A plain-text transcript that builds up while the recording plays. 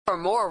For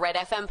more Red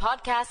FM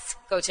podcasts,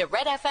 go to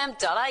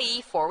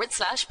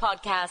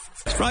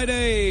redfm.ie/podcasts. It's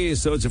Friday,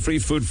 so it's a Free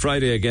Food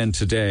Friday again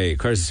today.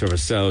 Courtesy of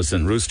ourselves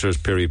and Roosters,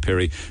 Piri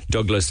Piri,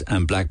 Douglas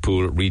and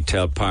Blackpool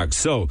Retail Park.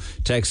 So,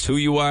 text who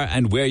you are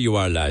and where you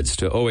are, lads,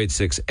 to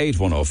 086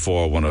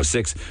 8104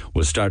 106.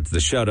 We'll start the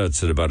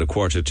shout-outs at about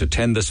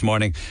 9:45 this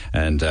morning,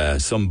 and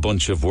some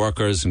bunch of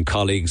workers and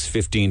colleagues,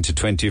 15 to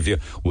 20 of you,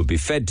 will be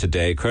fed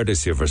today,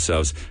 courtesy of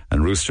ourselves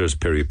and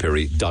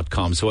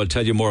roosterspiripiri.com. So I'll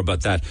tell you more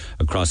about that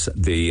across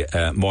the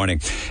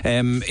morning.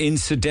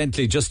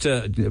 Incidentally, just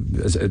a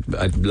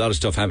lot of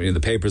stuff happening in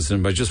the papers,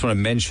 and I just want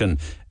to mention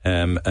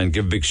and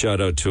give a big shout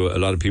out to a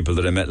lot of people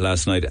that I met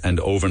last night and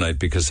overnight,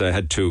 because I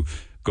had to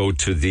go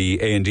to the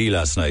A&E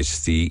last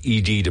night, the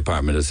ED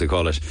department as they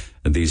call it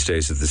these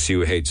days at the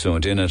CUH. So I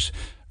went in at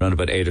around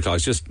about 8 o'clock.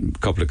 It's just a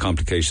couple of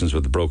complications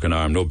with the broken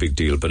arm, no big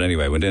deal. But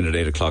anyway, I went in at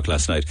 8 o'clock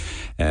last night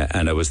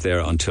and I was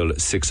there until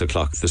 6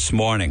 o'clock this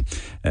morning.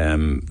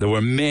 There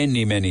were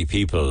many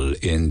people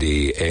in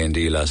the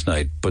A&E last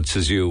night, but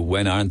says you,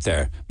 when aren't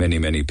there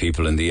many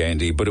people in the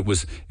A&E? But it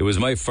was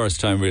my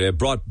first time really. I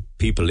brought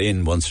people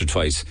in once or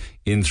twice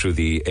in through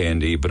the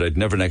A&E, but I'd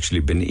never actually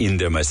been in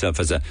there myself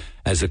as a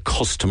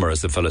customer, as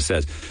the fellow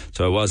says.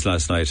 So I was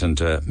last night,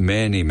 and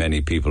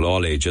many people,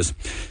 all ages.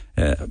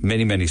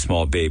 Many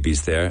small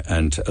babies there,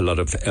 and a lot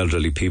of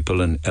elderly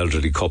people and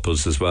elderly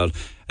couples as well.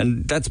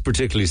 And that's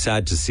particularly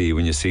sad to see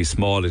when you see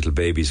small little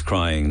babies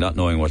crying, not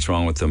knowing what's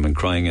wrong with them, and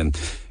crying in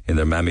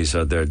their mammies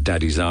or their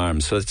daddy's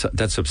arms. So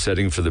that's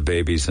upsetting for the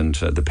babies and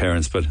the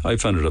parents, but I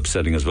found it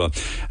upsetting as well.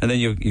 And then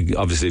you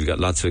obviously you've got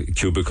lots of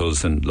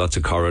cubicles and lots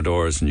of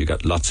corridors, and you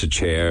got lots of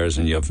chairs,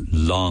 and you have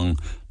long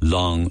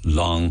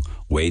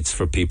waits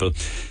for people.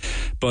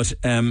 But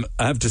I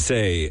have to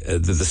say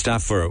that the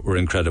staff were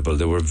incredible.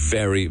 They were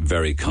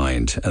very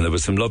kind, and there were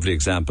some lovely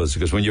examples,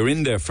 because when you're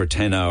in there for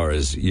 10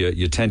 hours,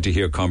 you tend to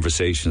hear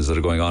conversations that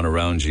are going on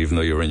around you, even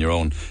though you're in your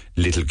own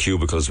little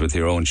cubicles with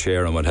your own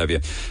chair and what have you.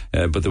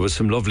 But there was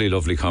some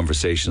lovely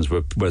conversations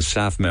where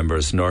staff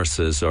members,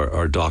 nurses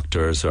or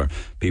doctors or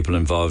people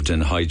involved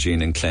in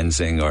hygiene and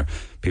cleansing, or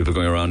people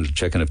going around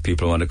checking if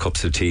people wanted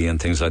cups of tea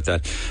and things like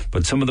that.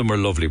 But some of them were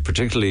lovely,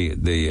 particularly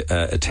the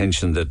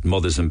attention that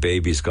mothers and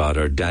babies got,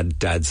 or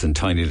dads and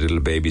tiny little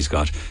babies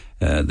got.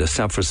 The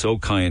staff were so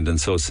kind and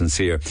so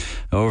sincere.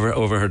 I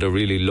overheard a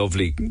really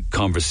lovely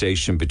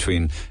conversation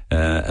between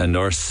a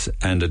nurse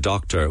and a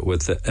doctor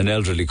with an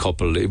elderly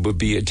couple. It would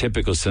be a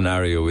typical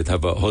scenario. We'd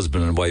have a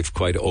husband and wife,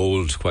 quite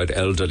old, quite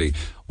elderly.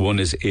 One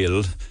is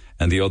ill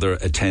and the other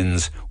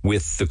attends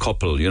with the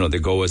couple. You know, they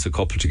go as a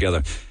couple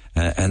together.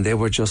 And they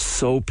were just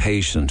so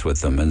patient with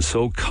them and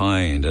so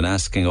kind, and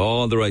asking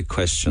all the right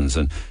questions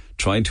and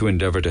trying to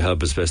endeavour to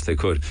help as best they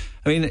could.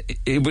 I mean,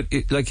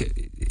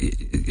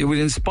 it would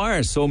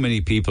inspire so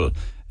many people,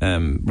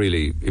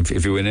 really,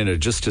 if you went in there,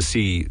 just to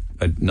see,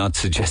 not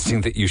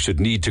suggesting that you should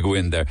need to go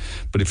in there,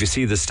 but if you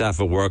see the staff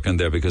at work in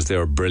there, because they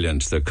are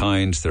brilliant, they're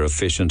kind, they're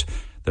efficient,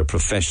 they're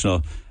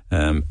professional.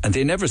 And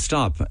they never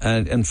stop,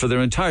 and for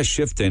their entire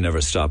shift they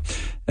never stop.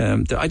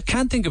 I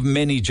can't think of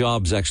many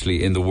jobs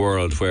actually in the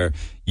world where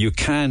you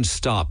cannot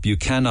stop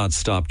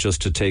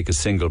just to take a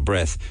single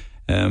breath.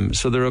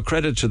 So they're a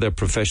credit to their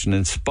profession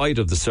in spite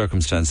of the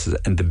circumstances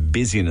and the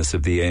busyness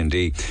of the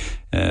A&E.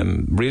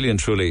 Really and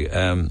truly,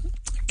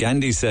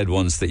 Gandhi said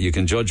once that you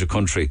can judge a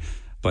country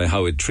by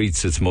how it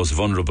treats its most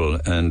vulnerable,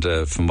 and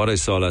from what I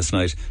saw last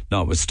night,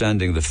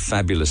 notwithstanding the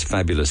fabulous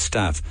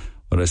staff,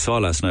 what I saw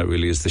last night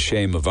really is the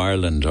shame of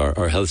Ireland,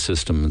 our health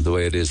system, the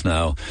way it is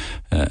now,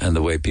 and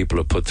the way people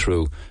are put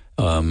through,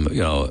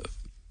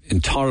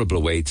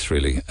 intolerable waits,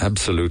 really.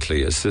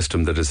 Absolutely. A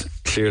system that is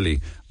clearly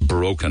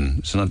broken.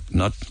 It's not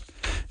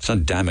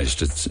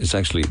damaged, it's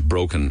actually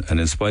broken,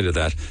 and in spite of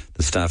that,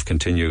 the staff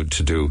continue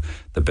to do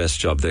the best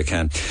job they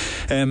can.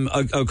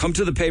 I'll come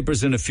to the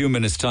papers in a few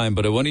minutes' time,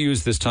 but I want to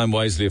use this time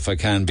wisely if I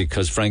can,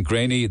 because Frank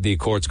Graney, the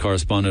courts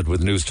correspondent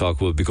with News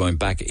Talk, will be going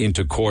back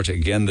into court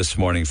again this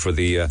morning for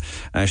the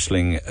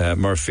Aisling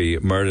Murphy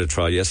murder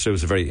trial. Yesterday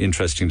was a very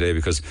interesting day,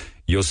 because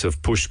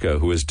Josef Pushka,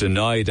 who has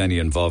denied any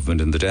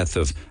involvement in the death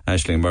of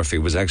Aisling Murphy,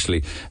 was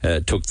actually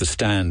took the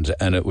stand,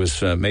 and it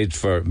was made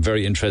for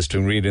very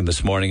interesting reading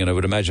this morning, and I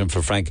would imagine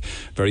for Frank,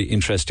 very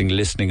interesting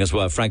listening as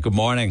well. Frank, good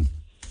morning.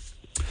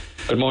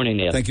 Good morning,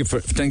 Neil. Thank you for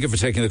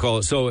taking the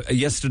call. So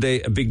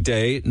yesterday, a big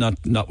day,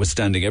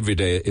 notwithstanding every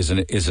day is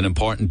an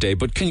important day.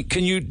 But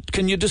can you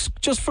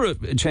just for a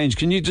change,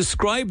 can you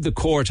describe the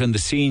court and the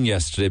scene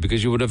yesterday?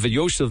 Because you would have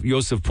Josef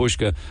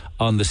Pushka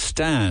on the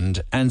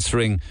stand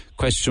answering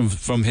questions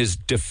from his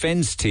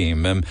defence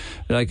team.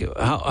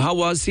 How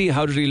was he?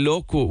 How did he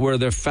look? Were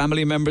there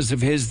family members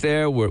of his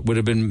there? Would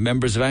have been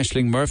members of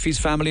Aisling Murphy's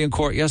family in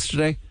court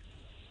yesterday?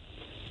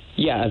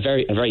 Yeah, a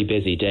very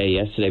busy day.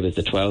 Yesterday was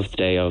the 12th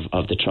day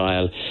of the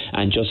trial,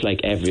 and just like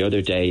every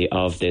other day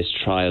of this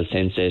trial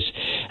since it,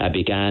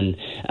 began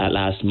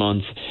last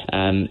month.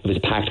 It was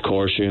a packed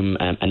courtroom.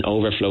 An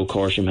overflow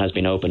courtroom has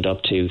been opened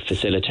up to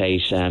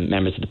facilitate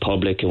members of the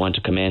public who want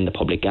to come in. The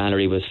public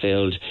gallery was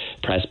filled.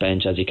 Press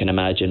bench, as you can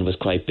imagine, was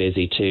quite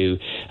busy too.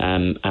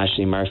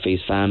 Ashling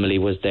Murphy's family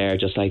was there,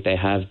 just like they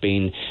have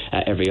been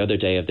every other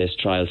day of this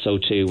trial. So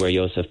too were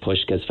Josef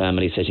Puška's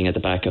family, sitting at the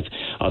back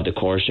of the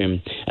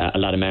courtroom. A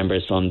lot of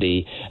members from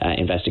the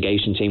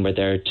investigation team were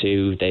there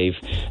too. They've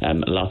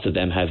lots of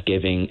them have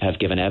given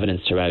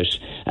evidence throughout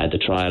the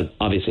trial.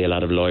 Obviously, a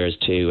lot of lawyers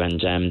too.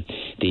 And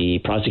the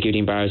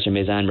prosecuting barrister,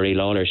 Ms. Anne-Marie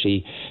Lawler,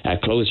 she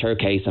closed her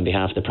case on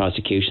behalf of the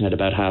prosecution at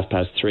about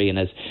 3:30. And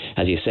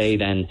as you say,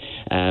 then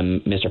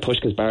Mr.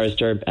 Puška's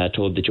barrister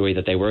told the jury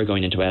that they were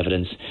going into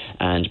evidence,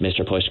 and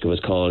Mr. Puška was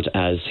called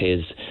as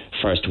his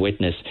first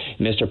witness.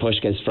 Mr.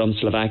 Puška is from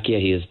Slovakia.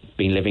 He has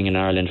been living in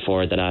Ireland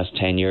for the last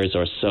 10 years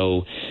or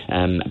so,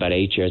 about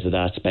 8 years of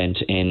that spent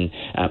in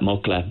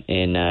Mucklagh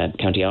in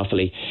County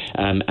Offaly,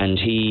 and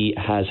he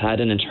has had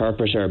an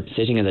interpreter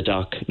sitting in the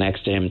dock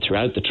next to him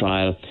throughout the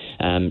trial,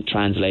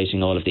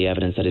 translating all of the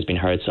evidence that has been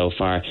heard so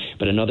far.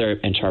 But another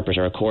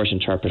interpreter, a court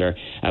interpreter,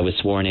 was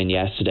sworn in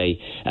yesterday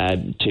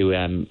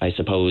to, I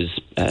suppose,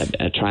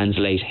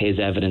 translate his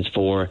evidence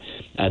for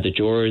the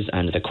jurors,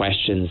 and the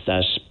questions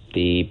that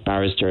the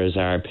barristers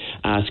are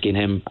asking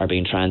him are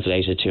being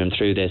translated to him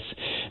through this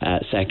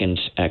second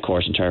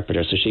court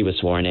interpreter. So she was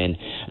sworn in,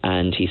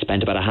 and he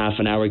spent about a half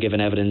an hour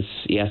giving evidence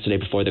yesterday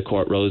before the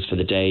court rose for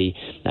the day,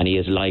 and he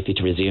is likely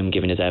to resume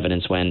giving his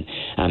evidence when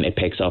it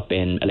picks up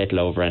in a little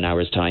over an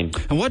hour's time.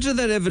 And what did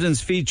that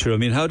evidence feature? I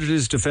mean, how did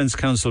his defence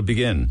counsel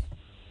begin?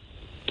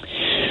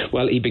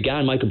 Well,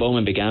 Michael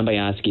Bowman began by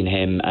asking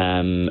him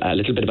a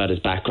little bit about his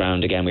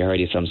background. Again, we heard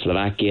he's from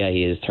Slovakia.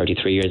 He is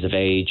 33 years of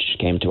age,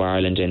 came to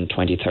Ireland in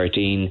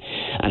 2013.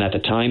 And at the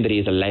time that he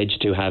is alleged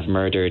to have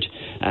murdered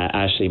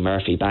Ashling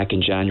Murphy back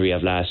in January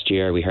of last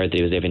year, we heard that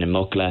he was living in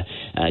Mucklagh,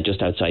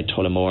 just outside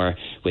Tullamore,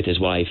 with his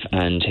wife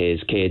and his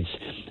kids.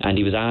 And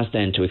he was asked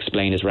then to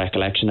explain his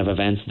recollection of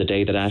events the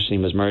day that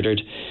Ashling was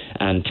murdered.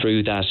 And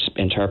through that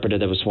interpreter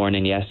that was sworn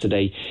in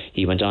yesterday,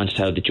 he went on to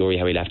tell the jury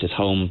how he left his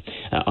home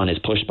on his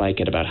push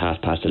bike at about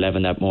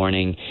 11:30 that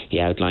morning. He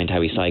outlined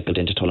how he cycled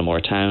into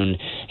Tullamore town.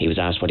 He was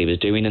asked what he was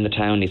doing in the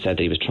town. He said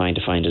that he was trying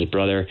to find his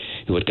brother,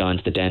 who had gone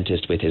to the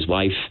dentist with his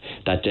wife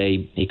that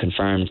day. He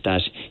confirmed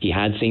that he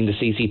had seen the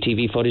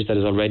CCTV footage that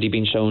has already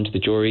been shown to the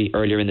jury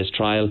earlier in this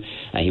trial.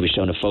 He was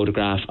shown a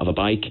photograph of a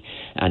bike,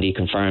 and he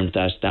confirmed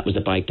that that was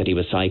the bike that he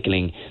was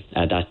cycling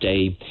that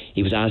day.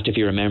 He was asked if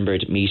he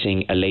remembered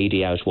meeting a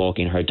lady out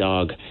walking her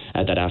dog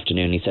that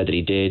afternoon. He said that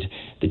he did.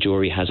 The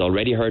jury has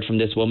already heard from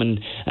this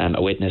woman,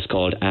 a witness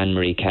called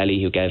Anne-Marie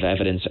Kelly, who gave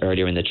evidence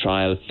earlier in the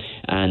trial,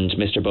 and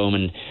Mr.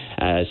 Bowman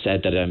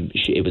said that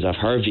it was of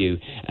her view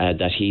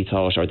that he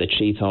thought, or that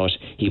she thought,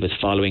 he was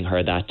following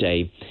her that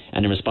day.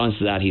 And in response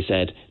to that, he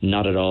said,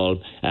 not at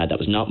all, that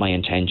was not my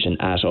intention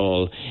at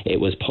all. It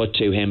was put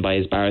to him by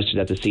his barrister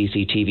that the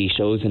CCTV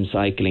shows him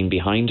cycling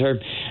behind her,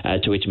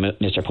 to which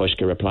Mr.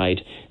 Puška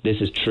replied,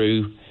 this is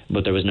true,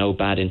 but there was no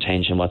bad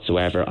intention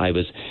whatsoever. I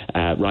was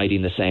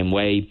riding the same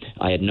way.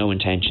 I had no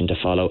intention to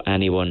follow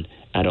anyone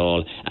at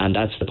all. And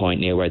that's the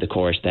point, Neil, where the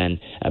court then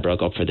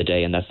broke up for the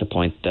day, and that's the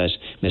point that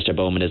Mr.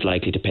 Bowman is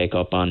likely to pick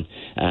up on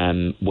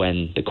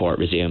when the court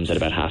resumes at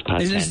about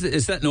 10:30.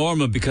 Is that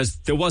normal? Because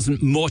there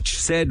wasn't much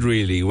said,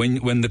 really.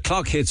 When the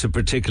clock hits a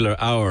particular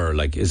hour,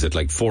 like, is it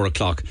like 4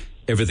 o'clock,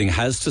 everything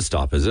has to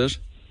stop, is it?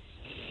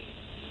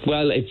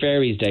 Well, it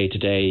varies day to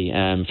day.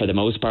 For the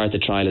most part, the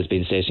trial has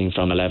been sitting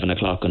from 11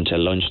 o'clock until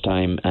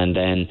lunchtime, and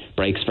then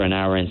breaks for an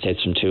hour and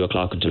sits from 2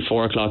 o'clock until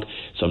 4 o'clock.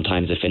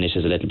 Sometimes it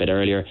finishes a little bit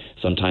earlier.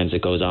 Sometimes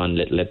it goes on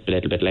a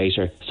little bit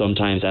later.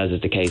 Sometimes, as is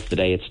the case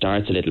today, it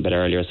starts a little bit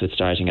earlier, so it's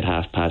starting at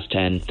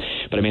 10:30.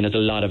 But I mean, there's a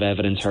lot of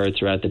evidence heard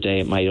throughout the day.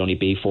 It might only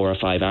be 4 or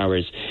 5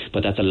 hours,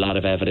 but that's a lot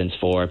of evidence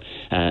for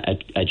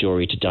a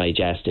jury to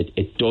digest.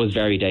 It does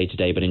vary day to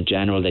day, but in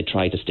general, they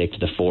try to stick to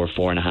the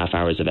 4.5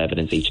 hours of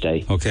evidence each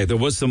day. Okay, there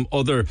was some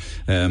other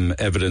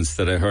evidence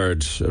that I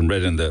heard and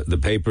read in the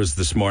papers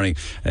this morning.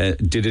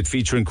 Did it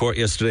feature in court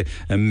yesterday?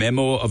 A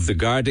memo of the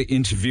Garda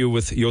interview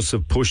with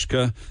Josef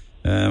Puška,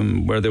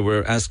 where they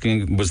were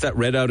asking, was that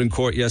read out in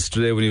court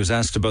yesterday when he was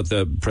asked about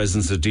the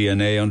presence of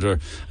DNA under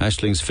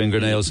Ashling's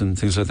fingernails and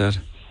things like that?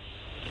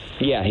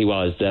 Yeah, he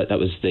was. That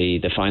was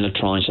the final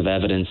tranche of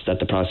evidence that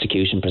the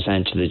prosecution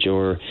presented to the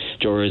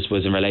jurors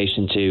was in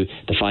relation to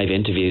the 5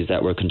 interviews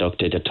that were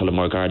conducted at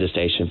Tullamore Garda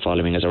Station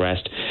following his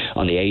arrest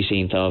on the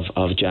 18th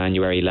of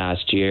January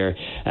last year.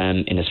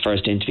 In his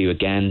first interview,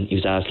 again, he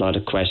was asked a lot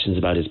of questions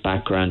about his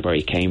background, where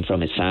he came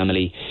from, his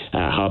family,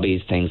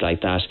 hobbies, things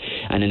like that.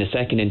 And in his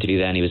second interview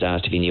then, he was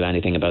asked if he knew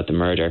anything about the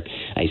murder.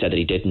 He said that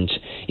he didn't.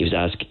 He was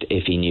asked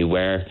if he knew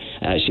where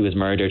she was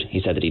murdered.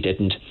 He said that he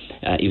didn't.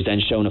 He was then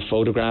shown a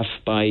photograph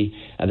by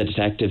the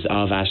detectives,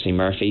 of Aisling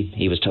Murphy.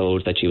 He was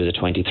told that she was a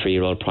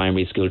 23-year-old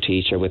primary school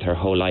teacher with her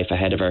whole life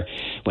ahead of her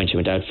when she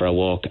went out for a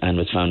walk and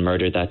was found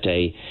murdered that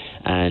day.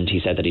 And he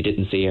said that he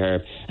didn't see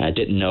her,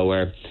 didn't know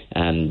her.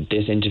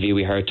 This interview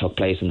we heard took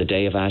place on the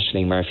day of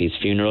Aisling Murphy's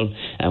funeral,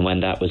 and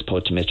when that was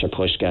put to Mr.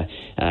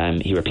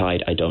 Pushka, he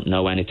replied, "I don't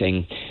know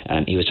anything."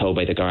 He was told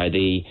by the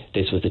Gardaí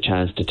this was the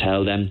chance to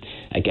tell them.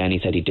 Again, he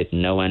said he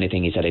didn't know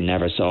anything. He said he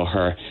never saw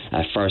her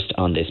first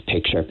on this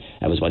picture.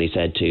 That was what he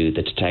said to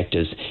the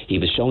detectives. He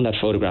was shown that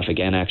photograph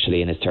again,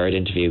 actually, in his third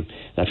interview,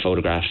 that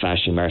photograph of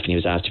Aisling Murphy, and he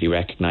was asked if he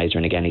recognised her,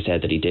 and again he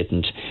said that he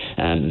didn't.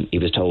 He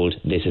was told,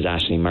 "This is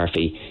Aisling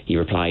Murphy." He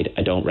replied,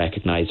 "I don't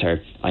recognise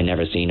her. I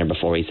never seen her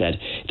before." He said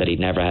that he'd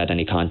never had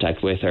any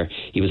contact with her.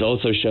 He was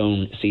also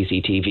shown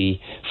CCTV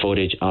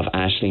footage of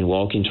Aisling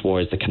walking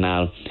towards the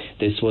canal.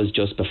 This was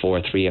just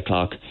before 3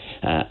 o'clock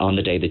on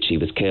the day that she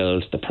was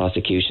killed. The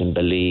prosecution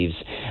believes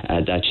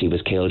that she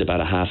was killed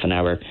about a half an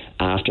hour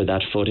after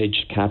that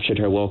footage captured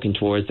her walking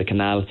towards the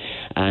canal.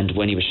 And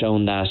when he was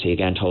shown that, he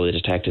again told the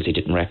detectives he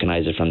didn't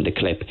recognise it from the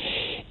clip.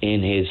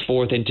 In his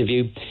fourth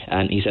interview,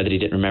 he said that he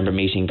didn't remember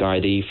meeting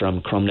Gardaí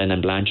from Crumlin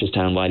and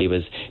Blanchardstown while he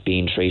was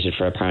being treated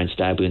for apparent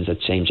stab wounds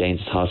at St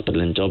James's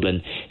Hospital in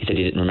Dublin. He said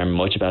he didn't remember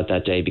much about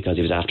that day because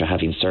he was after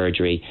having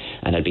surgery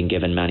and had been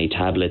given many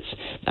tablets.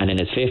 And in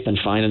his fifth and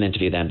final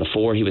interview then,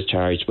 before he was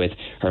charged with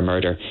her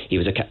murder, he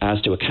was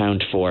asked to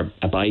account for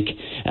a bike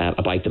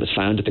that was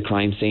found at the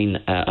crime scene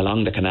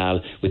along the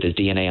canal with his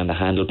DNA on the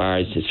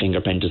handlebars. His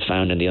fingerprint was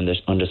found on the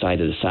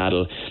underside of the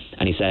saddle,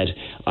 and he said,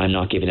 "I'm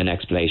not giving an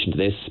explanation to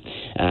this."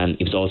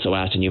 He was also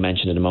asked, and you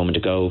mentioned it a moment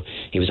ago,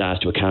 he was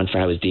asked to account for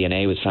how his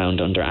DNA was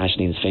found under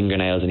Aisling's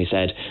fingernails, and he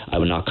said, "I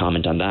will not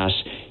comment on that."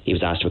 He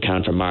was asked to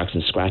account for marks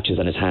and scratches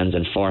on his hands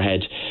and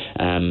forehead.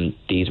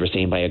 These were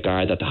seen by a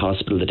guard at the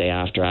hospital the day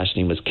after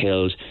Aisling was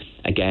killed.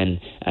 Again,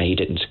 he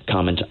didn't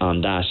comment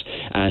on that.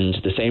 And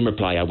the same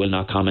reply, "I will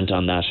not comment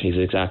on that," his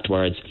exact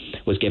words,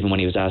 was given when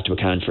he was asked to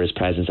account for his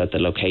presence at the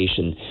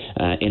location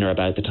in or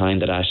about the time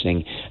that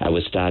Aisling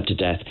was stabbed to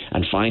death.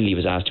 And finally, he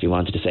was asked if he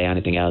wanted to say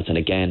anything else. And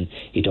again,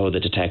 he told the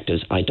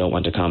detectives, "I don't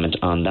want to comment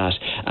on that."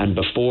 And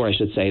before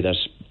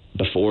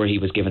he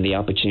was given the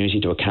opportunity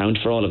to account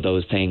for all of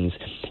those things,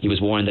 he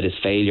was warned that his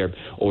failure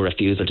or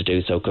refusal to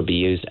do so could be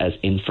used as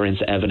inference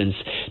evidence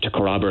to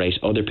corroborate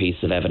other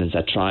pieces of evidence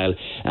at trial.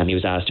 He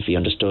was asked if he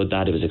understood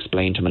that. It was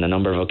explained to him on a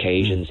number of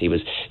occasions. He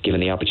was given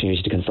the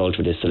opportunity to consult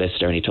with his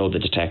solicitor, and he told the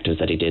detectives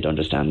that he did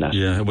understand that.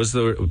 Yeah, was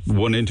there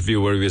one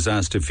interview where he was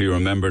asked if he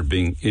remembered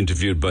being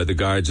interviewed by the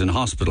guards in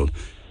hospital,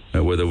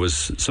 where there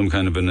was some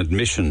kind of an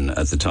admission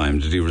at the time?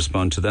 Did he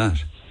respond to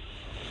that?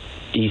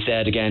 He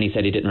said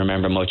he didn't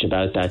remember much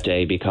about that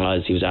day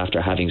because he was after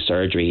having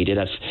surgery. He did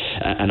have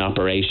an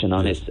operation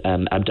on his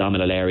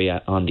abdominal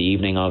area on the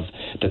evening of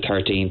the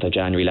 13th of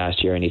January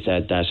last year, and he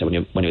said that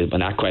when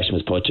that question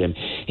was put to him,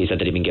 he said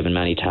that he'd been given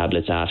many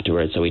tablets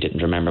afterwards, so he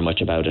didn't remember much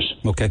about it.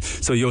 Okay,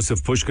 so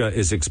Jozef Pushka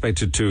is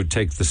expected to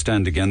take the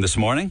stand again this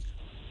morning?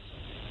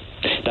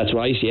 That's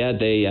right, yeah.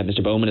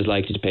 Mr. Bowman is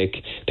likely to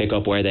pick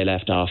up where they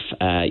left off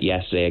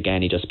yesterday.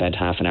 Again, he just spent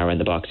half an hour in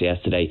the box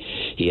yesterday.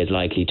 He is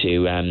likely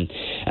to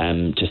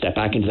step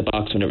back into the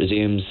box when it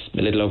resumes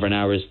a little over an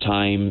hour's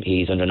time.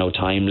 He's under no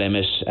time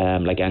limit,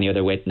 like any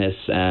other witness.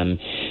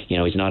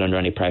 He's not under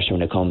any pressure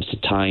when it comes to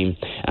time.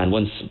 And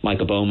once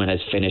Michael Bowman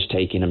has finished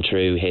taking him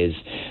through his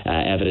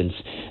evidence,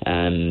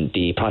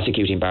 the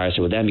prosecuting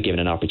barrister will then be given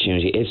an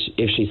opportunity,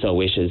 if she so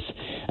wishes.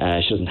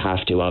 She doesn't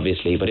have to,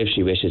 obviously, but if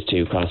she wishes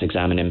to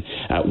cross-examine him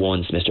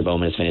once Mr.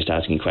 Bowman has finished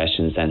asking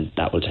questions, then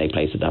that will take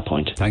place at that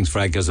point. Thanks,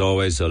 Frank, as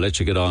always. I'll let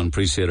you get on.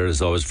 Appreciate it,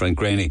 as always. Frank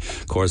Graney,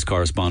 Cork's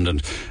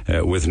correspondent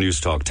with News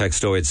Talk.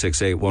 Text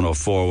 0868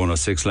 104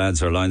 106.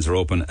 Lads, our lines are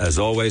open as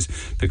always.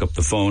 Pick up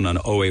the phone on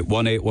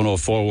 0818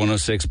 104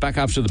 106. Back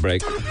after the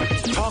break.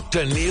 Talk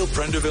to Neil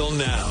Prendeville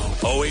now.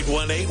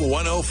 0818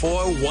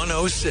 104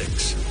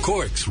 106.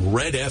 Cork's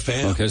Red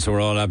FM. Okay, so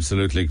we're all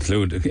absolutely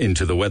clued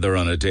into the weather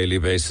on a daily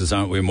basis,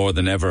 aren't we, more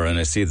than ever? And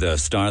I see the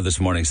Star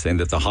this morning saying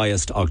that the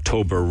highest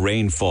October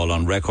rainfall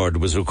on record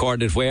was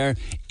recorded where?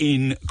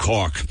 In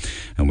Cork.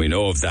 And we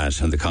know of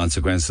that and the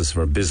consequences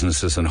for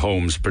businesses and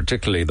homes,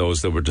 particularly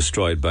those that were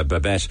destroyed by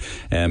Babette.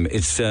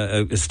 It's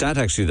a stat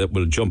actually that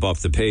will jump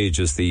off the page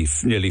is the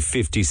nearly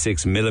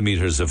 56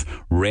 millimetres of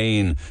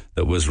rain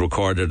that was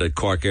recorded at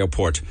Cork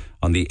Airport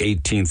on the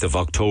 18th of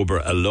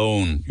October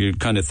alone. You'd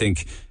kind of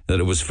think that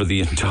it was for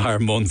the entire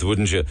month,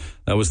 wouldn't you?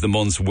 That was the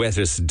month's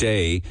wettest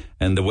day,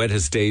 and the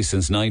wettest day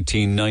since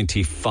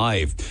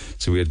 1995.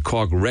 So we had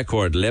Cork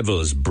record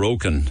levels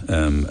broken,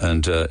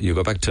 and you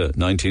go back to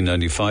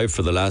 1995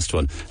 for the last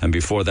one, and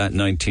before that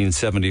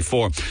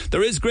 1974.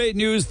 There is great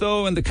news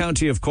though in the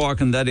county of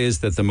Cork, and that is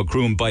that the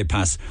Macroom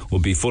bypass will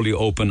be fully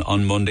open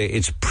on Monday.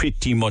 It's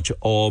pretty much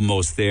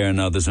almost there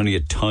now. There's only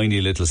a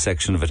tiny little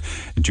section of it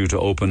due to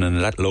open,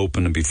 and that'll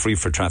open and be free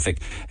for traffic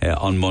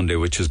on Monday,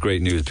 which is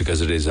great news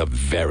because it is a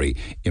very very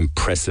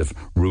impressive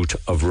route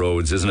of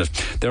roads, isn't it?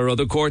 There are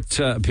other court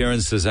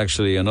appearances,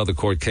 actually, and other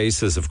court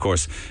cases, of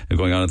course,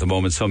 going on at the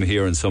moment, some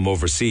here and some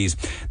overseas.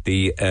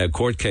 The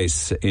court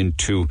case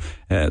into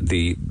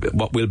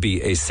what will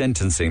be a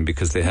sentencing,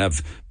 because they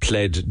have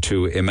pled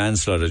to a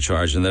manslaughter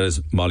charge, and that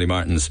is Molly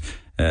Martin's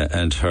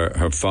and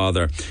her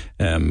father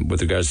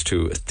with regards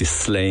to the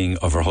slaying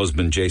of her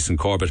husband, Jason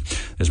Corbett.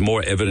 There's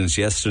more evidence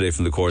yesterday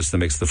from the courts that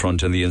makes the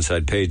front and the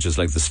inside pages.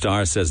 Like the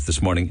Star says this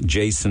morning,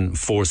 Jason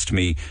forced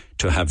me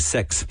to have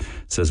sex,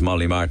 says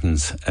Molly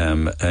Martins.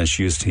 And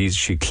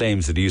she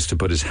claims that he used to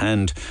put his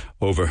hand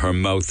over her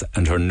mouth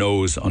and her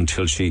nose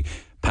until she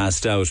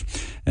passed out.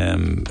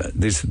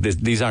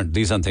 These aren't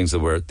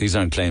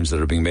claims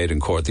that are being made in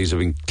court. These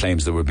are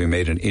claims that were being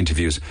made in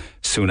interviews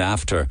soon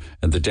after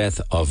the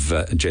death of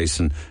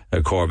Jason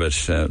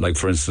Corbett. Like,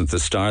 for instance, the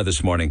Star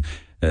this morning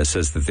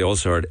says that they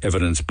also heard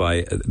evidence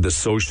by the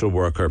social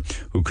worker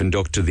who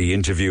conducted the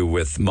interview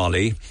with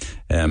Molly,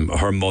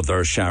 her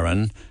mother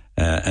Sharon,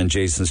 and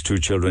Jason's two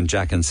children,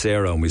 Jack and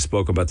Sarah. And we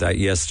spoke about that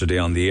yesterday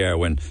on the air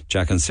when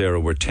Jack and Sarah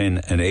were 10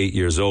 and 8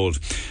 years old.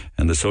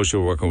 And the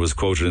social worker was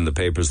quoted in the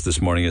papers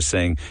this morning as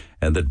saying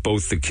that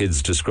both the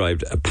kids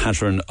described a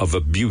pattern of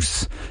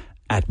abuse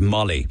at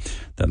Molly,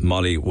 that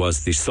Molly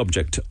was the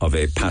subject of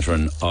a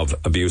pattern of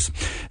abuse.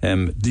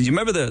 Do you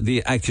remember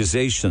the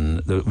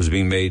accusation that was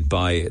being made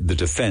by the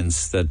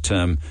defence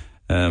that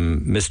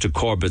Mr.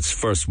 Corbett's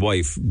first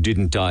wife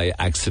didn't die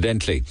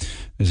accidentally?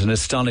 It's an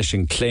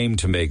astonishing claim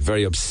to make,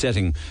 very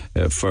upsetting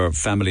for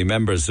family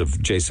members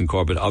of Jason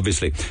Corbett,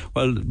 obviously.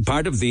 Well,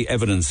 part of the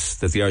evidence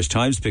that the Irish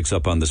Times picks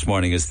up on this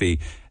morning is the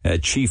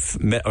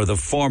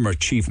the former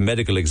chief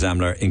medical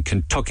examiner in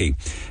Kentucky,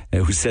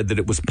 who said that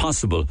it was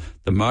possible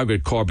that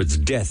Margaret Corbett's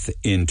death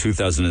in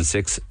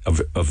 2006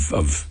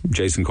 of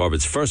Jason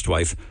Corbett's first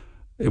wife,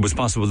 it was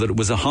possible that it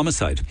was a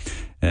homicide.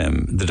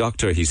 The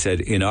doctor, he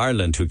said, in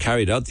Ireland who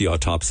carried out the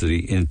autopsy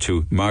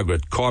into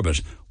Margaret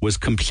Corbett was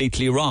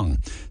completely wrong.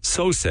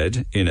 So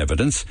said, in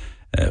evidence,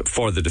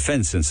 for the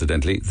defence,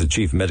 incidentally, the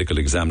chief medical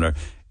examiner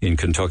in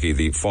Kentucky,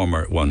 the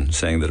former one,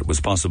 saying that it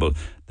was possible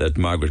that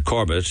Margaret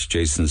Corbett,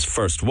 Jason's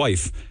first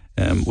wife,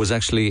 was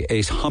actually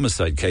a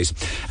homicide case.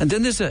 And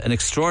then there's an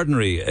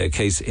extraordinary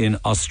case in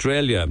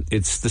Australia.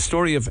 It's the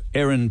story of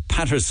Erin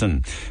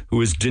Patterson, who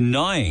is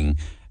denying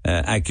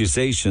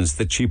accusations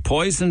that she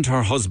poisoned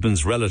her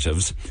husband's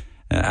relatives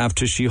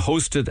after she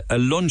hosted a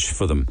lunch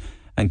for them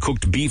and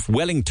cooked beef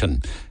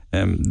Wellington.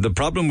 The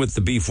problem with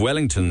the beef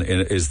Wellington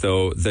is,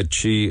 though, that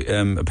she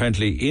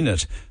apparently in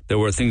it there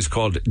were things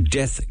called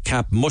death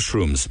cap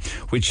mushrooms,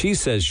 which she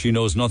says she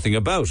knows nothing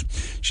about.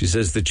 She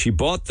says that she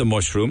bought the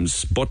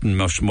mushrooms, button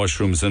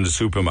mushrooms, in the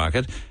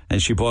supermarket,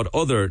 and she bought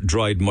other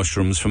dried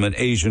mushrooms from an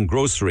Asian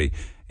grocery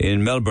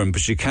in Melbourne,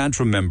 but she can't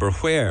remember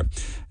where.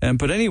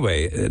 But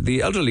anyway,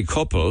 the elderly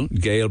couple,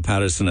 Gail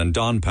Patterson and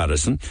Don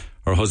Patterson,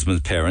 her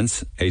husband's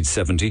parents, aged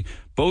 70,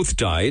 both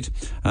died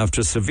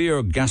after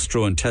severe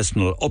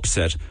gastrointestinal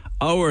upset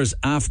hours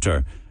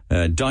after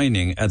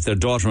dining at their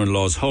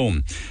daughter-in-law's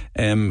home.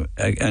 And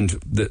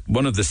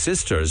one of the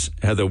sisters,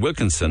 Heather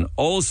Wilkinson,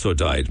 also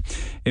died.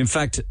 In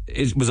fact,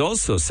 it was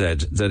also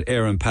said that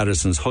Erin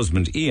Patterson's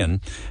husband,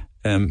 Ian,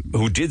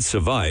 who did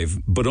survive,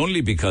 but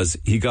only because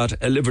he got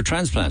a liver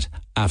transplant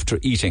after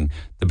eating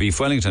the beef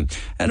Wellington.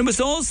 And it was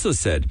also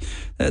said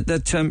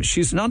that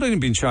she's not only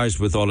been charged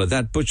with all of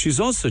that, but she's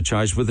also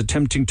charged with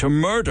attempting to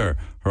murder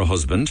her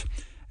husband,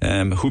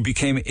 who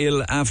became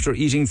ill after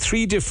eating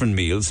 3 different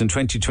meals in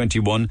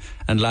 2021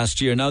 and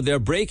last year. Now, they're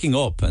breaking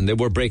up, and they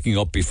were breaking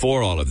up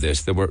before all of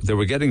this. They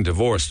were getting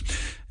divorced.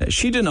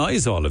 She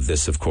denies all of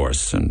this, of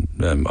course, and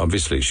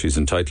obviously she's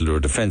entitled to her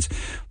defence.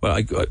 Well,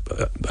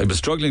 I was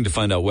struggling to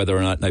find out whether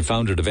or not, and I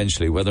found it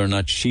eventually, whether or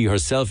not she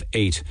herself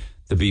ate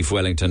the beef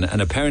Wellington,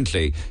 and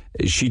apparently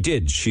she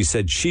did. She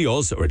said she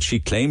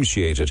claims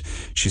she ate it.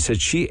 She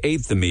said she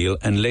ate the meal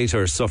and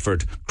later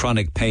suffered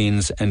chronic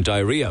pains and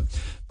diarrhea.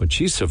 But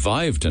she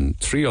survived and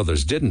 3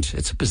 others didn't.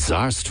 It's a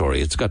bizarre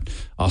story. It's got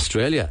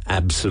Australia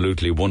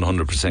absolutely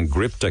 100%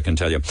 gripped, I can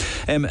tell you.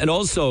 And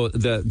also,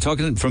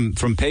 talking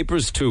from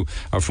papers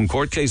from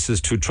court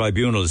cases to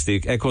tribunals, the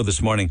Echo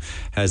this morning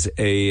has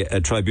a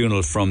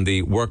tribunal from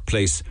the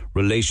Workplace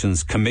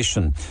Relations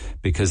Commission,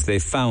 because they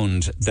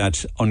found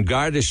that An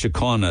Garda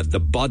Síochána,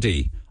 the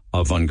body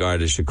of An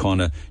Garda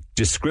Síochána,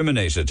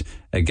 discriminated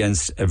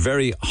against a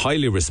very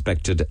highly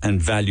respected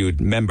and valued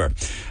member.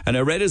 And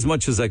I read as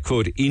much as I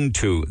could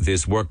into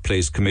this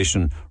Workplace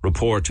Commission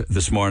report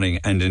this morning,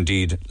 and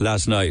indeed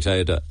last night. I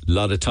had a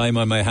lot of time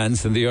on my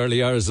hands in the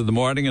early hours of the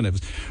morning, and I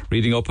was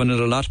reading up on it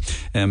a lot.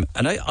 And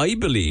I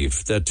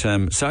believe that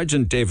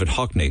Sergeant David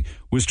Hockney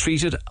was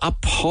treated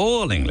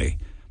appallingly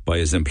by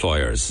his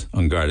employers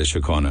on Garda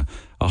Síochána,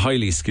 a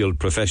highly skilled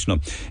professional.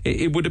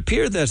 It would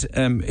appear that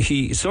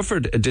he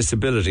suffered a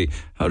disability.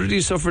 How did he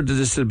suffer the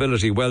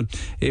disability? Well,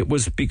 it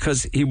was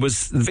because he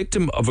was the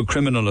victim of a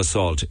criminal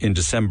assault in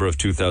December of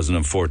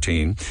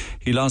 2014.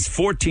 He lost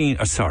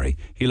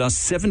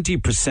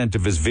 70%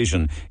 of his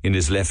vision in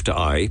his left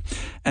eye.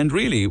 And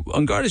really,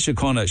 An Garda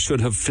Síochána should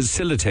have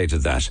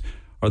facilitated that,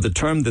 or the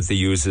term that they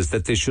use is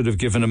that they should have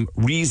given him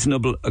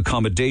reasonable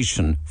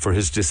accommodation for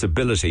his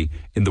disability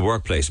in the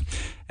workplace.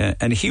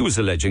 And he was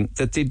alleging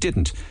that they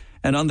didn't.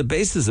 And on the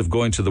basis of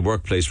going to the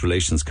Workplace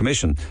Relations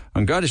Commission,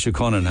 An Garda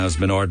Síochána has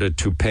been ordered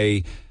to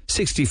pay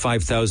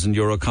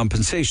 €65,000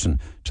 compensation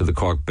to the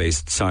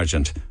Cork-based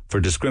sergeant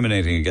for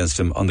discriminating against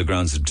him on the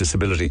grounds of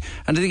disability.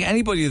 And I think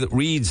anybody that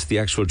reads the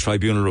actual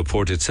tribunal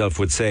report itself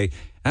would say,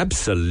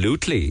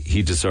 absolutely,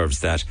 he deserves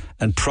that,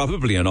 and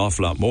probably an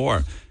awful lot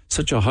more.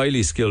 Such a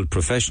highly skilled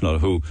professional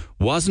who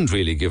wasn't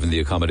really given the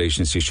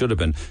accommodations he should have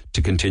been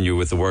to continue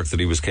with the work that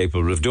he was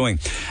capable of doing.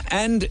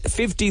 And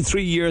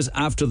 53 years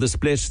after the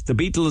split, the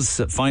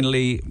Beatles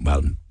finally,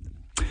 well,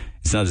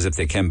 it's not as if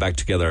they came back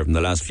together in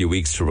the last few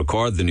weeks to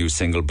record the new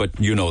single, but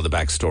you know the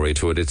backstory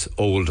to it. It's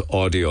old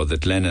audio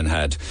that Lennon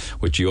had,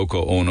 which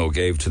Yoko Ono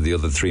gave to the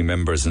other three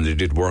members, and they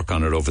did work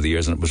on it over the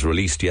years, and it was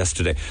released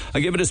yesterday.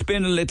 I'll give it a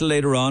spin a little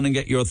later on and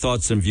get your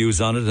thoughts and views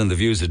on it, and the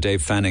views of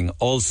Dave Fanning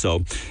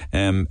also.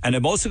 And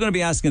I'm also going to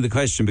be asking the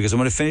question, because I'm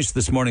going to finish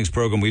this morning's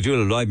programme. We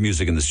do a live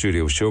music in the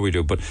studio, sure we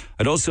do, but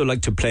I'd also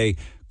like to play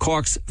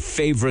Cork's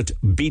favourite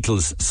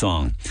Beatles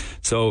song.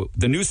 So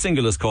the new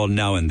single is called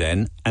Now and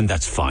Then, and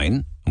that's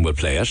fine. And we'll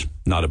play it,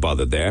 not a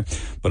bother there.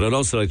 But I'd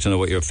also like to know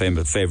what your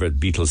favourite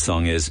Beatles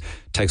song is.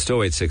 Text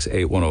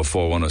 0868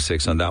 104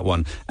 106 on that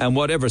one. And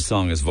whatever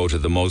song is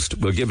voted the most,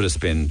 we'll give it a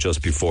spin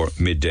just before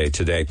midday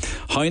today.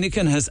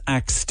 Heineken has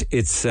axed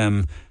its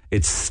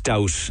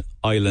stout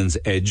Island's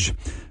Edge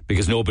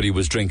because nobody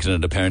was drinking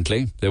it,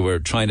 apparently. They were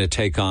trying to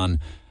take on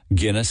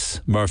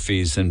Guinness,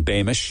 Murphy's and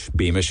Beamish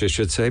I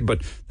should say,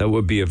 but that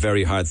would be a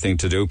very hard thing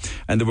to do.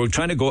 And they were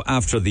trying to go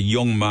after the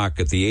young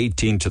market, the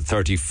 18 to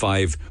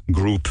 35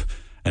 group,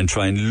 and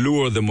try and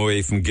lure them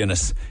away from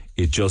Guinness.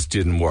 It just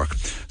didn't work.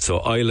 So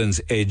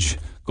Island's Edge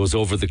goes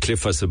over the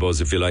cliff, I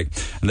suppose, if you like.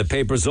 And the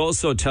papers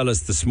also tell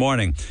us this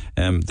morning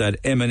that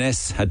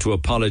M&S had to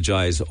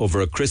apologise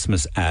over a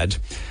Christmas ad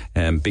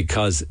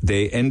because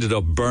they ended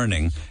up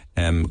burning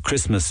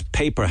Christmas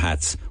paper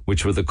hats,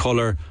 which were the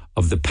colour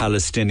of the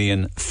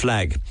Palestinian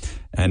flag.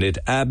 And it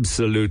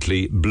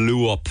absolutely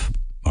blew up,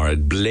 or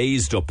it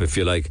blazed up, if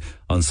you like,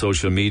 on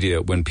social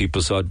media when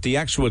people saw it. The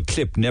actual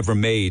clip never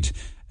made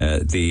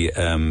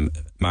the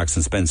Marks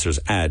and Spencer's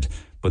ad,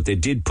 but they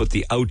did put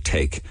the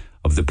outtake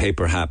of the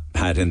paper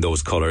hat in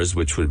those colours,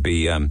 which would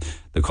be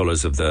the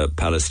colours of the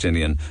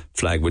Palestinian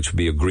flag, which would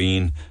be a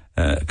green,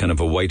 kind of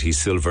a whitey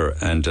silver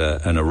and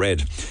a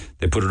red.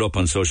 They put it up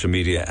on social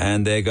media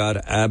and they got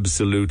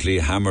absolutely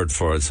hammered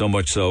for it, so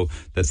much so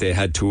that they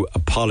had to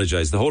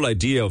apologise. The whole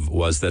idea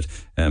was that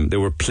they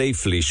were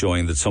playfully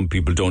showing that some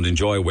people don't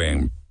enjoy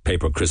wearing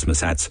paper Christmas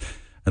hats,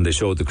 and they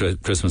showed the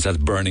Christmas hats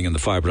burning in the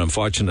fire, but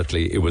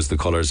unfortunately it was the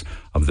colours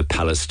of the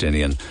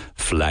Palestinian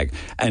flag.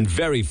 And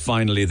very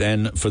finally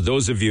then, for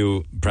those of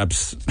you,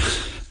 perhaps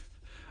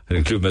I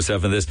include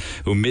myself in this,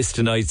 who missed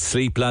a night's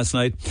sleep last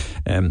night,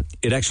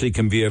 it actually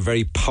can be a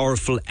very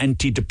powerful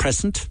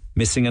antidepressant,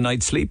 missing a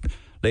night's sleep.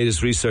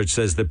 Latest research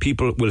says that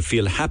people will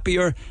feel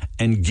happier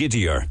and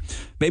giddier.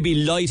 Maybe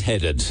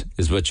lightheaded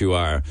is what you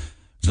are.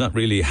 It's not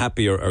really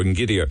happier or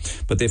giddier,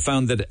 but they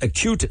found that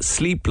acute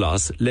sleep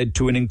loss led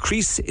to an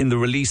increase in the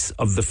release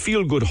of the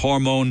feel-good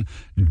hormone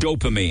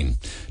dopamine.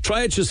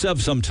 Try it yourself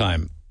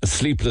sometime. A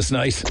sleepless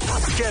night.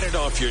 Get it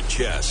off your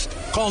chest.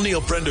 Call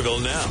Neil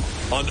Prendeville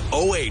now on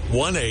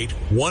 0818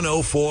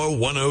 104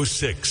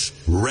 106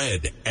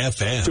 Red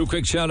FM. Two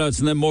quick shout-outs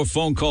and then more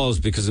phone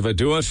calls, because if I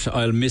do it,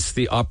 I'll miss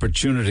the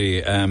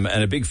opportunity. And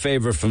a big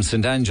favour from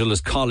St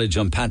Angela's College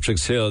on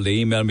Patrick's Hill. They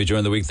emailed me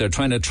during the week. They're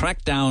trying to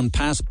track down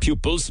past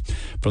pupils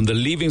from the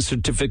Leaving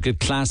Certificate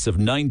class of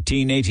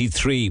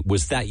 1983.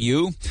 Was that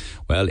you?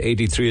 Well,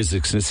 83 is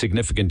a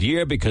significant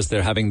year because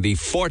they're having the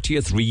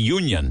 40th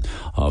reunion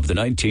of the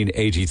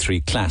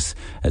 1983 class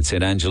at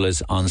St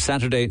Angela's on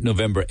Saturday,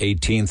 November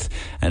 18th.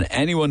 And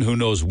anyone who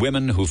knows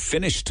women who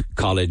finished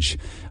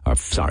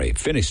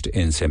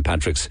in St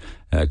Patrick's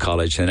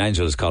College, St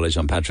Angela's College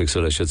on Patrick's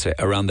Hill, I should say,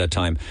 around that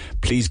time,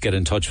 please get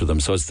in touch with them.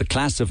 So it's the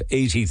class of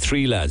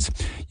 83 lads.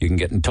 You can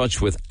get in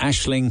touch with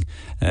Aisling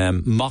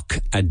Mock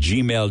at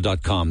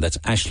gmail.com. That's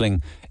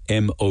Aisling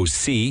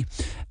MOC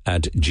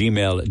at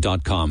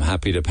gmail.com.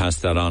 Happy to pass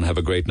that on. Have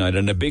a great night.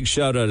 And a big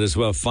shout out as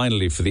well,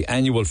 finally, for the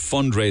annual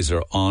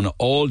fundraiser on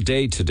all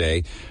day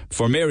today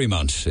for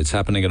Marymount. It's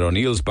happening at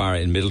O'Neill's Bar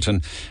in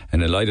Middleton.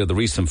 And in light of the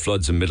recent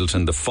floods in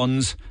Middleton, the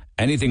funds,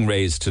 anything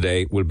raised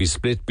today, will be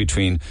split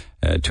between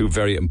two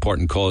very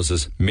important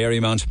causes,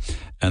 Marymount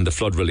and the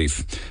flood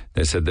relief.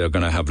 They said they're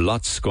going to have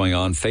lots going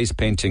on, face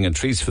painting and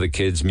trees for the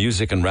kids,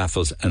 music and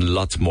raffles, and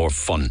lots more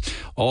fun.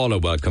 All are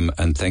welcome,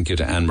 and thank you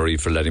to Anne-Marie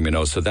for letting me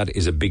know. So that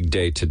is a big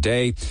day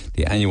today,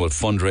 the annual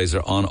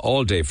fundraiser on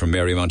all day for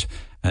Marymount,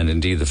 and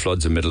indeed the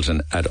floods in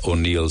Middleton at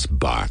O'Neill's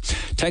Bar.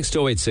 Text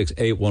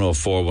 0868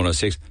 104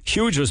 106.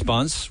 Huge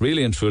response,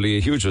 really and truly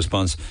a huge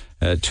response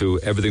to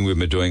everything we've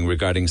been doing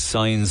regarding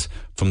signs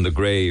from the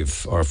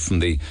grave, or from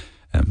the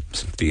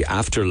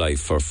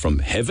afterlife, or from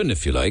heaven,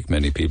 if you like.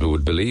 Many people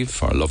would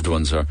believe our loved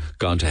ones are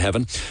gone to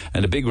heaven.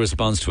 And a big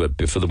response to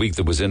it. For the week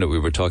that was in it, we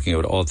were talking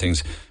about all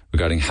things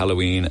regarding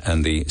Halloween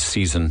and the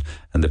season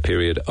and the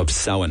period of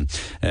Samhain.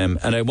 And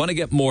I want to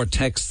get more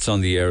texts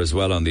on the air as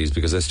well on these,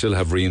 because I still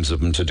have reams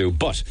of them to do,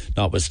 but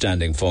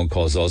notwithstanding phone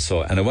calls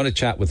also. And I want to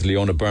chat with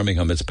Leona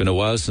Birmingham. It's been a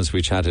while since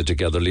we chatted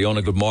together.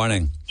 Leona, good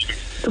morning.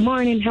 Good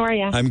morning, how are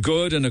you? I'm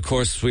good, and of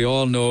course we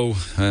all know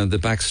the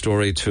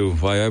backstory to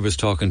why I was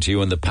talking to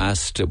you in the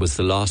past. It was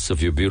the loss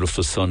of your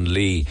beautiful son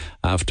Lee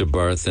after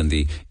birth and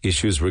the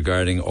issues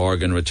regarding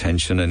organ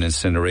retention and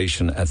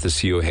incineration at the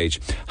COH.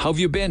 How have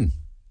you been?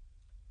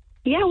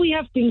 Yeah, we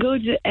have been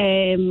good.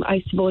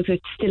 I suppose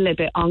it's still a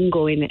bit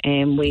ongoing.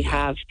 We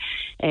have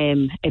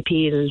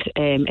appealed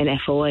an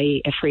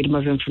FOI, a Freedom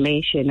of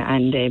Information,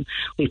 and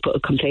we put a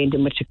complaint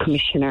in with the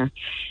Commissioner.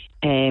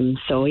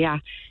 So yeah,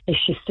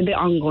 it's just a bit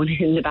ongoing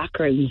in the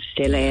background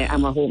still,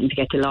 and we're hoping to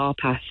get the law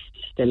passed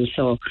still,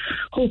 so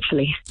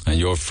hopefully. And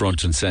you're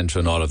front and centre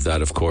in all of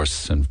that, of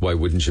course, and why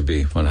wouldn't you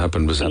be? What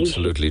happened was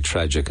absolutely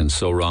tragic and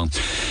so wrong.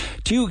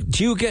 Do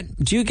you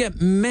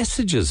get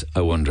messages,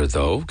 I wonder,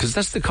 though? Because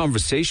that's the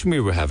conversation we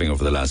were having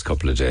over the last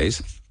couple of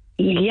days.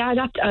 Yeah,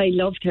 I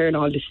loved hearing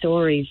all the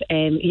stories.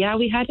 Yeah,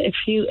 we had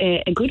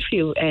a good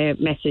few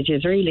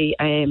messages, really.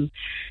 And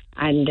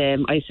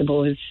I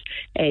suppose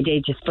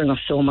they just bring us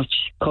so much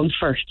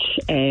comfort,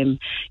 getting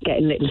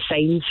little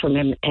signs from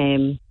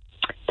him.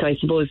 So I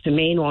suppose the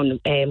main one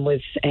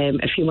was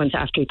a few months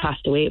after he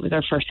passed away. It was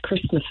our first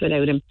Christmas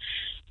without him.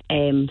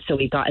 So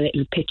we got a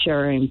little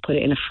picture and put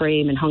it in a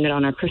frame and hung it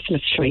on our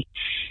Christmas tree,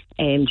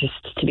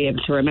 just to be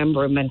able to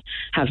remember him and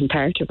have him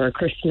part of our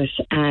Christmas.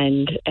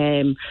 And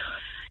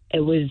it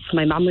was,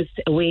 my mum was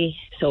away,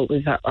 so it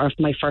was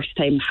my first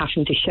time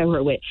having to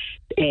shower with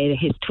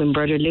his twin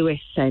brother Lewis,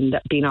 and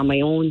being on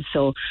my own.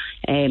 So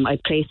I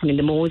placed him in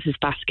the Moses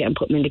basket and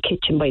put him in the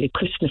kitchen by the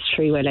Christmas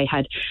tree while I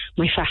had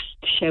my fast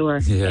shower.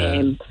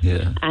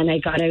 And I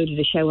got out of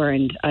the shower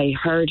and I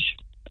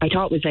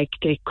thought it was like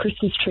the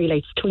Christmas tree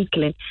lights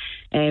twinkling.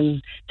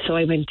 So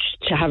I went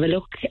to have a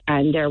look,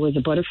 and there was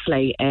a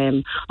butterfly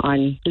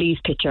on Lee's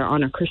picture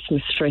on our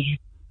Christmas tree.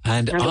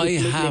 And I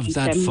have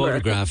that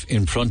photograph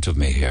in front of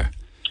me here.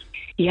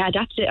 Yeah,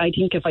 that's it. I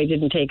think if I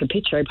didn't take a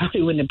picture, I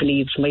probably wouldn't have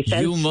believed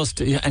myself. You must,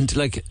 and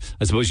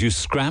I suppose you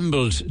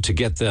scrambled to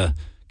get the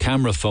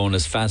camera phone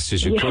as fast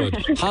as you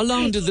could. How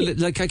long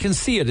did I can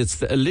see it.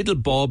 It's a little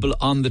bauble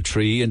on the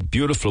tree, and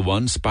beautiful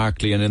one,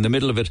 sparkly, and in the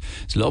middle of it,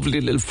 it's a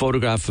lovely little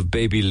photograph of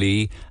baby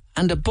Lee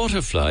and a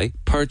butterfly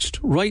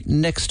perched right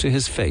next to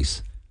his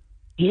face.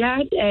 Yeah,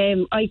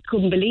 I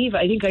couldn't believe it.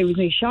 I think I was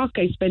in shock.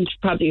 I spent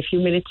probably a few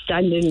minutes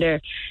standing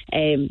there,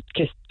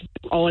 just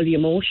all the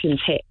emotions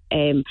hit.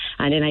 And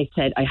then I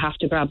said, I have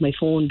to grab my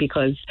phone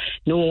because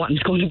no one's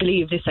going to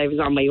believe this. I was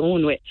on my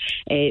own with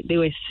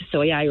Lewis.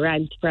 So yeah, I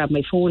ran to grab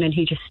my phone, and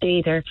he just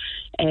stayed there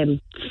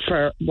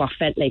for what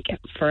felt like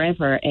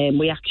forever.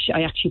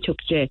 I actually took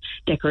the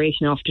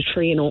decoration off the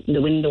tree and opened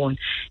the window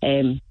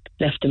and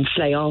left him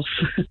fly off.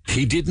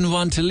 He didn't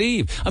want to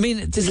leave. I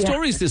mean, the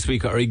stories this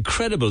week are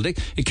incredible.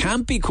 It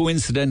can't be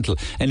coincidental.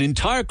 An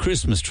entire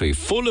Christmas tree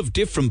full of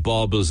different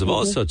baubles of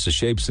all sorts of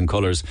shapes and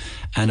colours,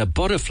 and a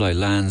butterfly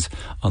lands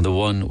on the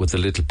one with the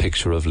little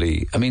picture of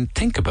Lee. I mean,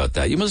 think about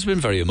that. You must have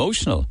been very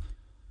emotional.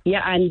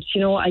 Yeah, and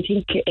you know, I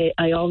think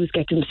I always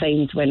get them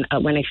signs when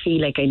I feel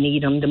like I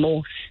need them the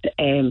most.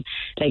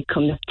 Like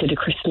coming up to the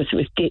Christmas, it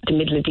was the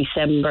middle of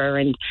December,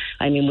 and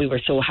I mean, we were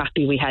so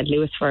happy we had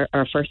Lewis for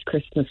our first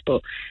Christmas,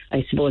 but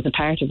I suppose a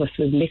part of us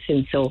was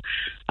missing. So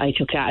I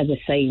took that as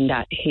a sign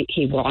that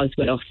he was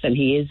with us, and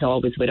he is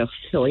always with us.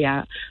 So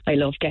yeah, I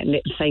love getting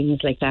little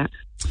signs like that.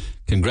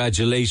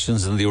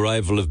 Congratulations on the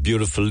arrival of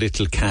beautiful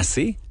little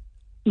Cassie.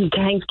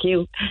 Thank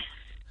you.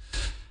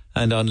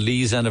 And on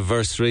Lee's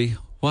anniversary,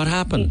 what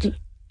happened?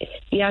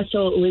 Yeah,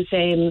 so it was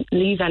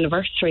Lee's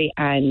anniversary,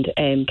 and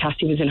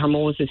Cassie was in her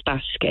Moses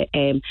basket,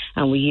 and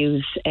we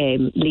used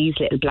Lee's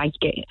little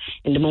blanket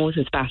in the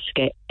Moses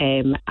basket.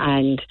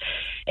 And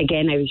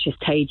again, I was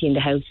just tidying the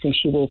house, and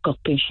she woke up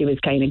and she was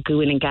kind of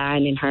gooing and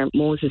gahing in her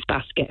Moses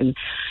basket,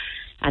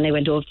 and I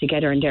went over to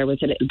get her, and there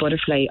was a little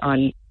butterfly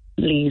on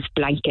Lee's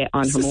blanket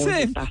on her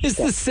Moses basket. It's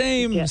the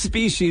same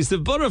species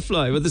of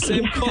butterfly with the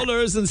same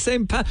colours and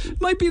same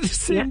might be the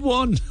same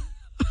one.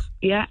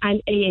 Yeah,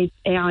 and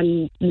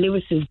on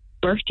Lewis's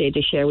birthday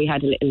this year, we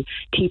had a little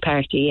tea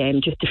party,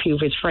 and just a few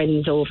of his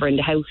friends over in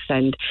the house,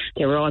 and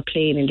they were all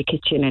playing in the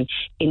kitchen, and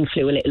in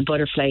flew a little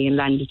butterfly and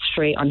landed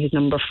straight on his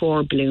number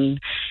 4 balloon.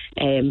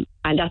 And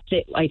that's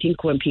it. I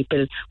think when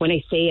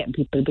I say it, and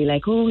people be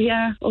like, oh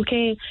yeah,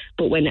 okay,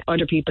 but when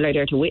other people are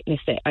there to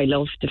witness it, I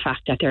love the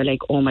fact that they're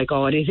like, oh my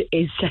God,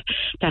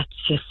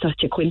 that's just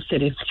such a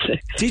coincidence.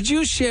 Did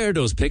you share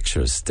those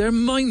pictures? They're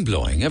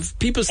mind-blowing. Have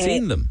people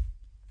seen them?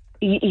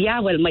 Yeah,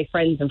 well, my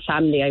friends and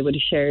family, I would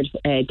have shared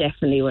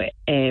definitely with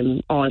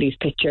all these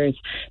pictures,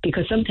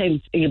 because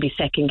sometimes you'll be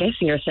second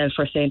guessing yourself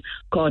for saying,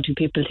 God, do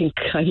people think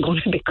I'm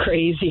going a bit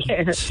crazy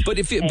here? But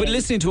but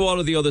listening to all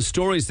of the other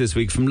stories this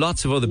week from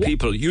lots of other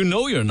people, you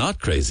know you're not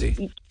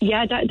crazy.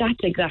 Yeah, that's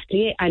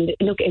exactly it. And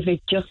look, if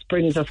it just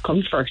brings us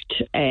comfort,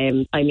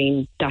 I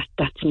mean,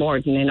 that's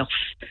more than enough.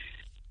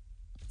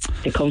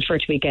 the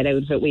comfort we get out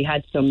of it. We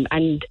had some,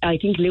 and I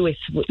think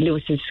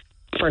Lewis's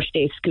first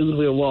day of school,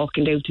 we were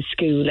walking down to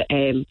school.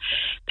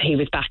 He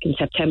was back in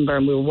September,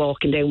 and we were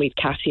walking down with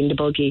Cassie in the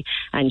buggy,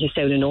 and just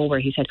out of nowhere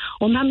he said,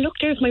 "Oh, Mum, look,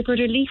 there's my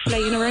brother Lee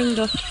flying around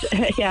us."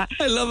 Yeah,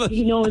 I love it.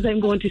 He knows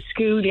I'm going to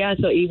school. Yeah,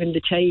 so even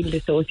the child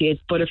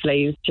associates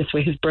butterflies just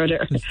with his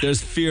brother.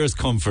 There's fierce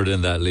comfort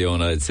in that,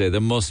 Leona. I'd say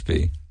there must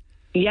be.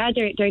 Yeah,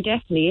 there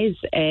definitely is.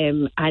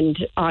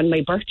 And on my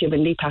birthday,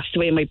 when Lee passed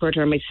away, my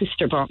brother and my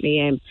sister bought me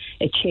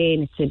a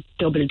chain. It's a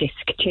double disc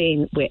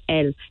chain with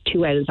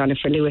two L's on it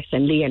for Lewis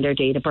and Lee and their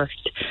date of birth.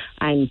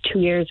 And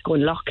 2 years ago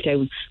in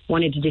lockdown,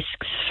 one of the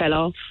discs fell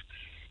off,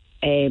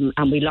 and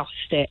we lost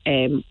it.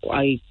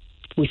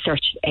 We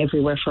searched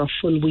everywhere for a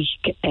full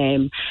week.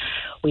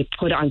 We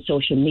put it on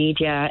social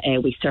media.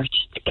 We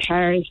searched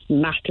cars,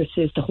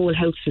 mattresses. The whole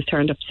house was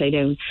turned upside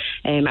down.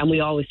 And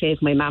we always say,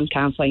 if my mum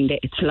can't find it,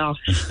 it's lost.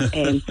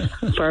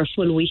 For a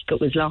full week, it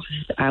was lost.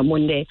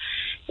 One day,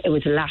 it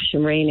was a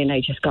lashing rain, and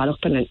I just got up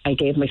and I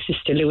gave my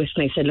sister Lewis,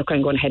 and I said, "Look,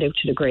 I'm going to head out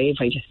to the grave.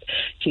 I just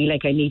feel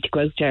like I need to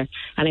go out there."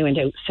 And I went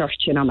out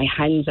searching on my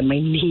hands and my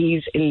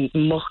knees in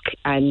muck,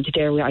 and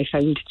there I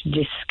found the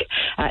disc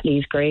at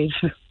Lee's grave.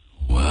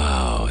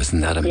 Wow, isn't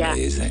that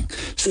amazing? Yeah.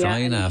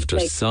 Sign after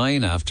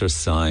sign after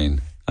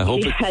sign.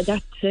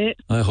 That's it.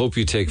 I hope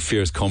you take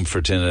fierce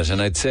comfort in it,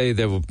 and I'd say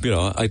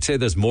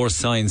there's more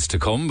signs to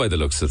come by the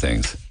looks of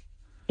things.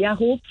 Yeah,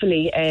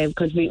 hopefully,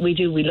 because we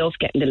love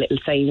getting the little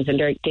signs, and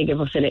they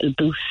give us a little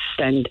boost,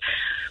 and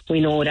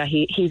we know that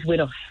he's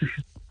with us.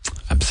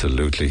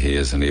 Absolutely he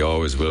is, and he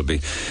always will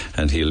be,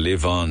 and he'll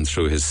live on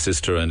through his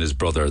sister and his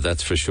brother,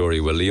 that's for sure he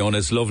will. Leona,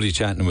 it's lovely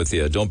chatting with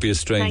you. Don't be a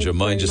stranger.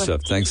 Mind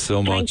yourself. Thanks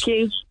so much. Thank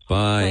you.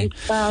 Bye.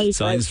 Thanks, bye.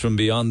 Signs from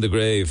beyond the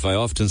grave. I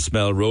often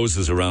smell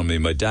roses around me.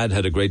 My dad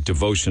had a great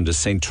devotion to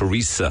Saint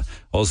Teresa,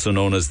 also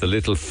known as the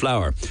Little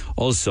Flower.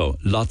 Also,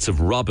 lots of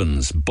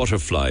robins,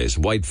 butterflies,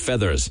 white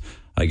feathers.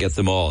 I get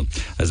them all.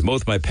 As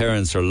both my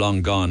parents are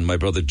long gone, my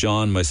brother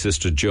John, my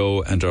sister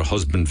Jo, and her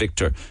husband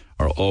Victor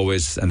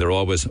they're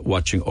always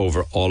watching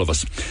over all of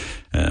us.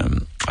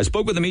 I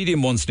spoke with a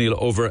medium once, Neil,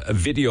 over a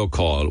video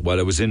call while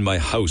I was in my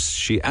house.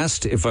 She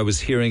asked if I was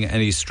hearing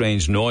any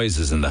strange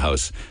noises in the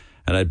house,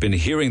 and I'd been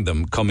hearing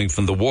them coming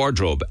from the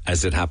wardrobe,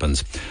 as it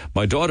happens.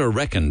 My daughter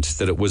reckoned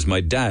that it was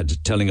my dad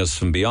telling us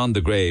from beyond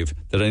the grave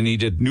that I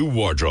needed new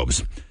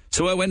wardrobes.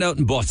 So I went out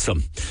and bought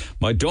some.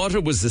 My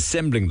daughter was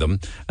assembling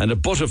them, and a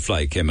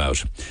butterfly came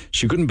out.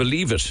 She couldn't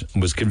believe it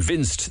and was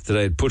convinced that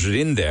I had put it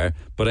in there,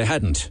 but I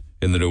hadn't.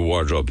 In the new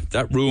wardrobe.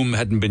 That room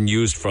hadn't been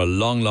used for a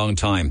long, long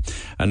time,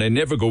 and I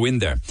never go in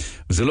there.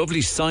 It was a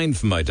lovely sign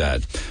from my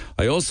dad.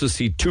 I also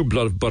see two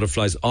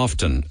butterflies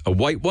often. A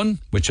white one,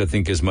 which I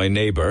think is my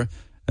neighbour,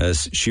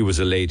 as she was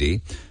a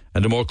lady,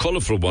 and a more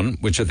colourful one,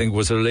 which I think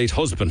was her late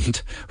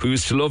husband, who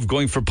used to love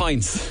going for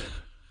pints.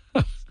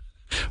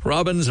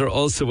 Robins are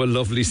also a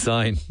lovely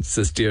sign,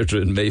 says Deirdre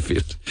in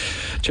Mayfield.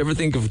 Do you ever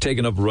think of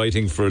taking up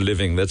writing for a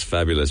living? That's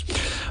fabulous.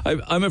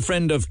 I'm a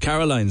friend of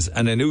Caroline's,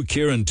 and I knew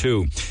Kieran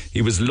too.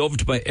 He was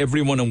loved by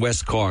everyone in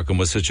West Cork and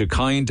was such a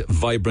kind,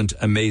 vibrant,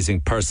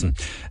 amazing person.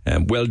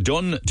 Well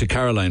done to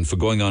Caroline for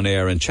going on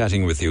air and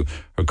chatting with you.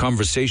 Her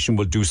conversation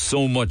will do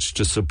so much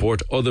to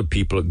support other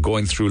people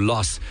going through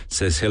loss,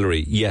 says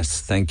Hilary.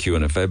 Yes, thank you.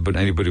 And if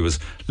anybody was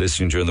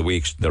listening during the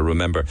week, they'll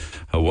remember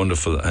how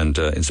wonderful and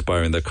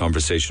inspiring that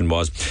conversation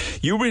was.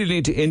 You really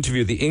need to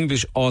interview the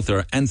English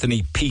author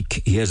Anthony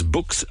Peake. He has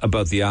books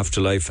about the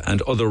afterlife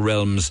and other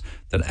realms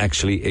that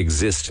actually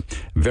exist.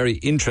 Very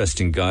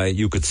interesting guy.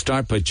 You could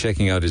start by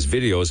checking out his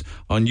videos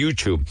on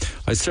YouTube.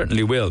 I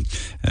certainly will.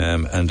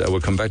 And I will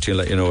come back to you and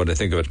let you know what I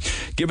think of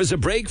it. Give us a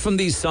break from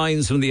these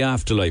signs from the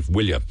afterlife,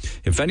 will you?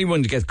 If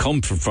anyone gets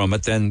comfort from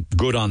it, then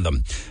good on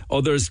them.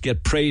 Others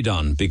get preyed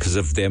on because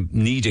of them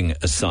needing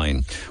a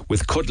sign,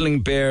 with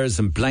cuddling bears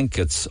and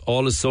blankets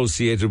all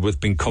associated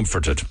with being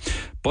comforted.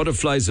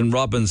 Butterflies and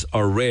robins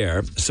are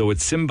rare, so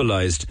it's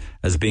symbolised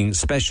as being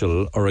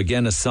special, or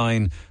again a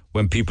sign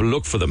when people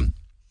look for them.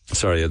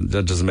 Sorry,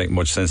 that doesn't make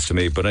much sense to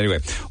me. But anyway,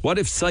 what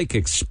if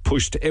psychics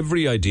pushed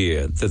every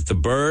idea that the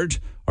bird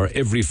or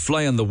every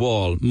fly on the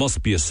wall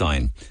must be a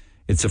sign?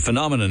 It's a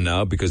phenomenon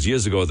now, because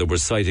years ago there were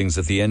sightings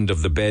at the end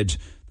of the bed.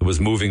 There was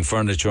moving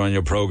furniture on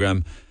your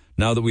programme.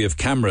 Now that we have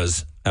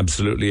cameras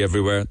absolutely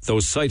everywhere,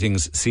 those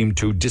sightings seem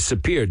to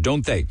disappear,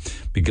 don't they?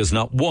 Because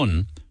not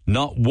one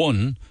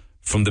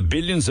from the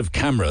billions of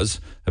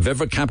cameras have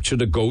ever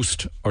captured a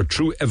ghost or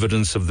true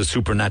evidence of the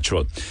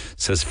supernatural,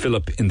 says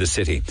Philip in the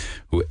city,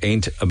 who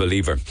ain't a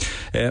believer.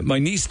 My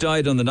niece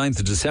died on the 9th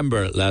of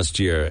December last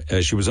year.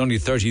 She was only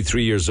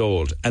 33 years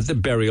old. At the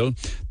burial,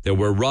 there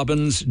were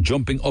robins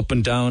jumping up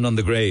and down on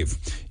the grave.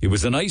 It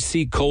was an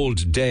icy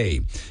cold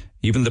day.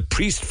 Even the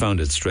priest found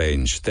it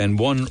strange. Then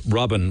one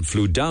robin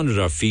flew down at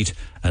our feet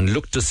and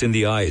looked us in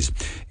the eyes.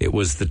 It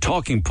was the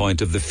talking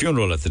point of the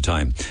funeral at the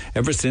time.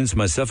 Ever since,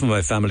 myself and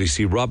my family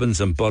see robins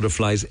and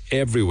butterflies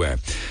everywhere.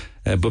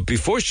 But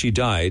before she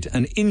died,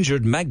 an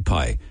injured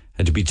magpie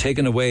and to be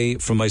taken away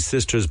from my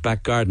sister's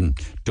back garden.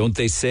 Don't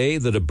they say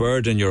that a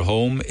bird in your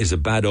home is a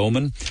bad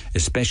omen,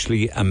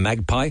 especially a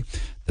magpie,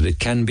 that it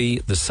can be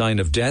the sign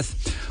of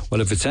death?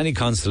 Well, if it's any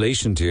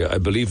consolation to you, I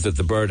believe that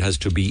the bird has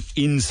to be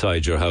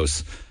inside your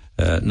house,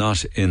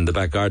 not in the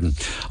back garden.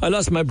 I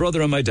lost my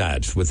brother and my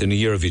dad within a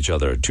year of each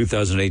other,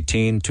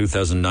 2018,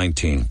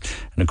 2019. And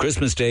on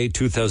Christmas Day,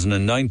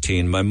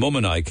 2019, my mum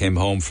and I came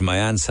home from my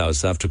aunt's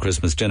house after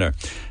Christmas dinner.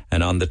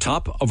 And on the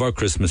top of our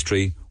Christmas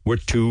tree were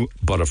 2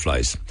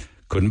 butterflies.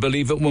 Couldn't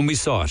believe it when we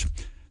saw it.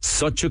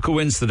 Such a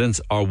coincidence,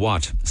 or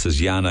what,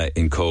 says Yana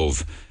in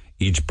Cove.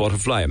 Each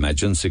butterfly,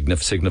 imagine,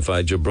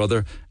 signified your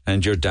brother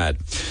and your dad.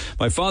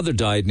 My father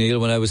died, Neil,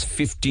 when I was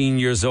 15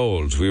 years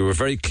old. We were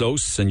very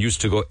close and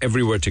used to go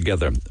everywhere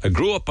together. I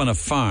grew up on a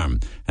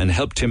farm and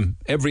helped him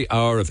every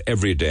hour of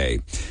every day.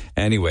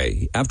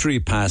 Anyway, after he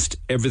passed,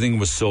 everything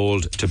was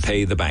sold to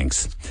pay the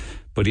banks.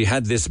 But he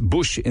had this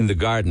bush in the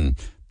garden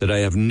that I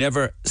have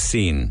never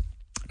seen,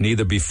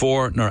 neither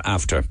before nor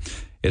after.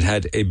 It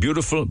had a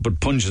beautiful but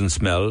pungent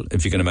smell,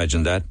 if you can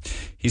imagine that.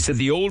 He said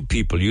the old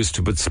people used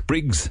to put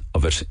sprigs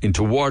of it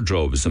into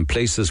wardrobes and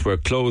places where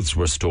clothes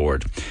were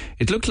stored.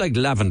 It looked like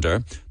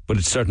lavender, but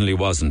it certainly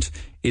wasn't.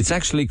 It's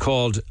actually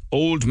called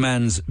Old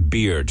Man's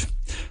Beard.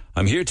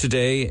 I'm here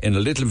today in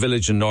a little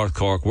village in North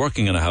Cork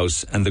working on a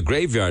house, and the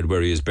graveyard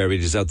where he is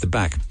buried is out the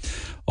back.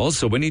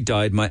 Also, when he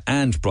died, my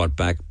aunt brought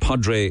back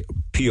Padre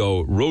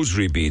Pio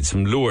rosary beads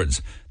from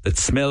Lourdes that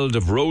smelled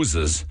of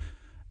roses,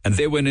 and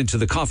they went into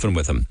the coffin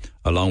with him,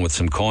 along with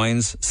some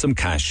coins, some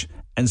cash,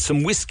 and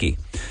some whiskey.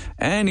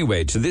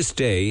 Anyway, to this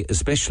day,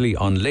 especially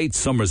on late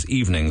summer's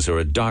evenings or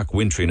a dark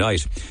wintry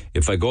night,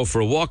 if I go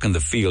for a walk in the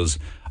fields,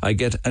 I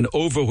get an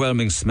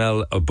overwhelming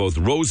smell of both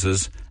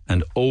roses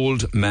and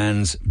Old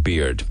Man's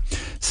Beard,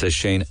 says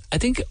Shane. I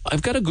think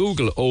I've got to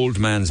Google Old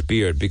Man's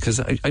Beard,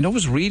 because I know I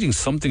was reading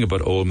something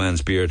about Old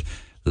Man's Beard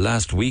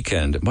last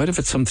weekend. It might have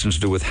had something to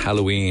do with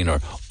Halloween or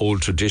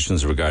old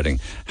traditions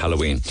regarding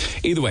Halloween.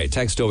 Either way,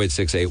 text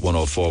 0868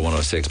 104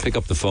 106. Pick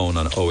up the phone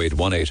on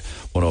 0818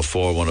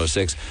 104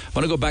 106. I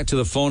want to go back to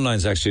the phone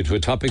lines, actually, to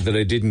a topic that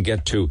I didn't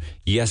get to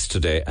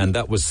yesterday, and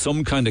that was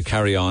some kind of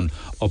carry-on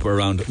up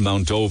around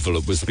Mount Oval.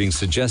 It was being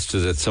suggested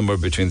that somewhere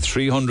between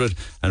 300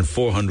 and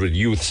 400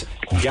 youths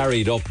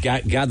gathered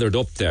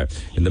up there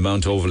in the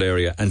Mount Oval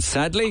area. And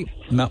sadly,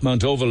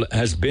 Mount Oval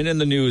has been in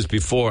the news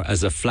before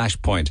as a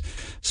flashpoint,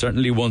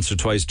 certainly once or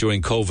twice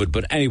during COVID.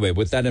 But anyway,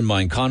 with that in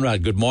mind,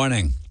 Conrad, good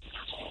morning.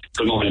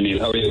 Good morning, Neil.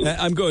 How are you?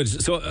 I'm good.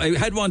 So I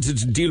had wanted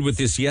to deal with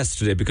this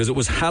yesterday because it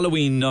was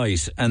Halloween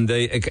night and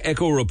the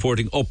Echo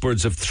reporting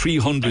upwards of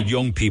 300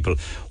 young people.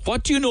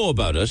 What do you know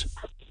about it?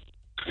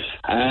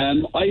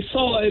 I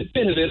saw a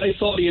bit of it. I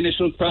saw the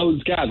initial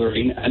crowds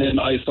gathering, and then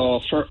I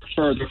saw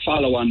further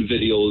follow-on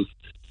videos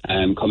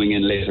coming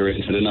in later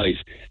into the night.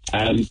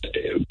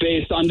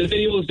 Based on the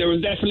videos, there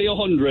was definitely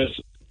 100.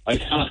 I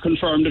can't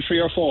confirm the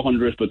 300 or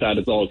 400, but that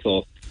is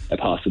also a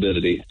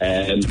possibility.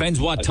 Depends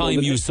what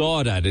time you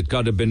saw that. It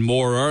could have been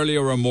more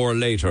earlier or more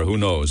later. Who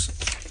knows?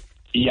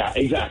 Yeah,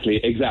 exactly.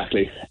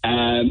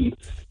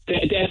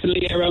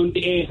 Definitely around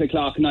the 8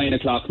 o'clock, 9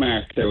 o'clock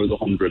mark, there was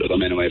 100 of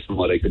them anyway, from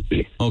what I could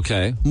see.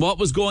 Okay. What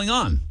was going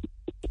on?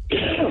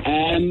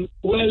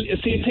 Well, you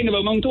see, the thing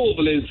about Mount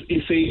Oval is,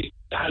 you see,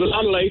 it has a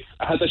lot of life,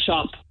 it has a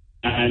shop,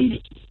 and,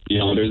 you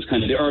know, there's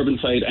kind of the urban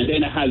side, and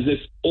then it has this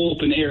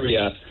open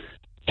area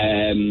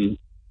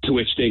to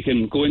which they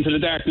can go into the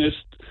darkness,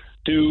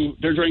 do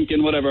their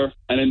drinking, whatever,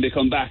 and then they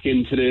come back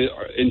into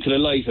the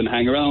light and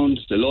hang around.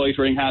 The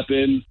loitering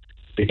happens,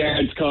 the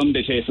guards come,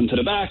 they chase them to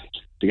the back,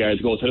 the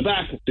guards go to the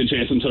back, they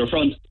chase them to the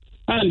front,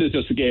 and it's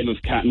just a game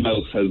of cat and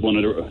mouse, as one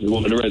of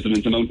the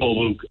residents of Mount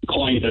Oval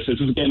coined it. It's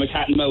just a game of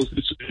cat and mouse.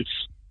 It's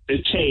a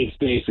chase,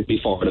 basically,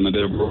 for them, a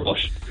bit of a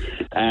rush.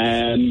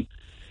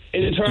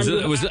 In terms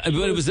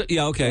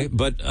yeah, okay,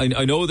 but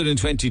I know that in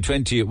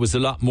 2020 it was a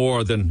lot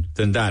more than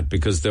that,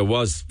 because there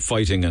was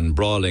fighting and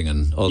brawling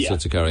and all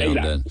sorts of carry on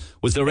then.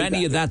 Was there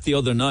any of that the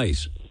other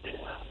night?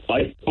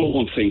 I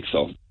don't think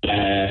so.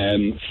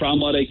 From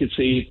what I could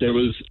see, there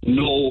was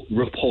no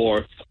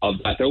report of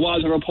that. There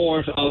was a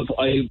report of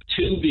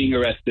 2 being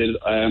arrested.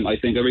 I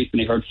think I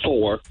recently heard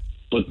 4,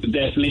 but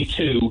definitely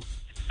 2.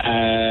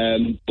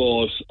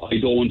 But I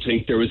don't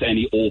think there was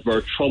any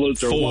overt trouble.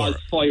 There was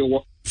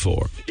fireworks.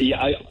 4.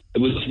 Yeah,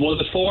 was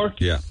it 4?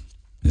 Yeah.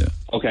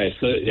 Okay,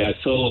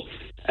 so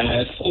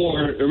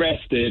 4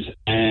 arrested.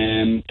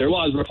 There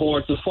was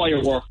reports of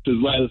fireworks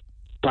as well.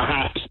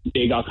 Perhaps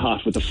they got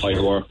caught with the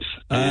fireworks.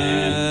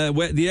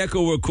 The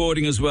Echo were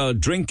quoting as well: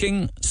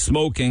 drinking,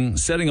 smoking,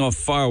 setting off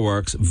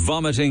fireworks,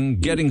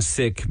 vomiting, getting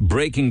sick,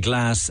 breaking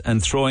glass,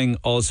 and throwing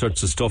all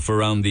sorts of stuff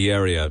around the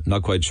area.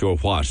 Not quite sure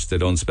what. They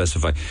don't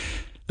specify.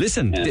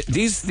 Listen,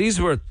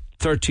 these were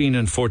 13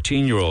 and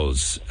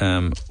 14-year-olds.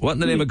 What in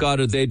the name of God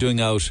are they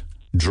doing out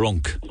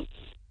drunk?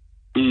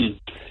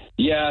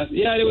 Yeah,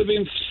 it would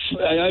be.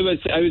 I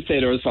would say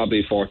there was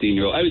probably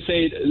 14-year-old. I would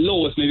say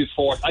lowest maybe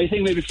 4. I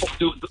think maybe 4,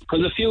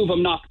 because a few of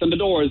them knocked on the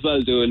door as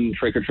well, doing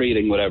trick or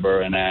treating,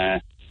 whatever. And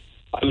I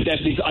would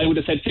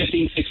have said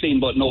 15, 16,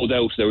 but no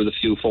doubt there was a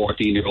few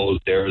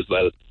 14-year-olds there as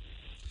well.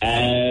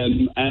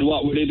 And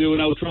what were they doing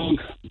out drunk?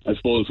 I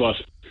suppose what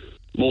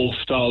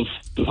most of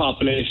the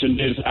population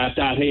did at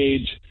that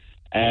age.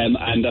 And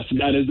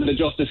that isn't a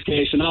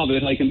justification of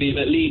it. I can be a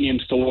bit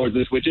lenient towards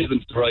it, which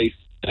isn't right.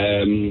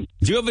 Do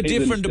you have a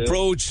different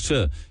approach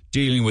to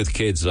dealing with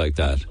kids like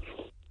that?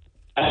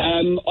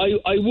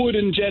 I would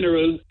in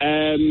general,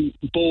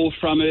 both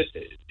from it,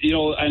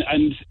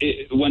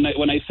 when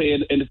I say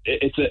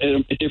it's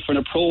a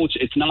different approach.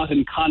 It's not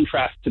in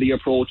contrast to the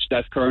approach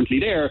that's currently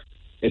there.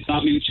 It's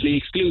not mutually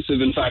exclusive.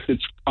 In fact,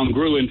 it's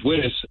congruent with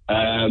it.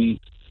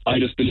 I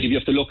just believe you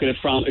have to look at it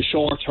from a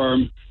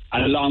short-term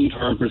and a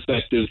long-term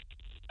perspective.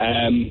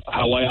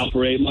 How I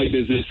operate my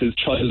business is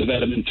child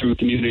development through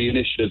community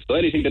initiatives. So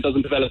anything that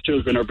doesn't develop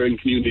children or bring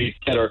communities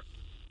together,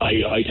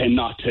 I tend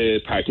not to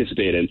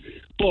participate in.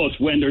 But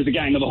when there's a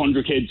gang of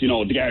 100 kids,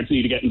 the guards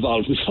need to get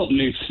involved and something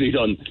needs to be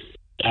done.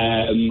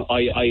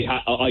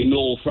 I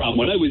know from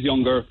when I was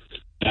younger,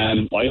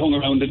 I hung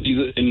around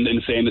in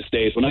the same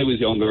estate when I was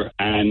younger,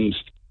 and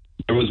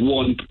there was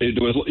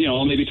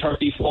maybe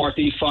 30,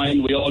 40,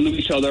 fine. We all knew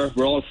each other.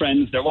 We're all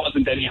friends. There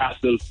wasn't any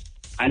hassle.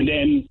 And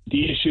then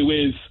the issue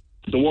is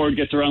the word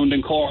gets around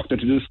in Cork that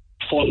it's this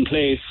fun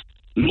place.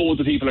 Loads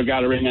of people are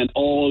gathering, and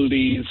all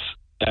these,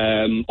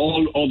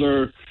 all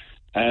other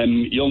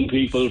young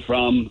people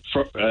from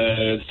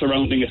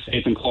surrounding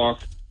estates in Cork,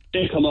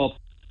 they come up,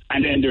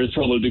 and then there's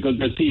trouble because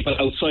there's people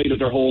outside of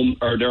their home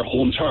or their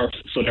home turf.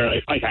 So they're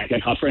like, I can't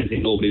get hot for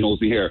anything. Nobody knows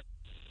me here.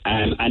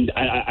 And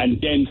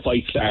then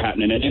fights start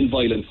happening, and then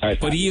violence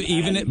starts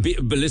happening.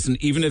 But listen,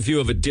 even if you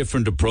have a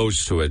different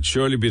approach to it,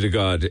 surely be to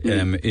God,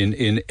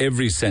 in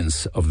every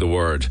sense of the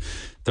word,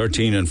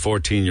 13 and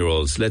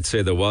 14-year-olds, let's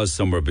say there was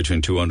somewhere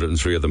between 200 and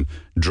 300 of them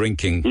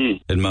drinking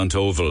in Mount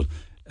Oval,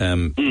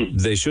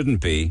 they shouldn't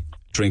be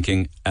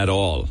drinking at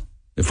all.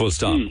 Full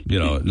stop.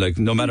 Like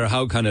no matter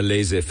how kind of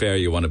laissez-faire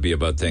you want to be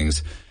about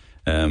things,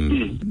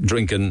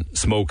 drinking,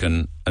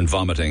 smoking and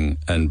vomiting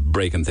and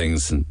breaking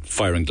things and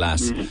firing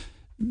glass,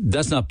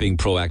 that's not being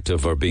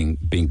proactive or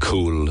being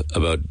cool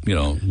about,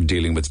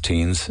 dealing with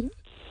teens.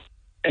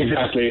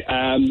 Exactly.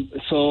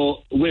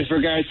 So with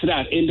regards to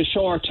that, in the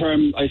short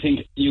term, I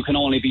think you can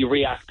only be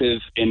reactive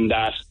in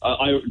that.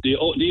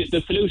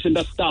 The solution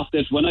that stopped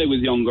it when I was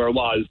younger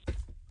was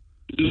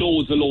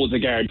loads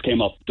of guards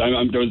came up. There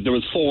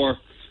was four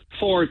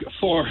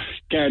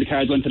guard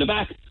cars went to the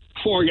back,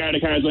 4 guard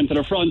cars went to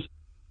the front,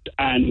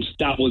 and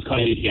that was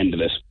kind of the end of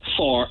it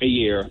for a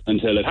year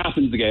until it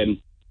happens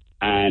again.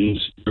 And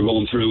you're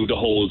going through the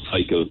whole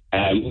cycle,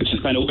 which is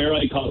kind of where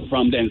I come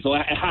from then. So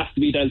it has to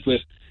be dealt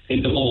with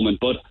in the moment.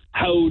 But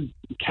how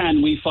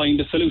can we find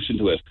a solution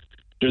to it?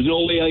 There's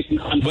no way I can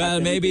contact. Well,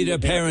 maybe their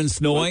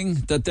parents knowing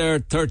that they're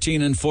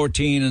 13 and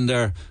 14 and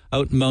they're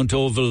out in Mount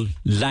Oval,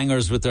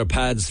 langers with their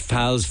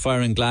pals,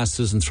 firing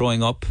glasses and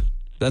throwing up.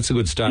 That's a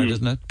good start,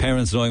 isn't it?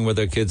 Parents knowing where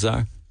their kids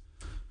are.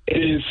 It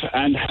is.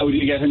 And how do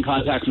you get in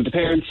contact with the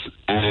parents?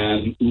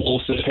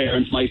 Most of the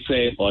parents might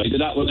say, I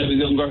did that when I was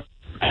younger.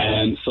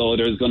 So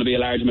there's going to be a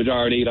large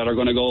majority that are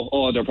going to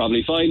go, they're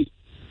probably fine.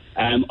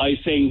 I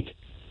think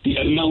the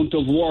amount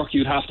of work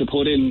you'd have to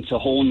put in to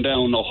hone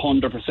down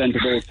 100%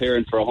 of those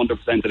parents for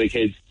 100% of the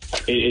kids,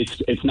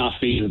 it's not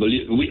feasible.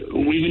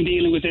 We've been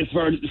dealing with this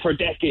for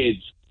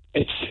decades.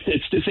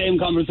 It's the same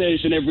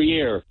conversation every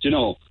year,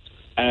 So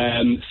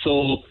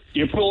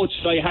the approach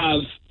that I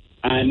have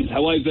and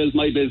how I built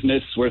my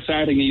business, we're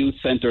starting a youth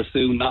centre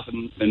soon, not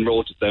in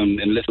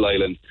Rochestown, in Little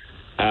Island.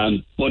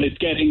 But it's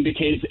getting the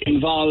kids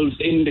involved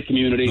in the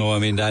community. No, I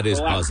mean, that is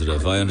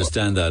positive. I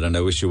understand that, and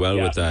I wish you well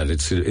with that.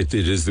 It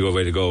is the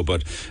way to go.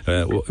 But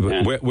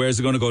where's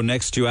it going to go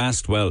next, you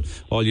asked? Well,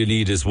 all you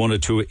need is 1 or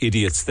 2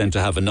 idiots then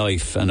to have a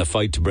knife and a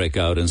fight to break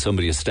out and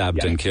somebody is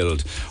stabbed and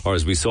killed. Or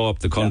as we saw up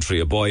the country,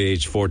 a boy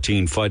aged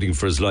 14 fighting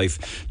for his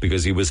life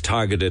because he was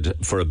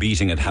targeted for a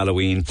beating at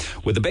Halloween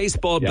with a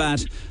baseball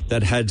bat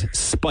that had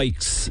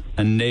spikes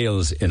and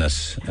nails in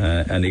it.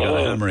 And he got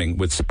a hammering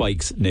with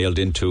spikes nailed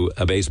into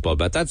a baseball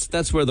bat.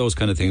 That's where those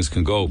kind of things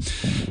can go.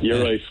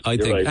 You're right. I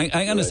think. Right.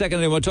 Hang on a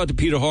second. I want to talk to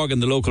Peter Horgan,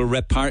 the local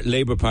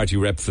Labour Party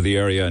rep for the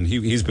area, and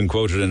he's been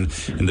quoted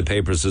in the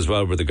papers as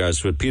well with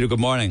regards to it. Peter,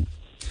 good morning.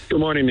 Good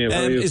morning, Neil.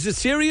 How are you? Is it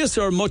serious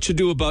or much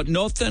ado about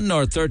nothing,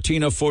 or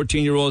 13 or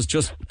 14-year-olds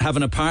just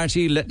having a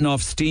party, letting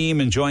off steam,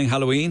 enjoying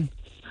Halloween?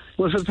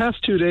 Well, for the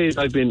past 2 days,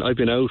 I've been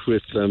out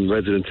with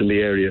residents in the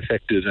area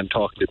affected and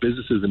talking to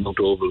businesses in Mount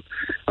Oval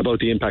about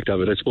the impact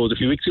of it. I suppose a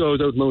few weeks ago I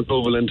was out in Mount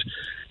Oval and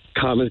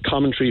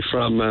commentary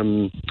from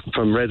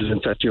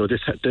residents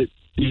that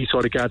these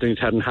sort of gatherings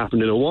hadn't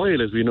happened in a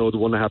while, as we know the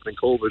one that happened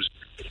in COVID,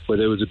 where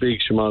there was a big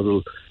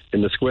schmozzle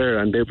in the square,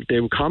 and they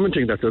were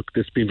commenting that, look,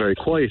 this has been very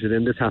quiet, and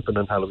then this happened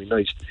on Halloween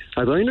night.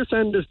 As I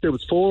understand this, there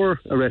was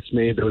 4 arrests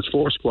made, there was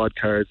 4 squad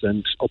cars,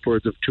 and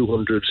upwards of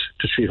 200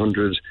 to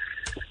 300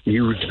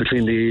 youths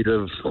between the age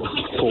of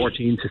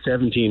 14 to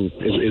 17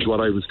 is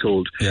what I was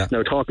told. Yeah.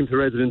 Now, talking to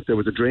residents, there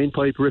was a drain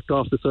pipe ripped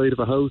off the side of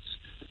a house.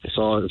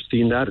 I've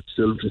seen that. It's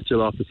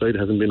still off the site. It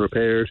hasn't been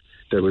repaired.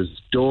 There was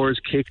doors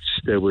kicked.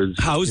 There was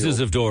houses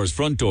of doors,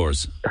 front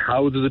doors.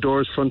 Houses of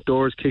doors, front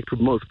doors kicked with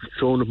mud,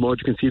 thrown with mud.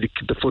 You can see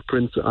the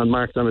footprints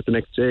marked on it the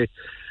next day.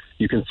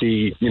 You can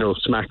see,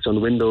 smacks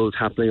on windows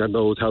happening on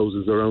those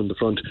houses around the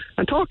front.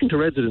 And talking to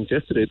residents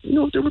yesterday,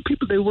 there were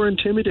people, they were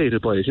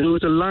intimidated by it. It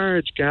was a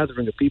large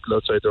gathering of people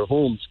outside their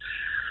homes,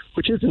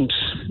 which isn't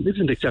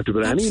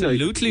acceptable.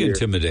 Absolutely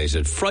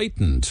intimidated,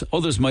 frightened.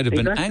 Others might have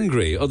been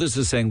angry. Others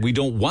are saying, we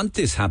don't want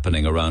this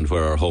happening around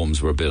where our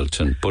homes were built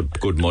and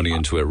put good money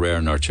into it,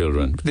 rearing our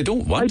children. They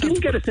don't want that. I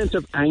didn't get a sense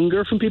of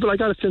anger from people. I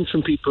got a sense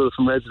from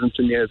residents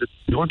in the area that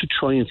they want to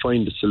try and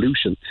find a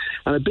solution.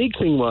 And a big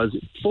thing was,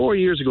 4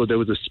 years ago, there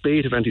was a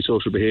spate of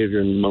antisocial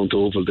behaviour in Mount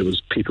Oval. There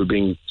was people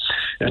being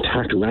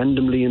attacked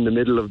randomly in the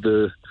middle of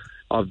the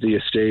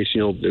estate.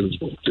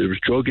 There was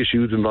drug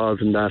issues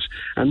involved in that,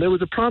 and there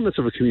was a promise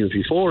of a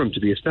community forum to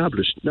be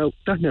established. Now,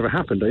 that never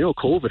happened. I know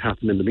COVID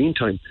happened in the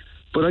meantime,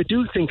 but I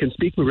do think, and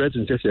speaking with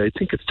residents yesterday, I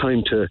think it's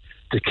time to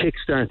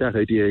kickstart that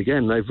idea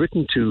again. And I've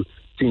written to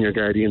Senior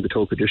Gardaí in the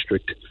Toca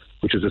district,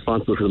 which is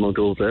responsible for the Mount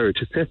Oval area,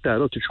 to set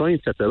that up, to try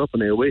and set that up,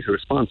 and I await a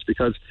response,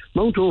 because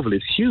Mount Oval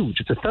is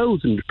huge. It's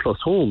 1,000 plus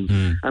homes,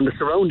 and the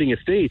surrounding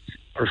estates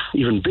are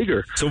even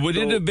bigger. So would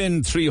it have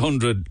been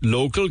 300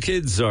 local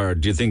kids, or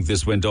do you think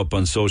this went up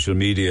on social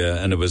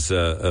media and it was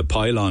a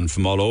pile-on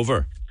from all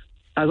over?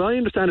 As I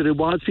understand it, it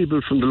was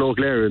people from the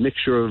local area, a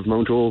mixture of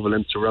Mount Oval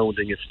and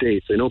surrounding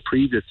estates. I know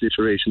previous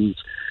iterations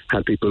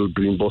had people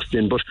being bussed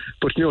in, but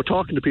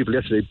talking to people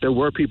yesterday, there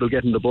were people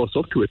getting the bus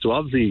up to it. So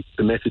obviously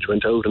the message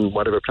went out on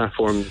whatever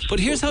platforms. But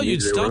here's how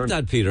you'd stop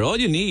that, Peter. All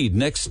you need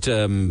next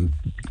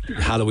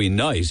Halloween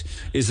night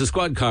is a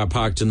squad car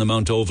parked in the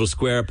Mount Oval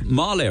Square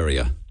Mall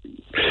area.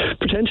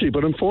 Potentially,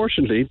 but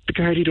unfortunately, the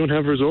Gardaí don't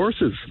have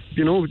resources.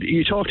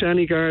 You talk to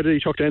any Garda in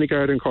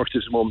Cork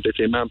at the moment, they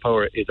say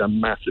manpower is a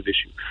massive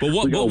issue. But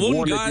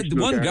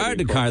one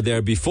Garda car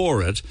there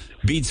before it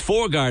beats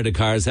 4 Garda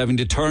cars having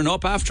to turn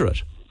up after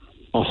it.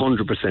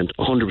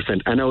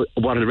 100%. I know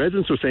what the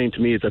residents were saying to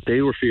me is that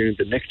they were fearing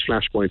the next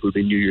flashpoint will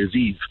be New Year's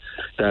Eve,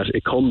 that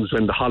it comes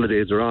when the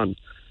holidays are on.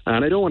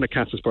 And I don't want to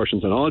cast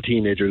aspersions on all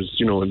teenagers,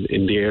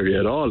 in the area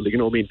at all.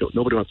 Nobody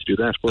wants to do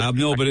that. But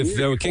but if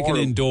they were kicking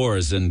in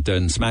doors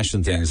and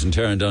smashing things and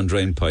tearing down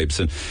drain pipes,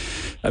 and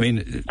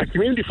a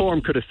community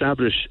forum could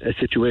establish a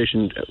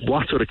situation.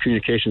 What sort of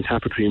communications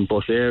happen between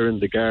Bus Air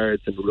and the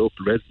guards and the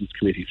local residents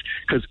committees?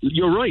 Because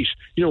you're right.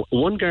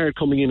 One guard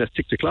coming in at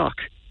 6 o'clock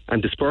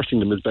and dispersing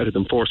them is better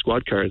than 4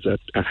 squad cars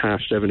at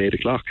 7:30, 8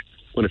 o'clock.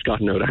 When it's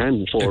gotten out of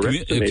hand for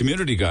a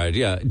community guard,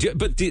 yeah.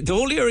 But the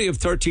whole area of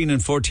 13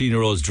 and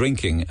 14-year-olds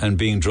drinking and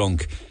being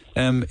drunk,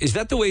 is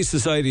that the way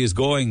society is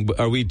going?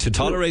 Are we to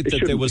tolerate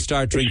that they will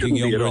start drinking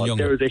younger and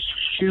younger? There is a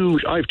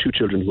huge... I have 2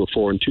 children who are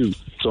 4 and 2,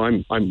 so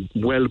I'm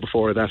well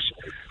before that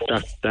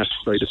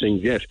side of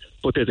things yet.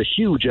 But there's a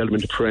huge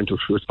element of parental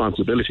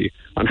responsibility.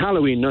 On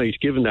Halloween night,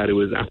 given that it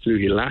was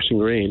absolutely lashing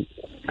rain,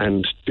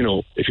 and,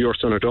 if your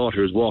son or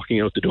daughter is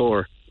walking out the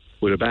door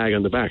with a bag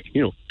on the back,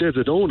 there's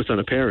an onus on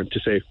a parent to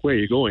say, where are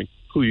you going?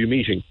 Who are you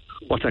meeting?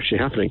 What's actually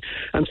happening?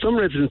 And some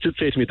residents did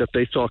say to me that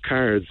they saw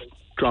cars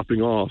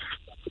dropping off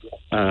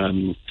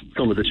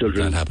some of the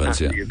children that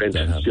happens, at the event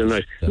still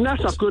night. And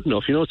that's not good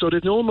enough, so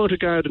there's no amount of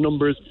Garda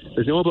numbers,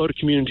 there's no amount of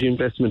community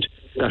investment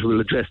that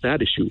will address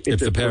that issue. If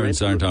the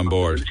parents aren't on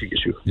board.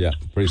 Issue. Yeah,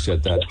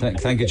 appreciate that.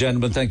 Thank you,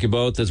 gentlemen. Thank you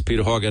both. There's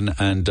Peter Horgan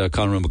and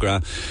Conor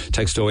McGrath.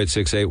 Text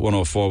 0868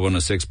 104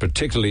 106,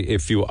 particularly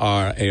if you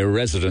are a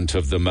resident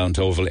of the Mount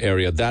Oval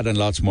area. That and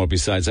lots more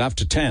besides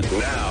after 10. Now,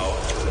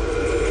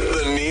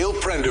 the Neil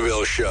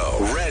Prendeville Show,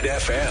 Red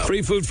FM.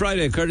 Free Food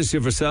Friday, courtesy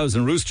of ourselves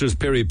and Roosters,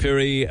 Piri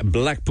Piri,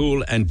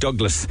 Blackpool and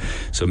Douglas.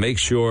 So make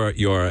sure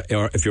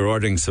if you're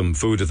ordering some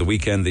food at the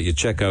weekend that you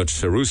check out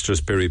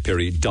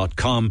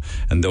roosterspiripiri.com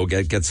and they'll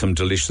get some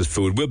delicious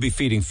food. We'll be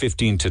feeding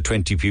 15 to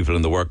 20 people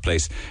in the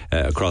workplace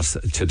across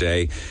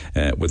today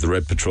with the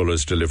Red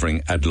Patrollers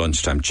delivering at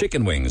lunchtime.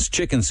 Chicken wings,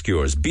 chicken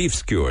skewers, beef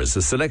skewers,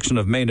 a selection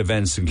of main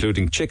events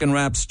including chicken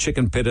wraps,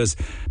 chicken pittas,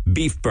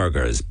 beef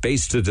burgers,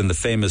 basted in the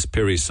famous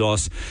Piri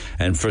sauce,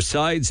 and for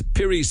sides,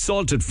 Piri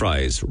salted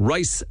fries,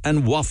 rice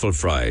and waffle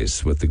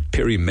fries with the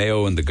Piri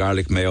mayo and the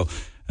garlic mayo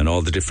and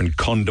all the different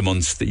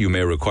condiments that you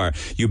may require.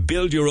 You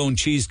build your own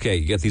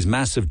cheesecake. You get these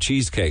massive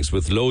cheesecakes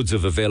with loads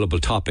of available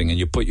topping, and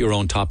you put your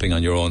own topping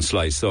on your own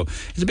slice. So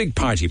it's a big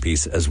party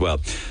piece as well.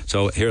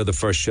 So here are the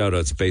first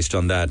shout-outs based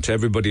on that. To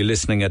everybody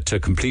listening at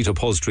Complete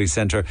Upholstery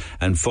Centre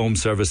and Foam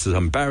Services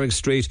on Barrack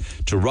Street,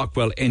 to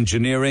Rockwell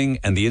Engineering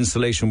and the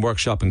Insulation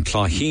Workshop in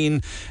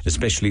Clogheen,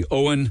 especially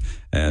Owen,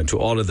 to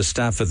all of the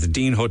staff at the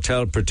Dean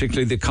Hotel,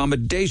 particularly the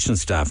accommodation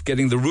staff,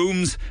 getting the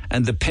rooms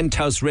and the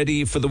penthouse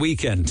ready for the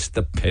weekend.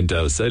 The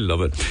penthouse, I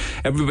love it.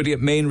 Everybody at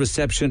main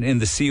reception in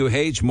the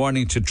CUH,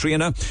 morning to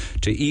Trina,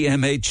 to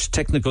EMH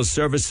Technical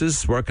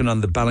Services, working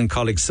on the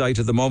Ballincollig site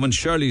at the moment,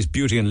 Shirley's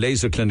Beauty and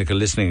Laser Clinical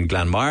listening in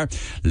Glanmire,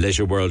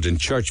 Leisure World in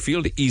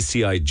Churchfield,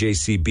 ECI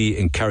JCB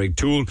in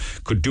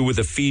Carrigtwohill, could do with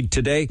a feed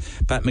today.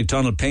 Pat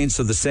McDonald Paints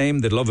are the same,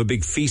 they'd love a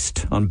big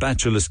feast on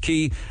Bachelor's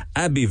Quay.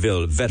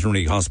 Abbeville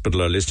Veterinary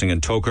Hospital are listening in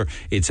and Toker.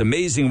 It's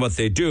amazing what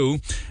they do,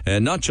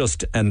 not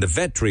just in the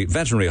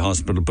veterinary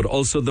hospital, but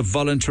also the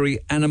voluntary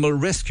animal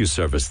rescue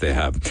service they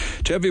have.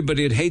 To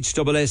everybody at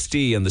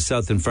HSSD and the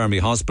South Infirmary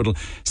Hospital,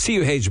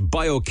 CUH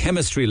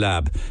Biochemistry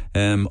Lab,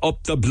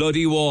 up the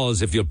bloody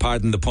walls, if you'll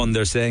pardon the pun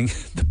they're saying,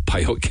 the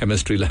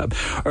Biochemistry Lab.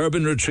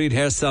 Urban Retreat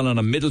Hair Salon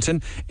in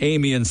Middleton.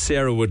 Amy and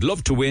Sarah would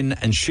love to win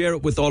and share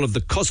it with all of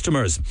the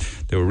customers.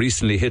 They were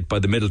recently hit by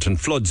the Middleton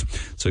floods,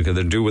 so can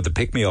they do with the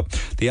pick-me-up.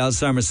 The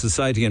Alzheimer's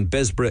Society in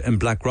Besborough and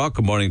Blackrock.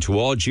 Good morning to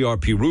all.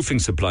 GRP Roofing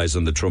Supplies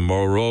on the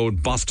Trumore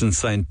Road. Boston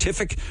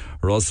Scientific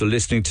are also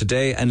listening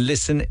today and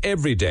listen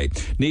every day.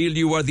 Neil,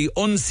 you are the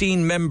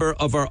unseen member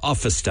of our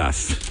office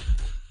staff.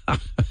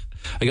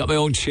 I got my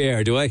own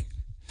chair, do I?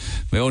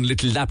 My own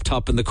little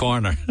laptop in the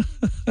corner.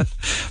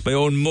 My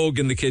own mug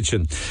in the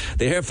kitchen.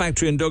 The Hair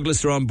Factory in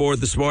Douglas are on board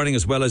this morning,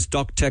 as well as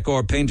Doc Tech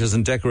Painters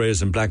and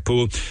Decorators in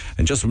Blackpool.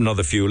 And just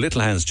another few,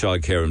 Little Hands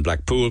Childcare in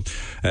Blackpool.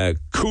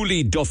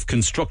 Cooley Duff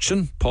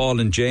Construction,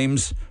 Paul and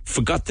James,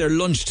 forgot their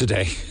lunch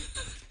today.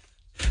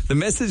 The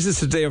messages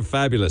today are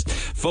fabulous.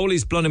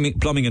 Foley's Plumbing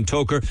and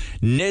Toker,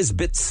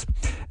 Nesbitts,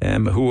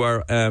 who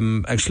are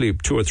actually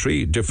 2 or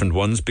 3 different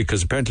ones,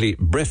 because apparently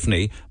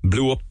Breffney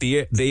blew up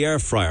the air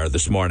fryer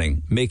this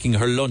morning, making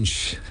her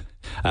lunch.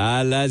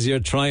 Lads, you're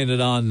trying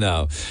it on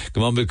now.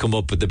 Come on, we'll come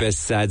up with the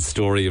best sad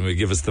story and we'll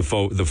give us the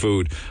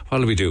food. What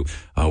do we do?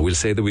 We'll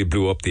say that we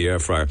blew up the air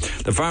fryer.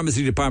 The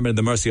pharmacy department in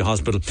the Mercy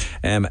Hospital,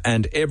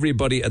 and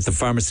everybody at the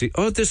pharmacy.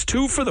 Oh, there's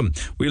 2 for them.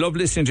 We love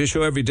listening to your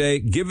show every day.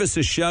 Give us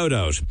a shout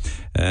out.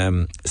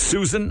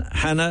 Susan,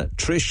 Hannah,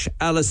 Trish,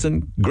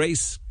 Alison,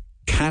 Grace,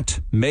 Kat,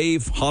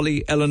 Maeve,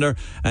 Holly, Eleanor,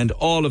 and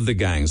all of the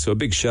gang. So a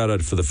big shout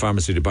out for the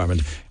pharmacy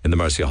department in the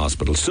Mercy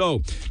Hospital.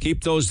 So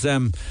keep those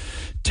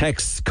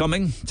texts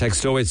coming.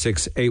 Text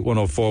 086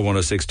 8104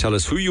 106. Tell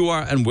us who you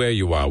are and where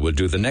you are. We'll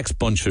do the next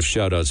bunch of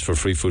shout outs for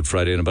Free Food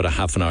Friday in about a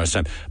half an hour's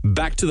time.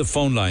 Back to the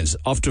phone lines.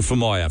 Off to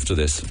Fermoy after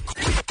this.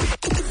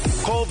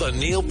 Call the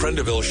Neil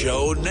Prendeville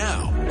Show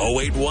now.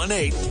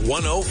 0818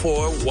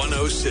 104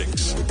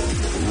 106.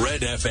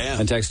 Red FM.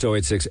 And text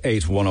 086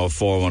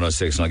 8104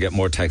 106. And I'll get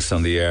more texts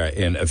on the air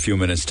in a few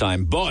minutes'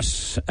 time.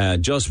 But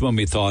just when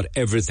we thought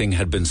everything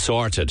had been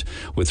sorted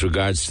with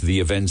regards to the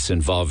events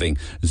involving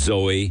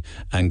Zoe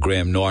and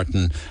Graham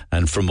Norton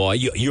and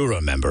Fermoy, you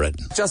remember it.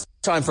 Just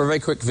time for a very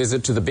quick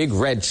visit to the big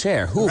red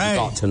chair. Who have we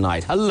got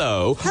tonight?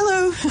 Hello.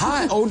 Hello.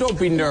 Hi. Oh, don't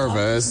be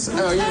nervous.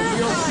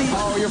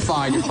 You're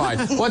fine. You're fine.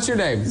 What's your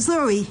name?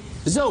 Zoe.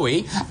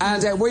 Zoe.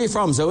 And where are you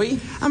from, Zoe?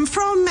 I'm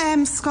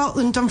from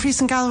Scotland,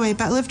 Dumfries and Galloway,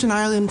 but I lived in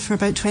Ireland for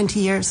about 20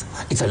 years.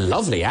 It's a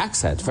lovely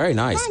accent. Very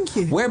nice. Thank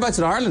you. Whereabouts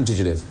in Ireland did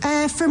you live?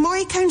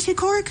 Fermoy, County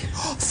Cork.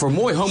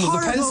 Fermoy, home of the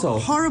pencil.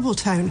 Horrible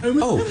town.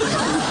 Oh.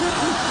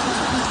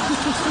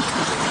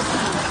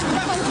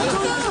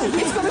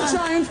 It's got a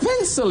giant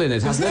pencil in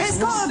it, hasn't it? It's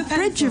got a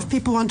bridge if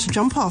people want to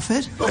jump off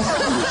it. I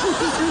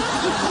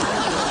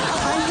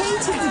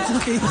hated the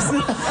place.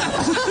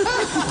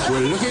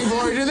 We're looking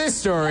forward to this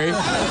story.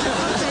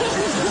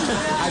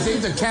 I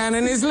think the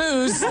cannon is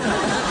loose.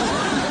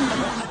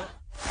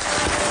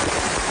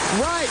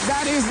 Right,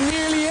 that is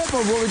nearly it. But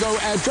before we go,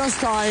 just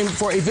time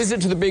for a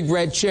visit to the big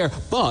red chair.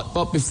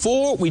 But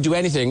before we do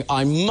anything,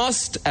 I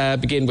must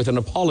begin with an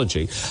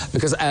apology.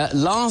 Because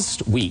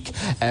last week,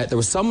 there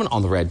was someone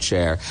on the red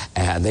chair,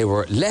 and they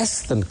were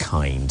less than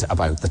kind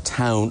about the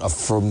town of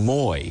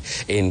Fermoy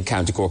in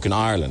County Cork in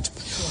Ireland.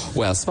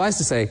 Well, suffice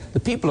to say, the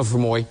people of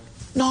Fermoy,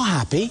 not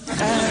happy.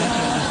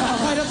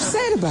 Quite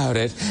upset about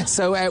it.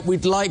 So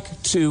we'd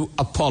like to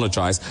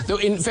apologise. Though,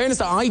 in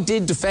fairness, I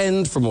did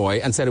defend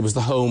Fermoy and said it was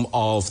the home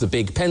of the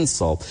big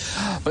pencil.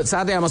 But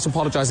sadly, I must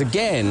apologise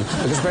again,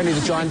 because apparently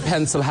the giant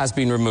pencil has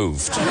been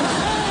removed.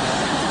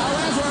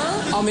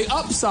 However, on the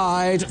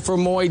upside,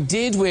 Fermoy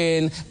did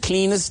win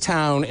Cleanest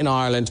Town in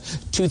Ireland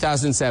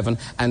 2007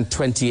 and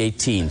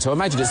 2018. So I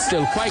imagine it's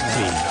still quite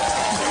clean.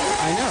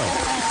 I know.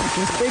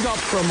 Big up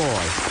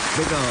Fermoy.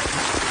 Big up.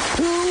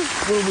 Who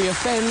will we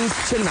offend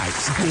tonight?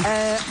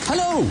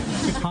 Hello.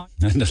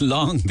 And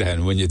along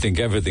then, when you think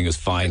everything is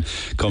fine,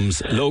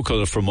 comes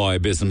local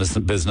Fermoy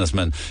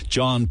businessman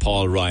John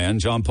Paul Ryan.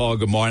 John Paul,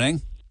 good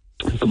morning.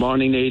 Good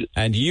morning, Neil.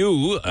 And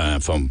you,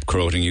 if I'm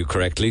quoting you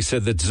correctly,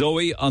 said that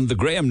Zoe on the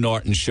Graham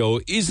Norton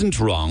show isn't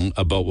wrong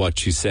about what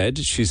she said.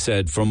 She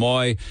said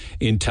Fermoy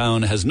in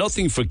town has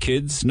nothing for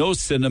kids, no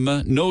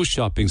cinema, no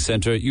shopping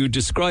centre. You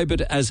describe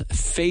it as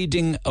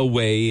fading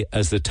away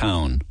as a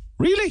town.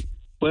 Really?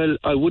 Well,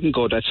 I wouldn't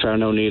go that far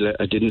now, Neil.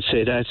 I didn't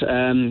say that.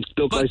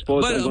 Look, I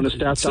suppose I'm going to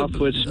start off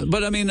with...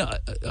 But, I mean,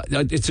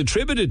 it's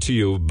attributed to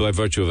you by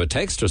virtue of a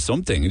text or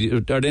something.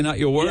 Are they not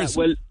your words?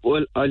 Yeah,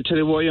 well, I'll tell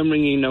you why I'm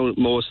ringing now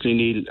mostly,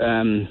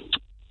 Neil,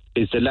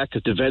 is the lack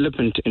of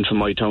development in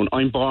Fermoy town.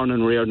 I'm born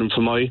and reared in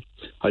Fermoy.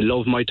 I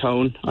love my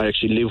town. I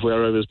actually live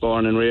where I was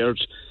born and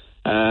reared.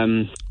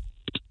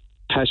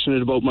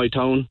 Passionate about my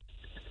town.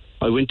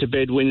 I went to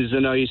bed Wednesday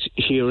night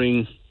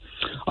hearing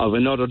of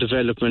another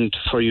development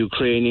for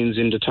Ukrainians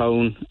in the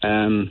town.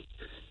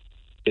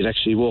 It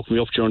actually woke me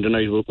up during the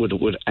night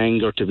with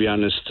anger, to be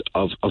honest,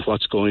 of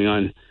what's going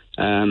on.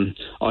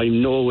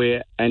 I'm no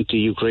way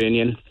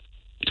anti-Ukrainian.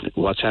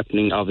 what's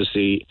happening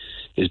obviously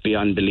is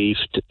beyond belief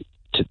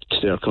to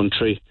their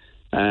country.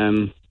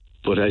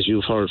 But as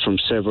you've heard from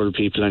several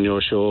people on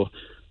your show,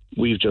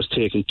 we've just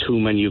taken too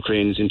many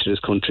Ukrainians into this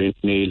country,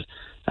 Neil.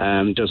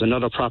 There's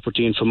another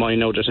property in Fermoy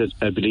now that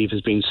I believe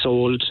has been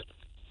sold.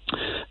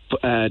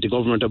 The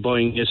government are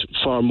buying it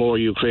for more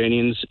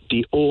Ukrainians.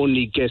 The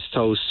only guest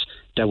house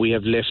that we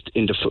have left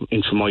in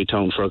Fermoy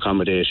town for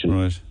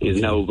accommodation is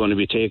now going to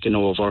be taken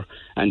over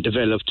and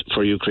developed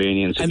for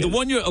Ukrainians. And again. the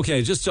one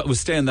we'll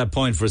stay on that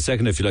point for a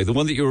second, if you like. The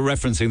one that you were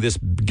referencing, this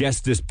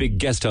big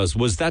guest house,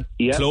 was that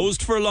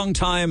closed for a long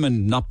time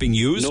and not being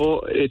used?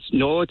 No, it's.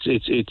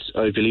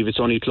 I believe it's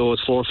only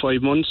closed 4 or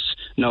 5 months.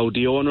 Now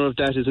the owner of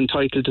that is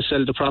entitled to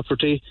sell the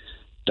property.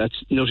 That's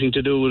nothing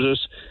to do with it.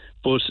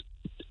 But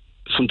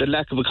from the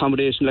lack of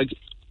accommodation,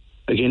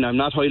 again, I'm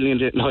not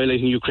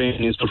highlighting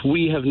Ukrainians, but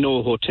we have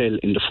no hotel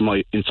in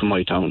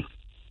Fermoy town.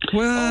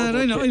 Well,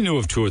 I know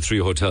of 2 or 3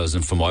 hotels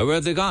in Fermoy. Where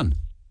have they gone?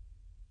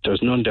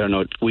 There's none there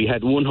now. We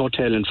had one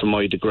hotel in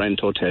Fermoy, the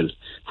Grand Hotel,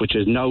 which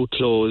is now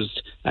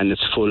closed and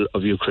it's full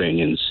of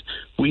Ukrainians.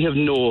 We have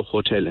no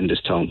hotel in this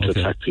town to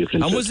attract people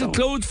into. And was it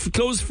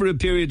closed for a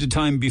period of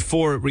time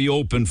before it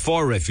reopened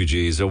for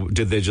refugees, or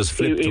did they just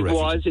flip to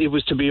refugees? It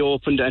was to be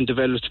opened and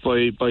developed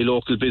by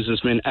local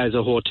businessmen as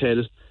a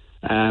hotel.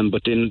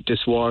 But then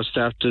this war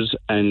started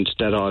and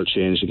that all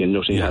changed again.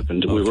 Nothing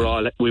happened. Okay.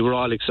 We were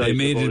all excited. They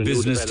made a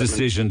business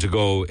decision to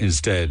go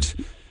instead.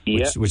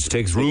 Which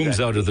takes rooms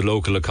out of the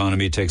local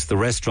economy, takes the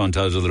restaurant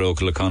out of the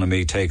local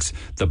economy, takes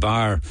the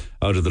bar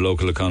out of the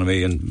local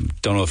economy, and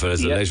don't know if it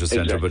is a leisure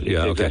centre, but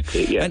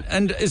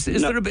And is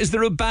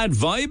there a bad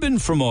vibe in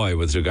Fermoy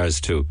with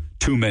regards to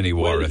too many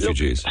war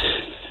refugees?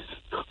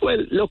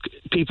 Look,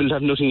 people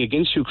have nothing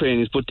against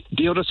Ukrainians, but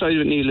the other side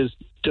of it, Neil, is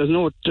there's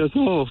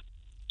no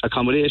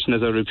accommodation,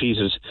 as I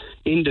repeated,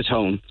 in the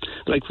town.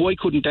 Why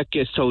couldn't that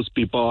guest house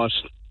be bought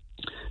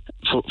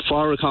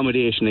for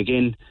accommodation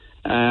again?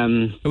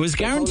 It was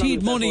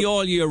guaranteed money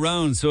all year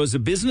round, so as a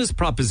business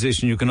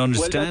proposition you can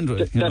understand.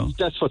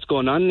 That's what's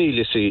going on, Neil.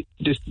 You see,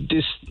 this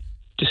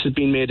has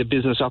been made a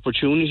business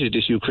opportunity,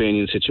 this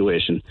Ukrainian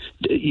situation.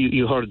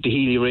 You heard the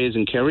Healy Rays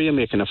in Kerry are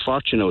making a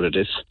fortune out of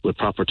this with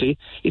property.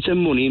 It's a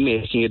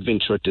money-making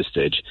adventure at this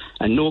stage.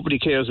 And nobody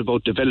cares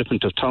about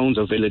development of towns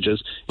or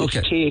villages.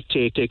 It's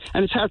take.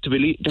 And it's hard to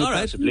believe. All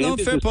right,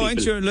 fair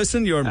point. You're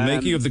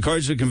making of the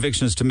courage and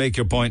convictions to make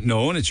your point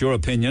known. It's your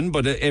opinion,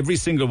 but every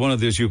single one of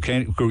those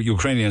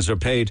Ukrainians are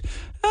paid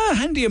a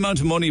handy amount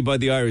of money by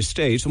the Irish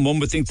state, and one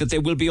would think that they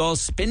will be all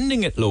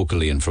spending it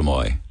locally in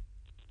Fermoy.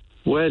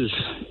 Well,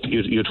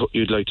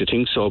 you'd like to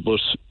think so, but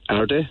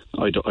are they?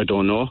 I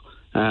don't know.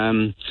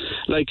 I've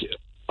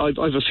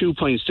a few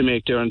points to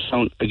make there in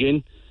town.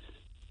 Again,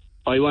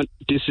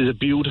 this is a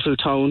beautiful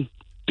town,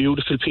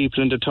 beautiful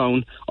people in the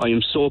town. I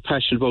am so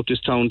passionate about this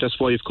town. That's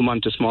why I've come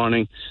on this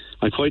morning.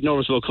 I'm quite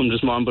nervous about coming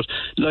this morning, but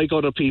like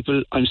other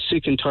people, I'm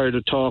sick and tired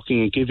of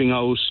talking and giving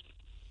out,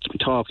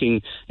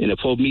 talking in a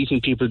pub, meeting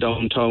people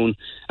downtown,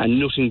 and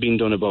nothing being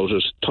done about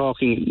it.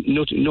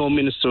 No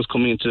ministers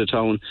coming into the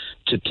town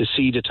to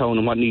see the town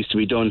and what needs to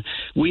be done.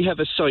 We have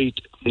a site,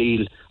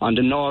 Neil, on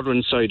the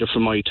northern side of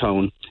Fermoy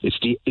town.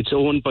 It's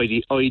owned by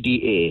the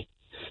IDA.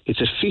 It's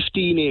a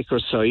 15-acre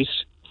site.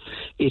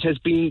 It has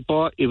been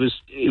bought. It was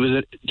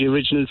the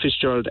original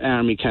Fitzgerald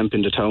Army camp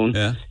in the town.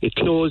 Yeah. It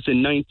closed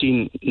in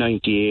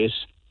 1998.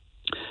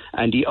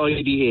 And the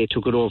IDA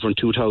took it over in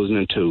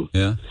 2002.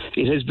 Yeah.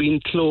 It has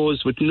been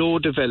closed with no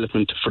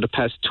development for the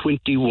past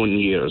 21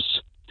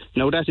 years.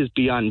 Now that is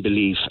beyond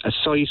belief. A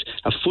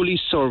fully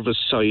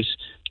serviced site,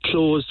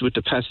 closed with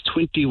the past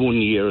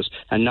 21 years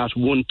and not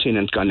one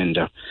tenant gone in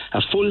there.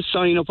 A full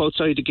sign up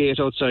outside the gate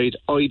outside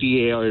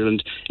IDA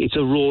Ireland. It's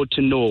a road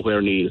to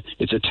nowhere, Neil.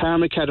 It's a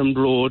tarmac-adam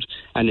road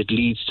and it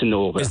leads to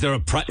nowhere. Is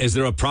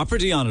there a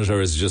property on it,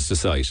 or is it just a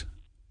site?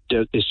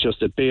 It's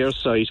just a bare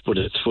site, but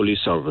it's fully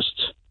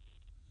serviced.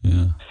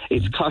 Yeah.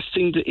 It's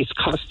costing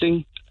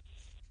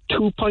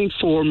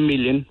 2.4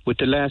 million with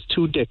the last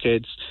 2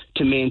 decades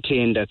to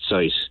maintain that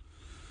site.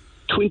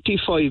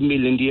 25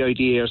 million the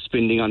IDA are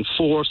spending on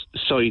 4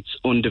 sites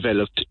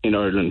undeveloped in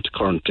Ireland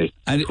currently.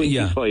 And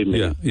 25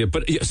 million.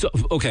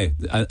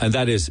 And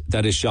that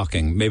is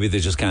shocking. Maybe they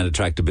just can't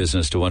attract a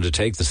business to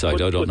undertake the site.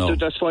 I don't know.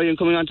 That's why I'm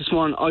coming on this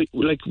morning.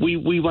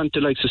 We want the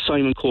likes of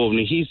Simon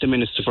Coveney. He's the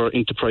Minister for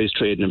Enterprise,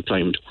 Trade and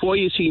Employment. Why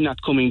is he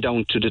not coming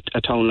down to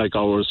a town like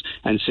ours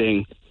and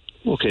saying,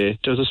 okay,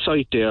 there's a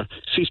site there,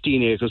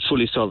 15 acres,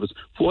 fully serviced.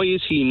 Why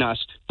is he not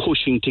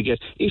pushing to get...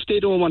 If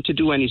they don't want to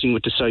do anything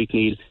with the site,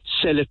 Neil,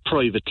 sell it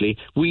privately.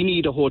 We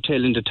need a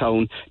hotel in the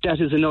town. That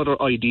is another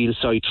ideal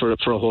site for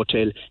a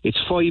hotel. It's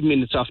 5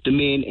 minutes off the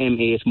main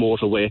M8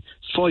 motorway.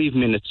 5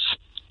 minutes.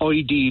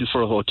 Ideal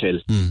for a hotel.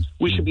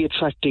 We should be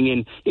attracting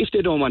in... If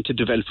they don't want to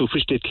develop it,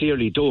 which they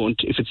clearly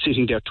don't, if it's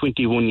sitting there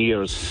 21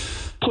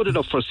 years, put it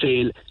up for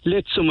sale,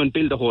 let someone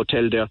build a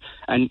hotel there,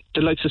 and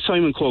the likes of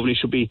Simon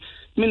Coveney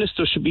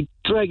Ministers should be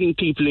dragging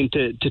people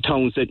into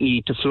towns that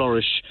need to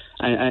flourish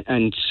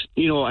and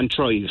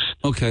thrive.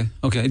 Okay.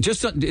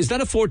 Is that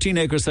a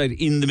 14-acre site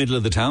in the middle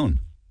of the town?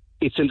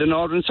 It's in the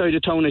northern side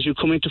of town as you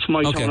come into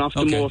my town off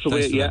the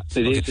motorway. Yeah,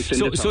 it is. It's in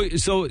the town.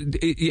 So,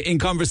 in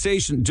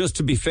conversation, just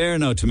to be fair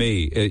now to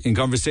me, in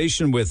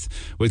conversation with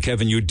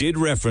Kevin, you did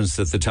reference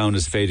that the town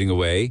is fading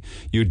away.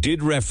 You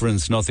did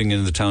reference nothing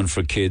in the town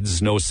for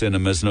kids, no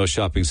cinemas, no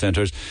shopping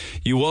centres.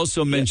 You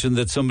also mentioned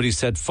that somebody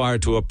set fire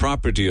to a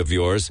property of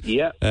yours.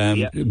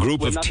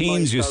 Group of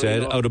teens, you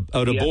said, out of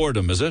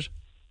boredom, is it?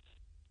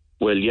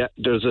 Well, yeah,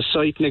 there's a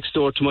site next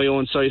door to my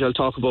own site. I'll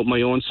talk about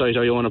my own site.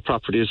 I own a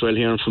property as well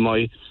here in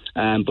Fermoy.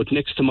 But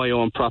next to my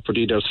own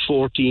property, there's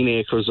 14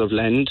 acres of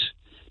land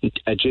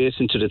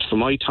adjacent to the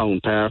Fermoy Town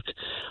Park,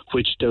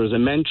 which there is a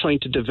man trying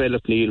to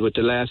develop, Neil, with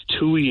the last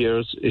 2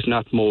 years, if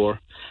not more,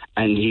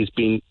 and he's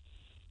been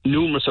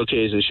numerous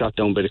occasions shot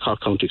down by the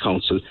Cork County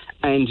Council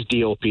and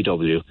the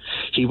OPW.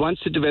 He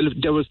wants to develop.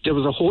 There was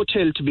a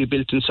hotel to be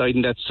built inside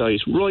in that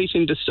site, right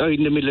in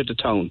the middle of the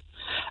town.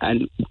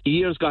 And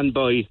years gone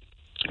by,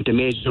 the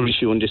major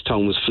issue in this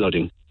town was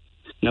flooding.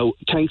 Now,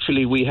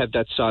 thankfully, we had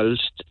that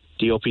solved.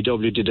 The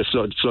OPW did a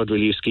flood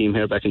relief scheme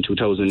here back in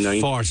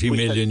 2009. 40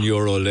 million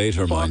euro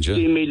later, mind you.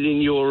 40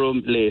 million euro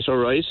later,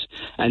 right?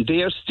 And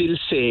they are still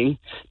saying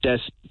that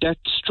that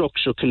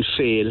structure can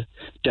fail.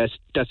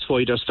 That's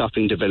why they're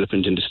stopping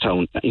development in this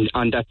town,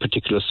 on that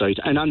particular site.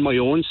 And on my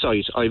own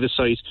site, I have a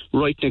site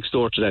right next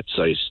door to that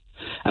site.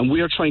 And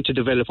we are trying to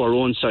develop our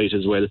own site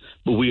as well.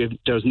 But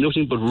there's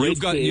nothing but red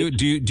tape.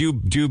 Do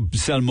you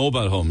sell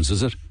mobile homes,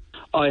 is it?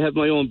 I have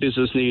my own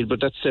business, Neil,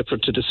 but that's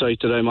separate to the site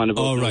that I'm on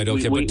about. Oh, right,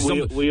 okay.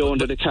 We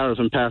owned a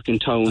caravan park in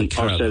town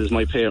ourselves.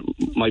 My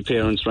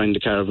parents ran the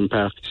caravan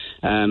park.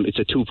 It's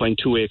a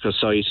 2.2 acre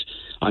site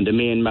on the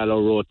main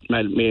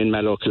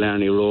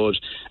Mallow-Killarney Road.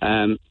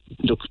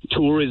 Look,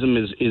 tourism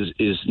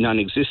is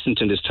non-existent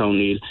in this town,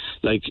 Neil.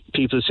 Like,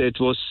 people say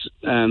to us,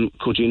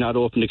 could you not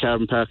open the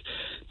caravan park?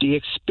 The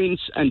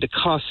expense and the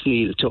cost,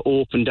 Neil, to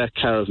open that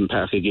caravan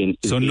park again.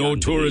 So no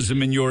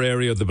tourism in your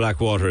area of the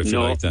Blackwater, if you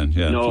like, then?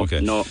 Yeah. No,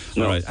 okay. No.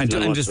 All right. And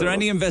is there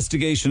any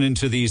investigation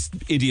into these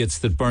idiots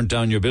that burnt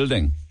down your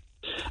building?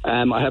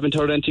 I haven't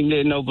heard anything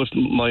lately now, but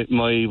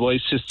my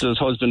wife's sister's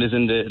husband is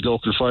in the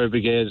local fire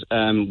brigade.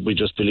 We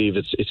just believe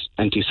it's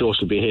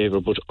antisocial behaviour.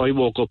 But I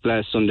woke up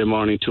last Sunday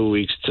morning, 2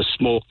 weeks, to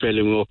smoke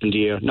billowing up in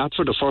the air. Not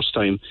for the first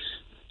time.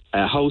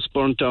 A house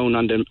burnt down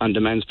on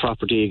the man's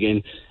property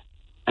again.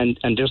 And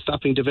they're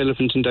stopping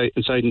development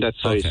inside in that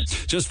site. Okay.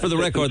 Just for the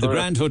record, the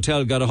Grand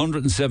Hotel got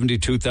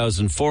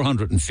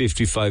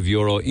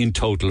 €172,455 in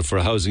total for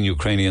housing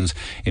Ukrainians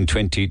in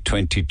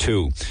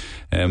 2022.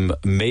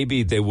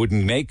 Maybe they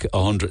wouldn't make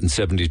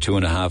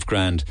 172.5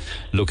 grand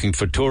looking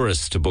for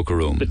tourists to book a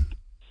room.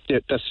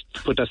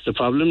 But that's the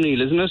problem,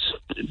 Neil, isn't it?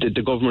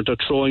 The government are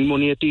throwing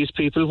money at these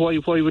people. Why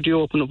would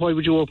you open a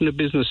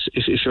business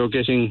if you're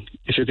getting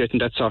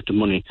that sort of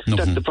money? Mm-hmm.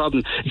 That's the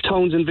problem.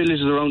 Towns and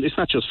villages around. It's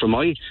not just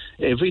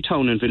every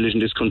town and village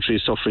in this country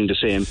is suffering the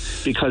same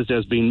because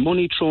there's been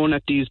money thrown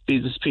at these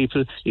business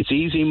people. It's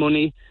easy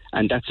money.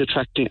 And that's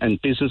attracting,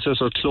 and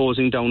businesses are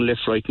closing down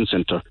left, right and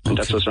centre. And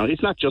that's what's wrong.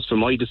 It's not just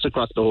Fermoy, it's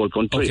across the whole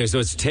country. Okay, so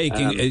it's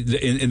taking,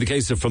 in the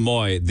case of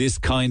Fermoy, this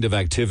kind of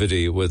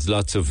activity with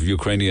lots of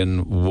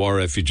Ukrainian war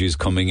refugees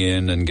coming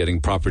in and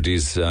getting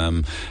properties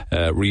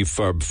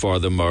refurbed for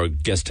them, or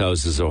guest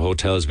houses or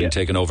hotels being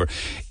taken over,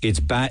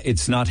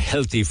 it's not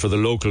healthy for the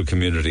local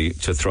community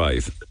to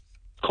thrive.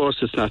 Of course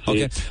it's not.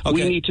 Okay.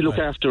 We need to look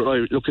after,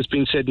 look, it's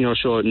been said in your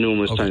show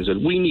numerous times, that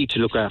we need to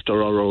look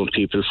after our own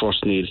people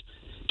first, Neil.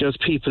 There's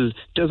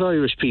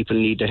Irish people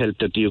need the help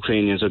that the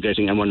Ukrainians are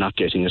getting, and we're not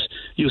getting it.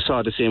 You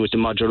saw the same with the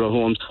modular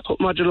homes.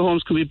 Modular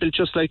homes can be built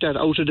just like that,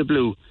 out of the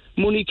blue.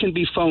 Money can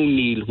be found,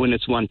 Neil, when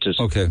it's wanted.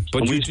 Okay,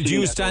 but do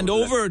you stand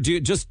over? Do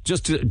you just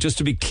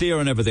to be clear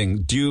on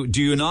everything? Do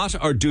you not,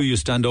 or do you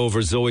stand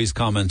over Zoe's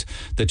comment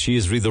that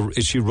is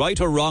she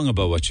right or wrong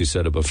about what she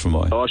said about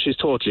Fermoy? Oh, she's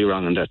totally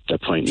wrong on that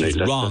point. She's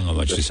Neil. wrong on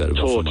what she said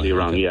about Fermoy. Totally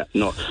wrong. Okay. Yeah,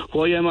 no.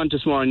 Why I'm on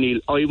this morning, Neil?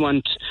 I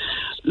want,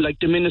 like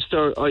the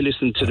minister. I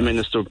listened to the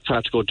minister,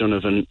 Patrick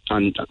O'Donovan,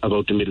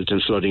 about the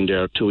Middleton flooding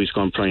there 2 weeks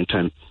ago in prime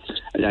time.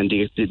 And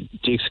the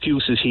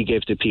excuses he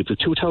gave to people.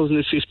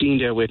 2015,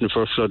 they're waiting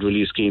for a flood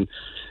relief scheme.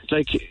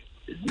 Like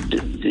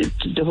this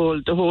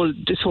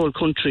whole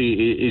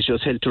country is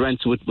just held to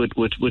ransom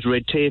with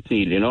red tape,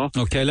 Neil. You know.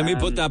 Okay, let me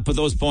put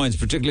those points,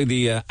 particularly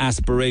the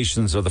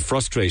aspirations or the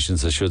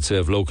frustrations, I should say,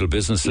 of local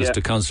businesses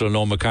to Councillor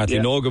Noel McCarthy.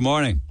 Noel, good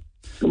morning.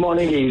 Good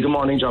morning, Neil. Good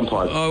morning, John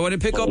Paul. Do you want to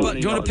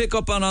pick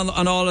up on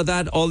all of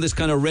that, all this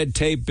kind of red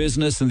tape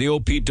business and the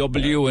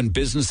OPW and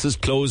businesses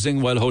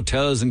closing while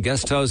hotels and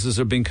guest houses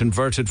are being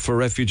converted for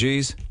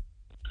refugees?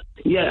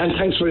 Yeah, and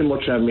thanks very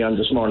much for having me on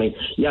this morning.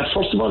 Yeah,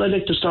 first of all, I'd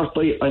like to start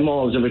by,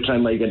 every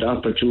time I get the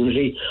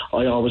opportunity,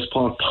 I always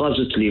talk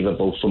positively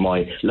about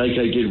Fermoy, like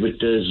I did with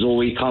the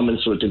Zoe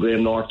comments with the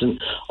Graham Norton.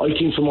 I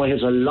think Fermoy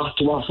has a lot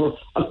to offer.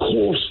 Of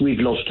course, we'd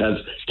love to have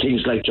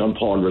things like John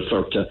Paul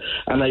referred to,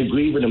 and I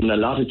agree with him in a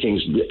lot of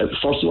things.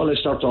 First of all, I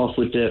start off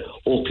with the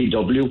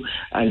OPW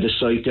and the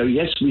site there.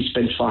 Yes, we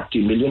spent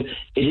 40 million.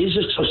 It is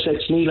a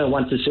success, Neil, I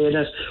want to say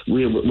that.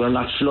 We're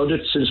not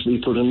flooded since we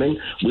put them in.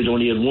 We'd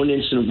only had one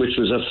incident, which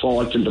was a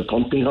fault in the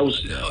pumping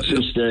house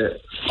since the...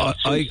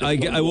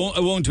 I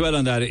won't dwell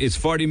on that. It's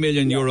 40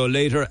 million euro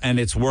later and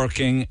it's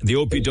working. The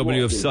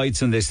OPW have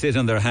sites and they sit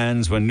on their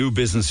hands when new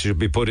business should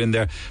be put in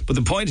there. But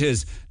the point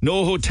is,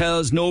 no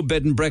hotels, no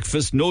bed and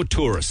breakfast, no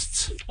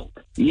tourists.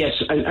 Yes,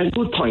 and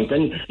good point.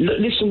 And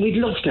listen, we'd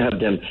love to have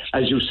them,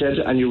 as you said,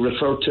 and you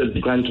referred to the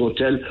Grand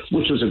Hotel,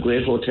 which was a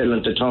great hotel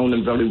in the town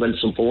and very well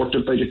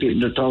supported by the people in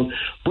the town,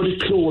 but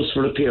it closed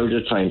for a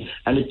period of time,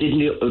 and it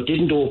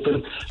didn't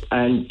open,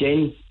 and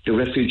then the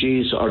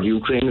refugees or the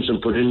Ukrainians were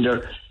put in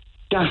there.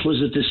 That was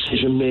a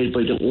decision made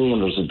by the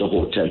owners of the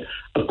hotel.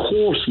 Of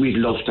course, we'd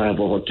love to have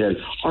a hotel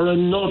or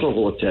another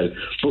hotel,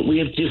 but we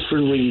have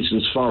different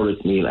reasons for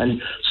it, Neil,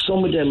 and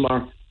some of them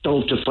are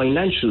down to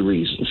financial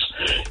reasons.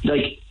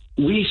 Like,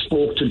 we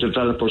spoke to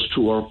developers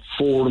through our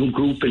forum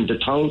group in the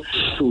town,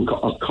 through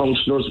our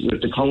councillors.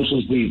 With the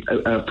councils, we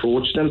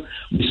approached them.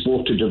 We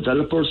spoke to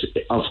developers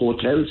of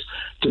hotels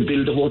to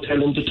build a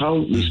hotel in the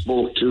town. We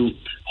spoke to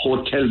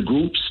hotel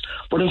groups.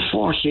 But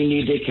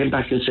unfortunately, they came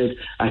back and said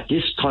at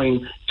this time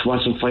it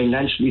wasn't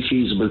financially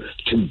feasible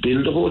to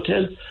build a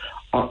hotel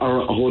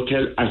or a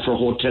hotel, and for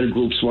hotel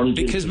groups weren't.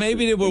 Because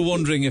maybe they were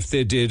wondering if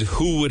they did,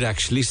 who would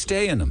actually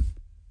stay in them.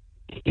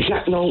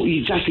 Exactly.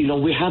 No,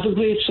 we have a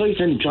great site,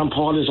 and John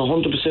Paul is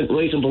 100%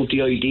 right about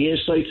the IDA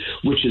site,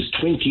 which is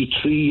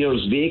 23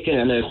 years vacant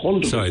and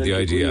 100%. Sorry, the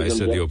IDA. I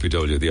said the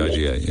OPW. The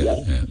IDA.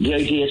 Yeah. The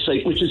IDA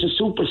site, which is a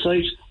super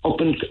site up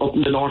in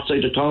the north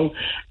side of town,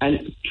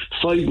 and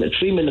 3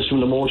 minutes from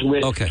the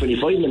motorway,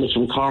 25 minutes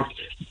from Cork.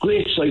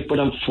 Great site, but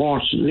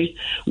unfortunately,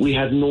 we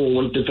have no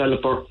one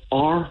developer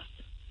or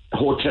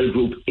hotel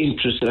group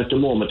interested at the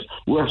moment.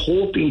 We're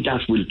hoping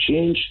that will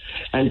change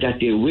and that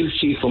they will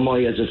see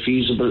Fermoy as a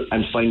feasible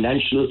and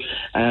financial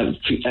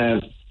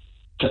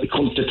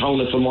come to town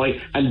of Fermoy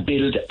and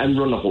build and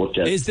run a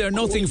hotel. Is there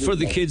nothing for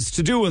the kids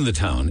to do in the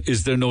town?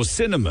 Is there no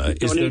cinema?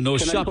 Is there no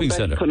shopping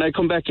centre? Can I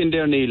come back in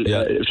there, Neil?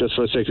 Just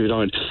for a second, if you don't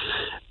mind.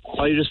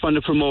 I just want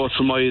to promote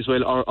Fermoy as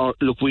well.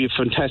 Look, we have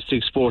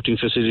fantastic sporting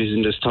facilities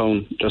in this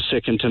town. They're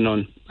second to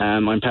none.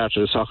 I'm part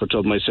of the soccer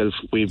club myself.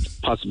 We've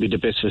possibly the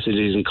best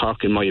facilities in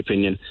Cork, in my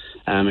opinion.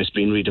 It's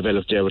been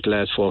redeveloped there with the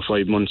last 4 or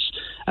 5 months.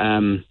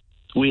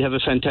 We have a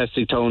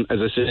fantastic town. As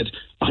I said,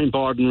 I'm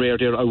born and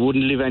reared here. I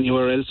wouldn't live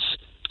anywhere else.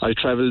 I've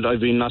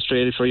been in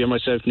Australia for a year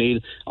myself,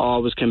 Neil. I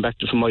always came back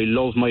to Fermoy.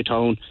 Love my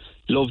town.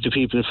 Love the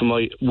people in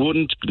Fermoy,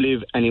 wouldn't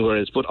live anywhere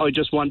else. But I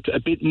just want a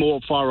bit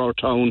more for our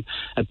town,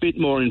 a bit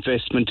more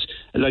investment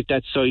like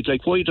that side.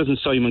 Like, why doesn't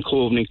Simon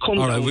Coveney come?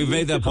 All right, we've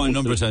made that point a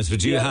number of times, but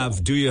do you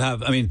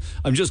have, I mean,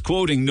 I'm just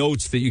quoting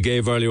notes that you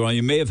gave earlier on.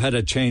 You may have had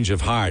a change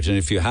of heart, and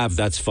if you have,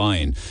 that's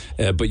fine.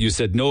 But you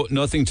said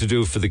nothing to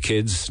do for the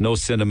kids, no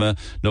cinema,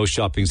 no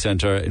shopping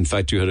centre. In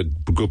fact, you had a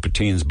group of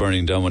teens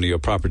burning down one of your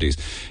properties.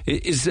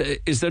 Is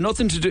there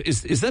nothing to do?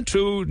 Is that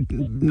true,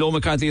 Noel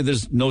McCarthy?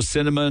 There's no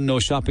cinema, no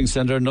shopping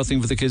centre,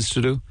 nothing for the kids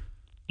to do?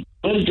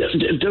 Well,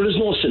 there is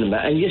no cinema,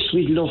 and yes,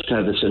 we'd love to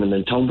have a cinema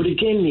in town, but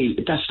again, Neil,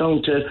 that's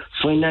down to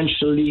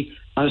financially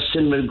our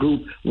cinema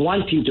group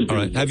wanting to. All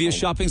right. Have you a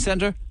shopping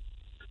centre?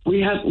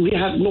 We have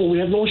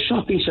no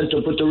shopping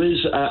centre, but there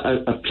is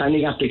a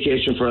planning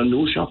application for a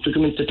new shop to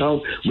come into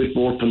town with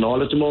Board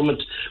Penal at the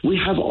moment. We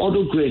have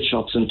other great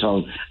shops in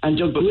town, and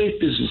they're great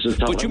businesses in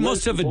town. But you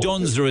must have a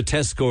Dunnes or a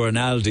Tesco or an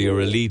Aldi or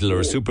a Lidl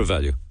or a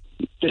SuperValu.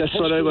 That's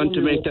what I want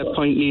to make that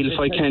point, Neil, if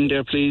I can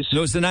there, please.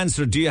 No, it's an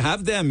answer. Do you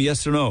have them,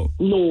 yes or no?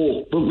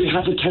 No, but we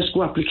have a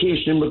Tesco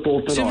application with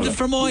both of them.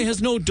 Fermoy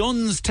has no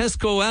Dunnes,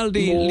 Tesco,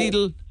 Aldi,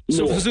 Lidl,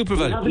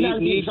 SuperValu.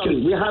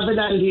 We have an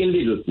Aldi and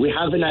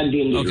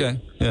Lidl. Okay,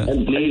 yeah.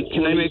 Neil,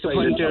 can I make a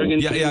point there again?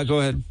 Yeah, go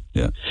ahead.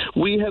 Yeah.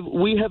 We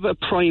have a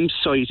prime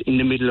site in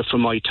the middle of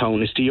Fermoy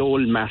town. It's the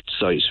old Mart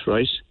site,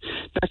 right?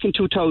 Back in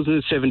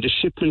 2007, the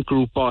Shipment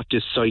Group bought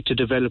this site to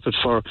develop it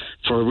for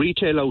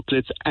retail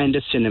outlets and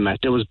a cinema.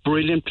 There was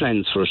brilliant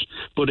plans for it,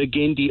 but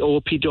again, the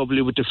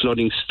OPW with the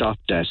flooding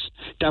stopped that.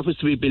 That was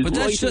to be built. But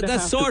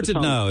that's sorted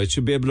now. It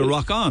should be able to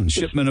rock on.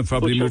 Shipment have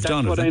probably moved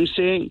on. That's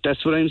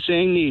what I'm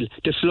saying, Neil.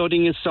 The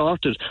flooding is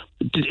sorted.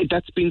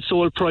 That's been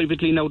sold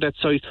privately now, that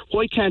site.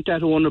 Why can't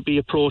that owner be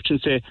approached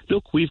and say,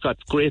 look, we've got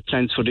great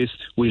plans for this,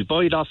 we'll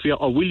buy it off you,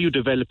 or will you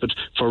develop it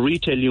for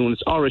retail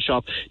units or a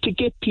shop to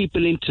get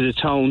people into the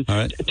town,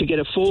 to get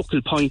a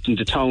focal point in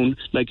the town,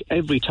 like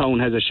every town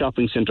has a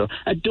shopping centre.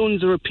 A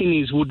Dunnes or a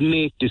Pennies would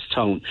make this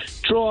town.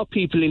 Draw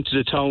people into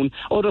the town.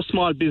 Other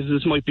small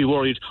businesses might be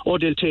worried, or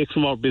they'll take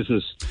from our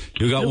business.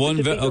 You got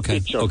one.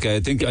 Okay. I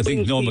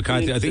think Noel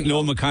McCarthy. I think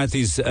Noel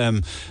McCarthy's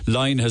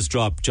line has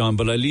dropped, John.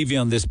 But I leave you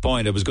on this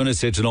point. I was going to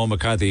say to Noel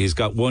McCarthy, he's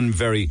got one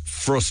very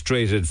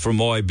frustrated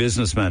Fermoy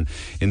businessman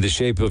in the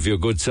shape of your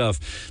good self.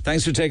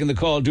 Thanks for taking the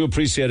call. Do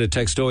appreciate it.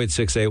 Text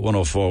 0868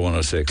 104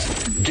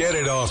 106. Get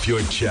it off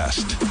your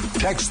chest.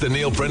 Text the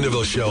Neil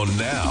Prendeville Show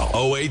now.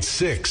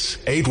 086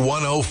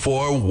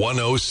 8104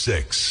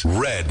 106.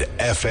 Red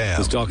FM. I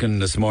was talking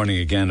this morning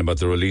again about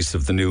the release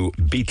of the new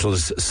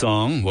Beatles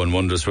song. One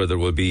wonders whether it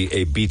will be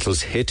a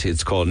Beatles hit.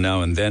 It's called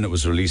Now and Then. It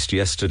was released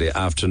yesterday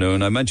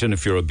afternoon. I imagine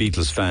if you're a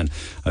Beatles fan,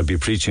 I'd be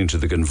preaching to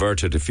the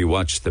converted if you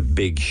watch the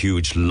big,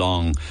 huge,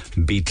 long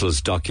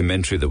Beatles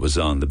documentary that was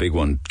on. The big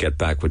one, Get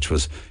Back, which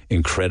was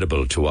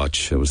incredible to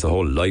watch. It was the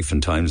whole life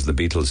and times of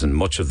the Beatles, and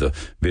much of the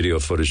video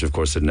footage, of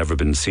course, had never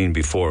been seen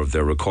before of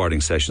their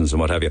recording sessions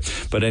and what have you.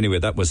 But anyway,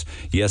 that was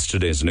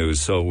yesterday's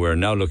news. So we're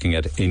now looking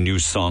at a new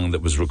song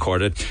that was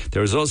recorded.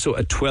 There is also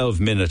a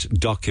 12-minute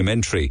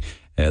documentary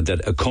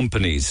that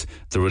accompanies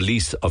the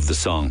release of the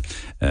song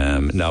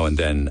Now and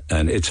Then,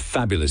 and it's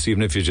fabulous.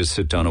 Even if you just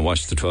sit down and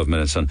watch the 12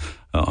 minutes on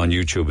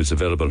YouTube, it's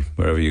available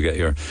wherever you get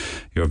your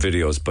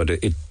videos, but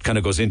it kind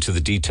of goes into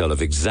the detail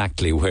of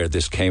exactly where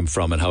this came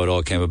from and how it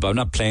all came about. I'm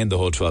not playing the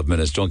whole 12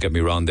 minutes, don't get me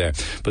wrong there,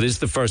 but this is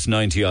the first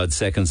 90 odd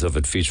seconds of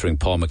it, featuring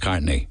Paul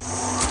McCartney.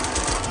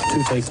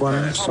 2, take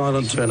 1,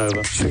 silent turnover.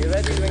 Are you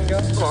ready, Ringo?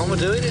 Come on, we're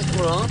doing it.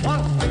 We're on.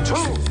 1, 2,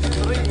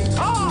 3,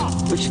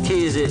 4. Which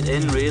key is it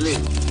in, really?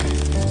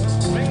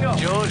 Ringo.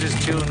 George is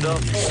tuned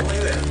up.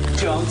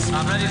 John,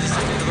 I'm ready to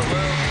sing it to the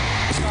world.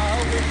 I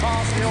hope we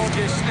pass the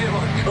audio still.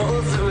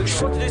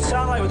 What did it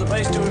sound like with the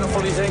bass doing a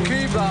funny thing?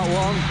 Keep that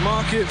one.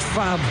 Mark it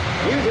fab.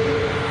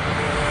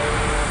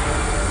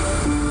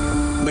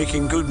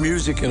 Making good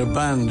music in a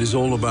band is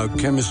all about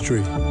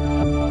chemistry.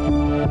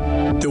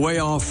 The way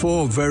our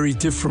 4 very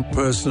different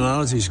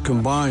personalities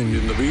combined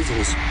in the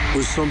Beatles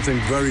was something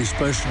very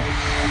special.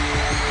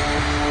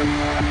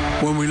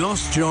 When we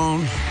lost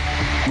John,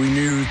 we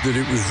knew that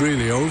it was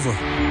really over.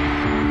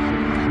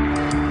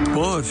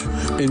 But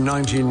in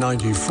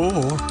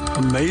 1994,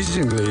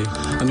 amazingly,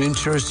 an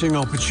interesting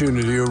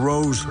opportunity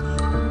arose.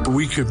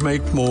 We could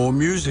make more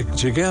music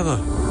together.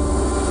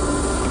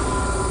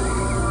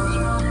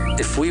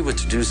 If we were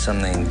to do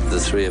something, the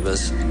three of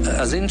us,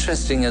 as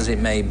interesting as it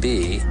may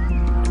be,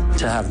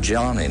 to have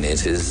John in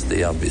it is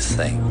the obvious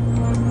thing.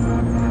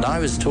 I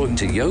was talking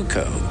to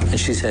Yoko, and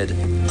she said,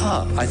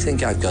 I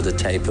think I've got a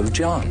tape of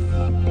John.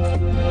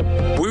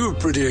 We were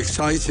pretty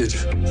excited.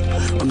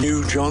 A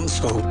new John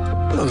song.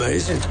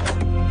 Amazing.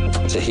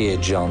 To hear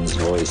John's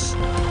voice,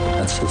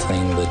 that's the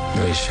thing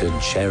that we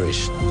should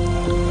cherish.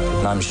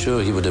 And I'm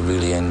sure he would have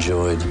really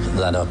enjoyed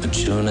that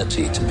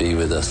opportunity to be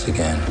with us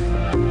again.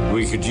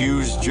 We could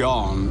use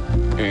John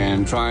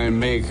and try and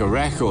make a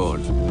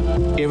record.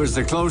 It was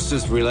the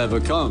closest we'll ever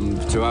come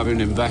to having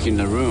him back in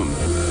the room.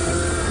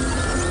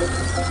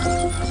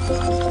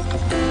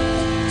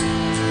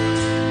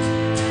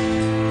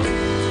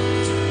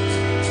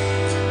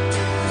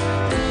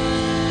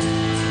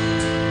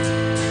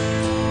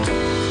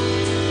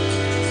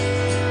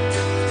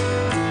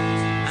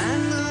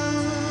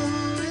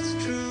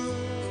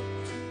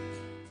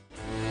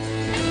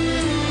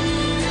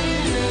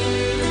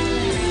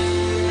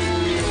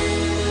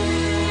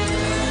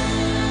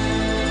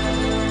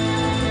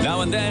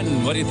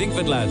 What do you think of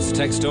it, lads?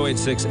 Text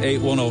 086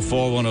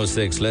 8104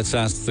 106. Let's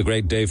ask the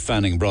great Dave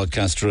Fanning,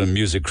 broadcaster and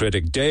music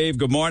critic. Dave,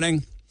 good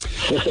morning.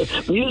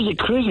 Music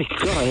critic?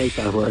 God, I hate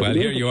that word. Well,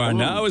 here you are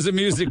now as a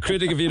music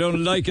critic. If you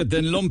don't like it,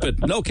 then lump it.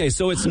 Okay,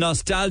 so it's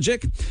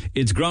nostalgic.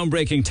 It's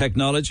groundbreaking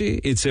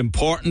technology. It's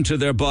important to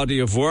their body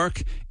of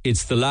work.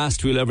 It's the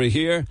last we'll ever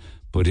hear.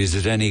 But is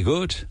it any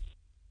good?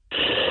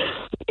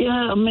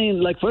 Yeah, I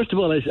mean, first of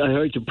all, I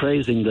heard you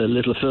praising the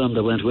little film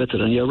that went with it,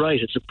 and you're right,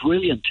 it's a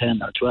brilliant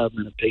 10 or 12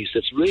 minute piece.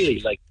 It's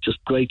really,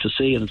 just great to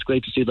see, and it's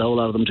great to see the whole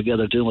lot of them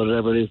together doing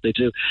whatever it is they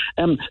do.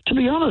 To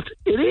be honest,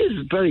 it is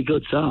a very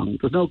good song.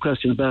 There's no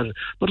question about it.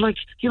 But,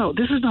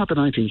 this is not the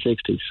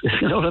 1960s.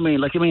 You know what I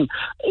mean?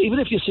 Even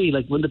if you see,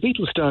 when the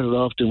Beatles started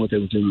off doing what they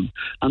were doing,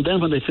 and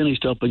then when they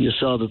finished up and you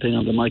saw the thing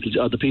on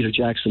the Peter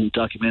Jackson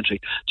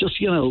documentary, just,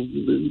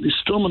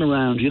 strumming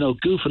around,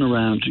 goofing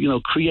around,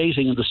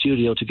 creating in the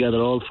studio together,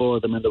 all 4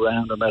 of them in the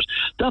round, and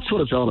that's what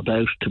it's all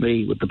about to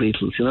me with the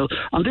Beatles,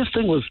 And this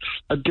thing was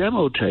a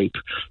demo tape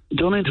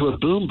done into a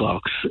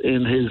boombox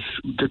in his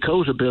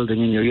Dakota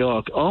building in New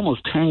York,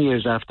 almost 10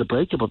 years after the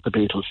breakup of the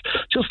Beatles,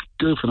 just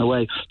goofing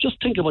away. Just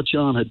think of what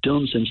John had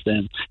done since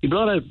then. He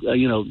brought out,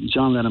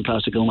 John Lennon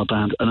Plastic Oma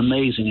Band, an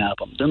amazing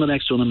album. Then the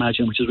next one,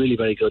 Imagine, which is really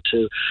very good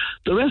too.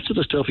 The rest of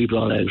the stuff he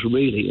brought out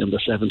really in the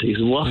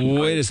 70s wasn't.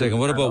 Wait a second,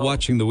 what about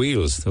Watching the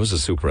Wheels? That was a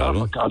super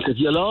album. Oh, God,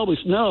 you'll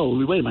always know.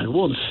 Wait a minute,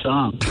 one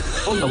song.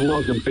 All the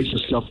words and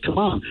pictures stuff. Come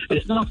on,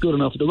 it's not good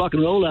enough. The rock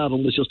and roll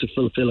album was just to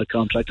fulfill a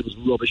contract. It was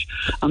rubbish.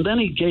 And then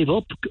he gave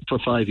up for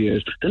 5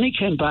 years. Then he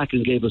came back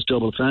and gave us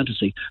Double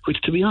Fantasy,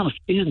 which, to be honest,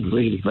 isn't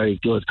really very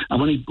good.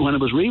 And when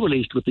it was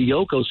re-released with the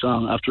Yoko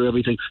song after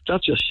everything,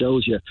 that just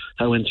shows you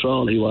how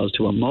enthralled he was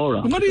to a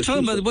moron. What are you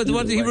talking about?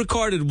 What he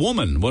recorded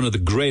Woman, one of the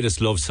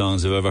greatest love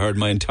songs I've ever heard in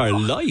my entire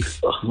life.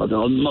 Oh,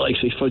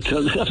 almighty.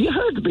 Have you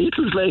heard the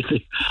Beatles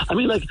lately? I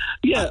mean,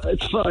 yeah,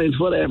 it's fine,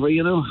 whatever,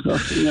 blah,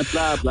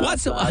 blah, blah.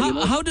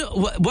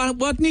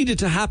 What needed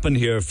to happen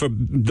here for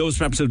those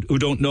perhaps who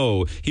don't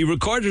know? He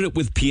recorded it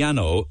with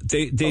piano.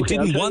 They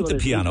didn't want the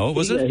piano,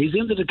 was it? He's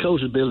in the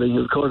Dakota building. He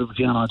recorded the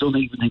piano. I don't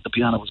even think the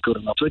piano was good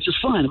enough, which is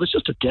fine. It was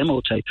just a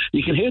demo tape.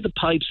 You can hear the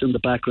pipes in the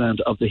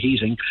background of the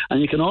heating,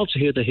 and you can also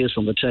hear the hiss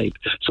on the tape.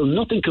 So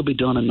nothing could be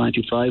done in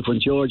 '95. When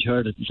George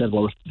heard it and said,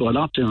 "Well, we're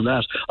not doing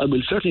that. I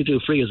will certainly do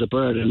Free as a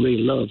Bird and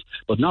Real Love,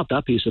 but not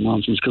that piece of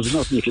nonsense because there's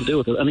nothing you can do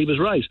with it." And he was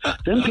right.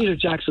 Then Peter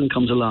Jackson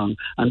comes along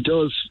and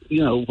does,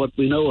 what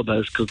we know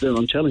about, because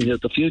I'm telling you,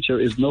 the future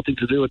is nothing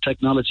to do with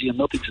technology and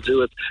nothing to do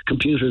with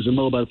computers and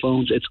mobile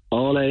phones. It's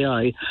all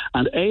AI.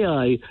 And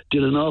AI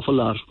did an awful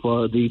lot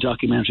for the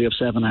documentary of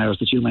 7 Hours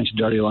that you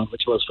mentioned earlier on,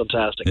 which was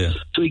fantastic. Yeah.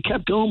 So he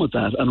kept going with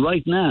that. And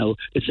right now,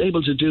 it's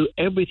able to do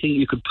everything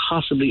you could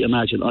possibly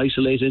imagine,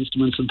 isolate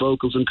instruments and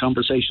vocals and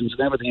conversations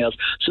and everything else.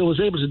 So it was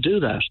able to do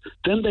that.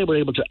 Then they were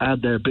able to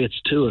add their bits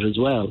to it as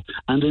well.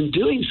 And in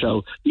doing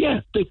so,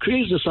 they've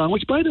created a song,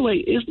 which, by the way,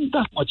 isn't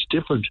that much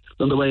different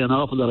than the way an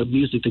awful lot of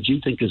music that you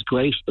think is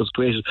great is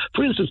created.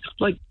 For instance,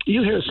 like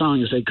you hear a song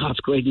and you say, God, it's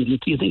great, and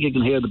you think you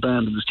can hear the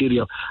band in the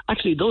studio.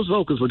 Actually, those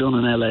vocals were done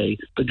in LA.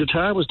 The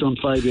guitar was done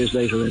 5 years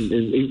later in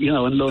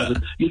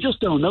London. You just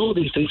don't know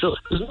these things. So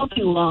there's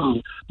nothing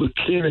wrong with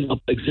clearing up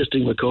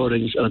existing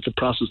recordings, and it's a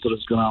process that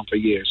has gone on for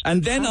years.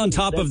 And then on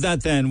top of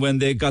that, then, when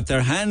they got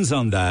their hands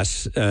on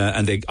that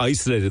and they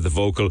isolated the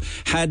vocal,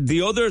 had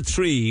the other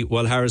three,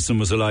 while Harrison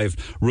was alive,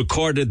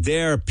 recorded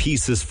their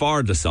pieces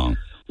for the song?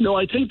 No,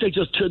 I think they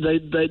just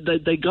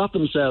they got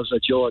themselves a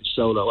George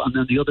solo, and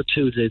then the other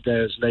two did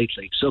theirs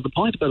lately. So the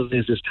point about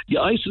it is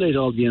you isolate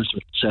all the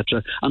instruments,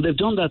 etc., and they've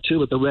done that too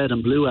with the Red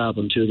and Blue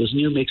album too. There's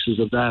new mixes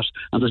of that,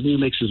 and there's new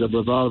mixes of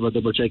Revolver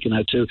that were taken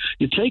out too.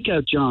 You take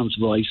out John's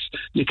voice,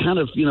 you kind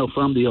of,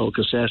 from the old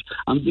cassette,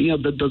 and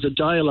there's a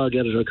dialogue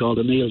editor called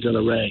Emile de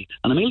la Rey,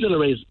 and Emile de la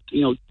Rey is,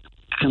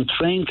 can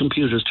train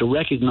computers to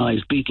recognise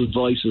Beatles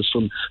voices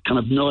from kind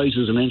of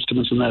noises and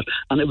instruments and that.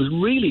 And it was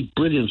really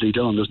brilliantly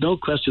done. There's no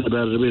question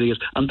about it. It really is.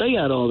 And they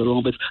had all their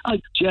own bits.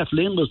 Jeff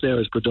Lynne was there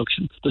as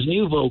production. There's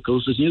new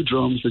vocals, there's new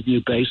drums, there's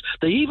new bass.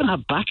 They even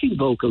have backing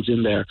vocals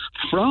in there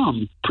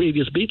from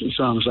previous Beatles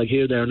songs like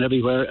Here, There and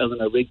Everywhere,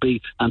 Eleanor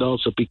Rigby, and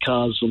also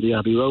Because from the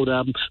Abbey Road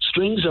album.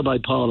 Strings are by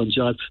Paul and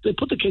John. They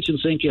put the kitchen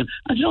sink in.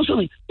 And you know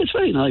something? It's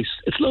very nice.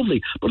 It's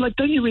lovely. But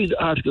then you read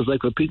articles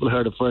like where people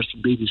heard it first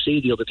from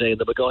BBC the other day and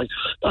they were going,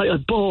 I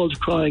bawled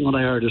crying when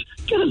I heard it.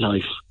 Get a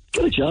life.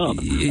 Get a job.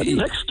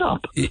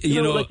 Stop.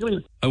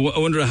 I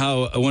wonder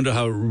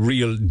how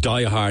real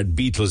diehard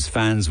Beatles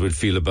fans would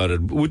feel about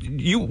it.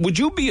 Would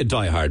you be a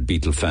diehard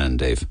Beatle fan,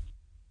 Dave?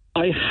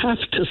 I have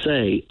to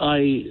say,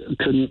 I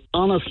can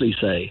honestly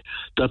say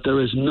that there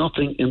is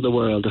nothing in the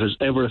world that has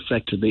ever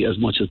affected me as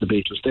much as the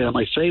Beatles. They are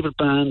my favourite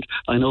band.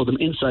 I know them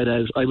inside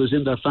out. I was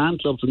in their fan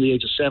club from the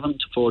age of 7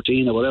 to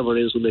 14 or whatever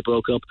it is when they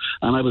broke up,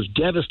 and I was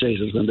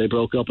devastated when they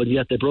broke up, and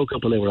yet they broke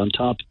up when they were on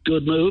top.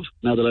 Good move,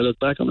 now that I look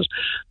back on it.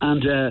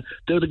 And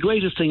they're the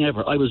greatest thing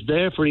ever. I was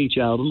there for each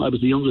album. I was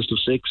the youngest of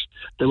 6.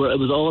 It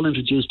was all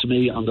introduced to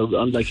me when I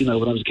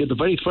was a kid. The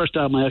very first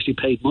album I actually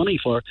paid money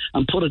for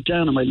and put it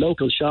down in my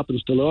local shop in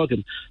Stillorgan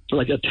for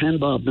like a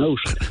 10-bob note,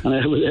 and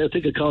I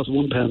think it cost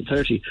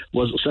 £1.30,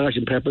 was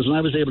Sgt. Pepper's, and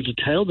I was able to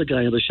tell the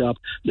guy in the shop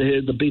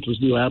the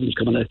Beatles' new album's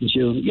coming out in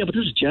June. Yeah, but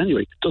this is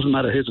January. Doesn't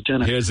matter. Here's a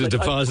tenner. Here's a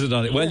deposit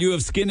on it. Well, you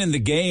have skin in the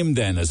game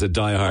then as a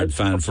diehard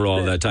fan for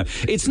all that time.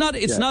 It's not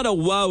a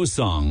wow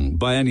song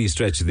by any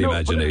stretch of the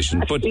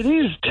imagination, but it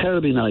is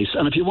terribly nice.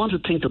 And if you want to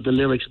think that the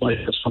lyrics might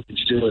have something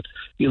to do with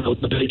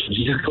the Beatles,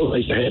 you go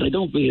right ahead. I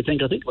don't really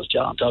think. I think it was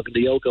John talking to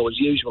Yoko as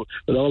usual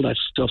with all that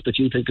stuff that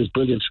you think is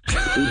brilliant.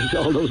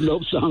 All those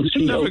love songs.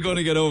 I'm never going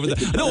to get over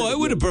that. No, I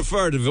would have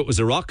preferred if it was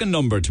a rockin'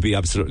 number, to be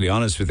absolutely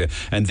honest with you,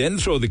 and then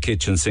throw the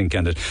kitchen sink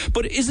at it.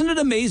 But isn't it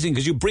amazing,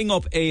 because you bring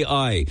up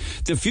AI,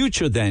 the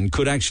future then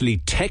could actually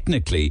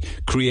technically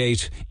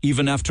create,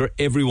 even after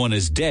everyone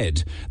is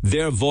dead,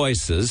 their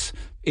voices,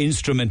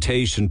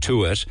 instrumentation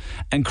to it,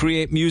 and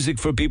create music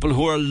for people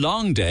who are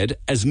long dead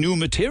as new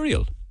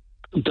material.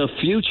 The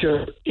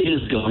future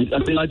is going. I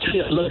mean, I tell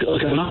you, look,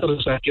 I'm not going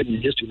to start giving you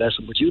a history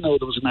lesson, but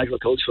there was an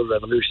agricultural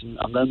revolution,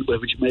 and then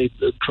which made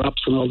the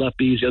crops and all that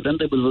be easier. Then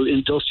there was an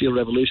industrial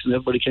revolution.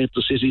 Everybody came to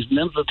the cities, and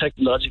then the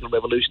technological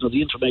revolution, or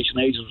the information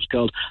age, as it's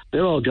called.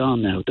 They're all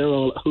gone now. They're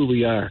all who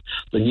we are.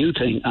 The new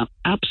thing, and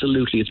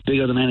absolutely, it's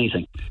bigger than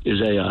anything, is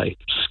AI.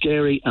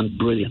 Scary and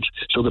brilliant.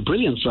 So the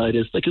brilliant side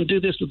is they can do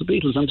this with the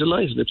Beatles. I'm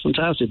delighted. It's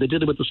fantastic. They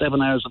did it with the 7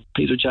 Hours of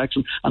Peter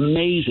Jackson.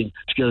 Amazing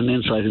to get an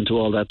insight into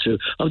all that too.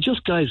 Of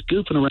just guys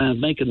goofing around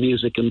making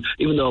music, and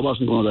even though it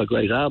wasn't one of their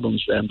great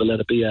albums, the Let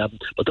It Be album,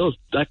 but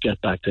that Get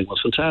Back thing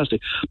was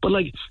fantastic. But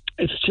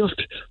it's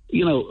just,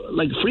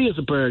 Free as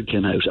a Bird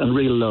came out and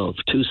Real Love,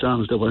 2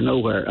 songs that were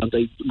nowhere, and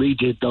they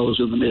redid those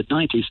in the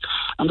mid-90s,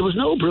 and there was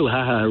no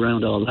brouhaha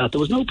around all that. There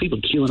was no people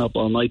queuing up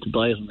all night to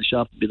buy it in the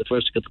shop and be the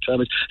first to get the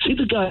traffic. See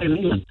the guy in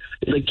England,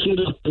 they queued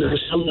up and they were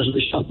selling it in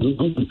the shop in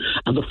London,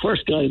 and the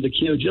first guy in the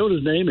queue, do you know what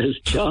his name is?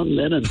 John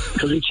Lennon,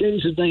 because he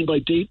changed his name by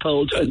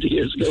Deepole 20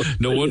 years ago.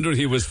 No wonder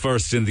he was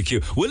first in the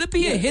queue. Will it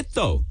be a hit,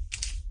 though?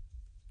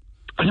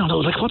 I don't know,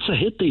 like, what's a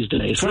hit these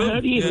days? How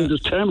do you even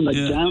determine, like,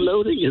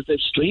 downloading? Is it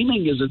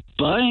streaming? Is it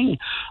buying?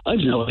 I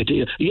have no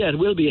idea. Yeah, it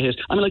will be a hit.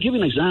 I mean, I'll give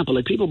you an example.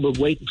 Like, people were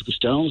waiting for the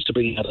Stones to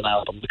bring out an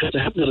album because they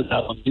haven't had an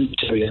album in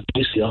material in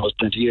basically almost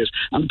 20 years.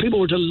 And people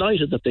were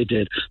delighted that they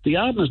did. The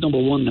album is number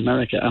 1 in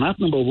America, and at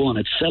number 1,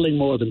 it's selling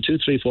more than 2,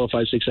 3, 4,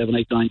 5, 6, 7,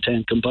 8, 9,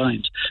 10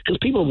 combined. Because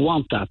people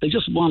want that. They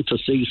just want to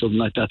see something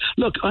like that.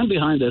 Look, I'm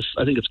behind this.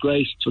 I think it's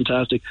great. It's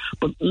fantastic.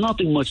 But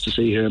nothing much to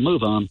see here.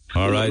 Move on.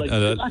 All right.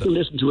 Go back and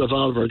listen to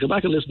Revolver. Go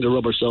back and listen to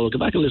Rubber Soul. Go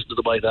back and listen to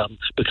the White Album,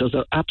 because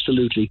they're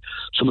absolutely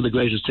some of the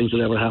greatest things that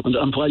ever happened.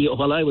 And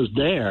while I was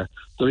there,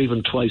 they're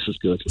even twice as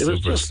good. It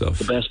was just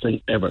the best thing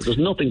ever. There's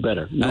nothing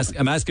better.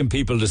 I'm asking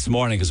people this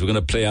morning, because we're going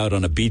to play out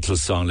on a Beatles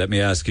song. Let me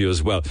ask you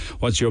as well.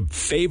 What's your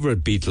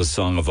favourite Beatles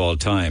song of all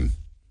time?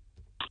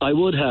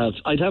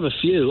 I'd have a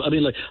few. I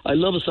mean, like, I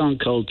love a song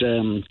called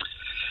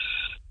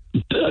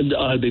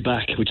I'll Be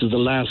Back, which is the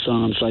last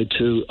song on side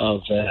 2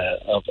 of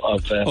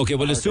okay,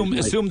 well,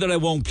 assume that I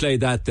won't play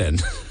that then.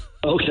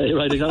 Okay,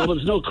 right. Well,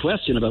 there's no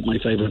question about my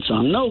favourite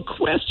song. No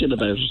question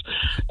about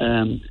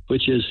it.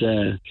 Which is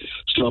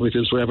Strawberry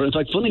Fields Forever. In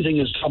fact, funny thing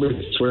is, Strawberry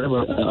Fields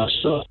Forever, I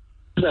saw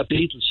that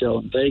Beatles show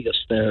in Vegas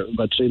there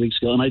about 3 weeks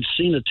ago, and I'd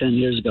seen it 10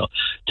 years ago.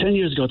 10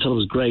 years ago, I thought it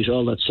was great,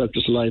 all that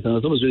Circus Life, and I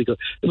thought it was really good.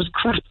 It was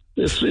crap.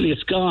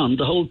 It's gone.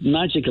 The whole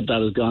magic of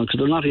that is gone, because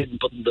they're not even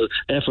putting the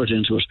effort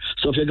into it.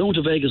 So if you're going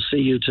to Vegas to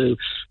see U2,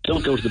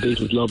 don't go to the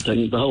Beatles love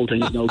thing. The whole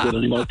thing is no good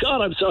anymore.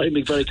 God, I'm sorry, I'm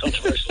being very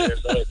controversial here.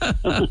 Sorry.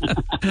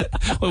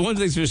 Well, one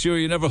thing's for sure,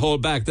 you never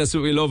hold back. That's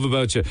what we love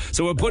about you.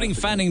 So we're putting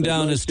Fanning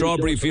down as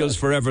Strawberry Fields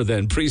Forever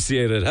then.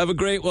 Appreciate it. Have a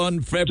great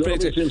one.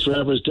 Strawberry Fields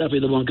Forever is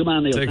definitely the one. Come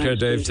on, Neil. Take care,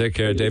 Dave. Take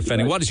care, Dave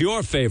Fanning. What is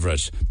your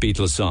favourite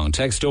Beatles song?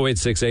 Text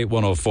 0868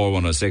 104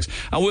 106.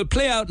 And we'll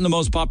play out in the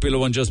most popular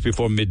one just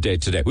before midday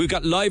today. We've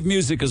got live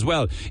music as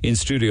well in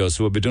studio,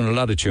 so we'll be doing a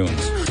lot of tunes.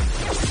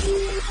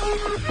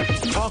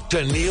 Talk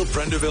to Neil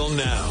Prendeville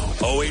now.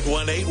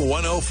 0818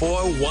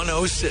 104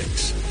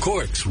 106.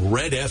 Cork's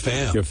Red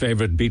FM. Your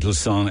favourite Beatles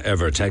song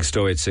ever. Text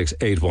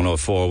 0868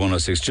 104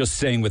 106. Just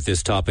staying with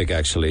this topic,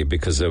 actually,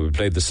 because we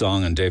played the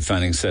song and Dave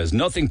Fanning says,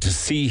 nothing to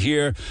see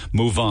here,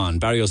 move on.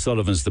 Barry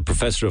O'Sullivan's the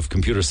Professor of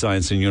Computer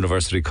Science in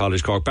University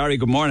College Cork. Barry,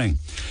 good morning.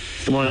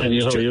 Good morning,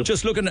 Neil. How are you?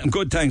 Just looking at,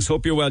 good, thanks.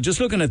 Hope you're well. Just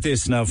looking at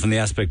this now from the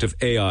aspect of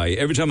AI.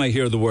 Every time I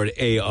hear the word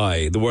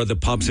AI, the word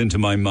that pops into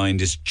my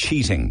mind is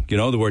cheating. You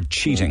know, the word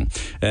cheating.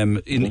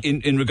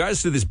 In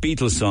regards to this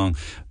Beatles song,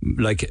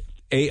 like,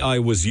 AI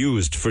was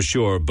used for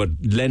sure, but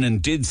Lennon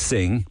did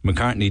sing,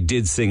 McCartney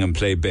did sing and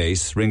play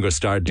bass, Ringo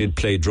Starr did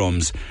play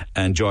drums,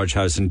 and George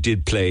Harrison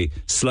did play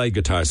slide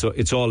guitar, so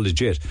it's all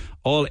legit.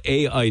 All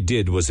AI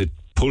did was it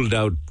pulled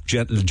out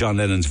John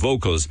Lennon's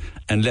vocals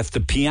and left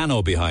the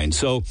piano behind.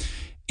 So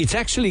it's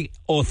actually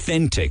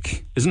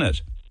authentic, isn't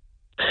it?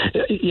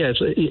 Yes,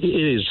 it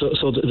is.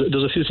 So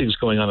there's a few things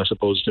going on, I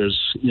suppose. There's,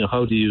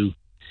 how do you...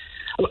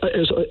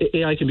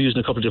 AI can be used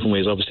in a couple of different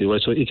ways, obviously,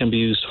 right? So it can be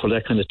used for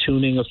that kind of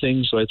tuning of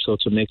things, right? So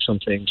to make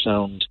something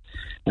sound,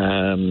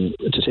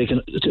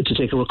 to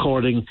take a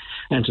recording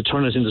and to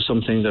turn it into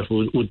something that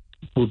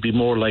would be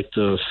more like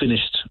the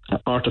finished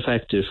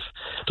artifact if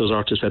those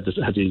artists had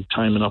the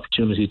time and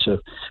opportunity to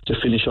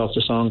finish off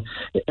the song.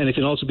 And it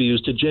can also be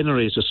used to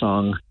generate a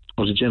song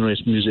or to generate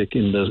music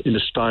in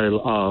the style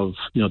of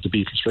the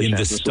Beatles. In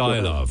the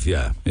style of,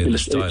 yeah.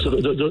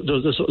 So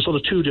there's sort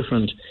of two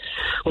different.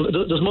 Well,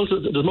 there's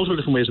multiple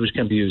different ways which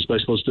can be used. But I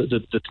suppose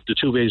the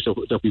two ways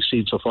that we've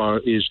seen so far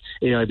is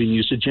AI being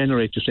used to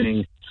generate the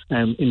thing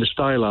in the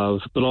style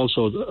of, but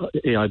also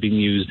AI being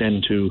used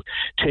then to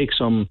take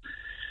some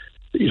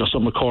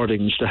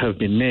recordings that have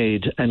been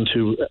made and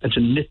to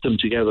knit them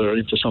together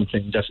into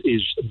something that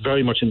is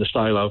very much in the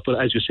style of,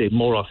 but as you say,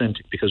 more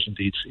authentic, because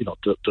indeed,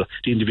 the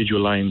individual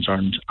lines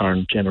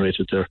aren't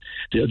generated; they're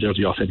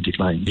the authentic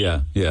lines.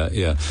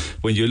 Yeah.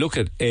 When you look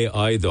at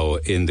AI, though,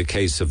 in the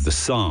case of the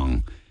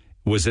song,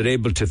 was it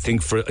able to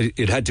think for?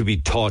 It had to be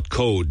taught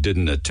code,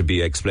 didn't it, to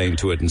be explained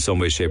to it in some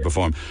way, shape, or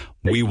form?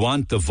 We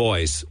want the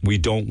voice. We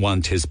don't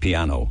want his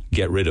piano.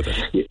 Get rid of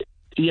it.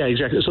 Yeah,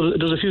 exactly. So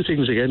there's a few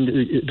things. Again,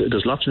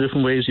 there's lots of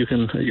different ways you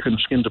can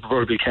skin the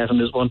proverbial cat on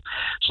this one.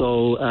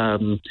 So,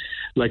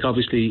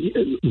 obviously,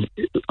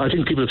 I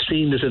think people have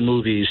seen this in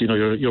movies.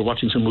 You're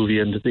watching some movie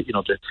and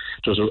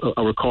there's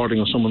a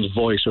recording of someone's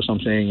voice or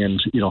something,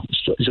 and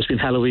it's just been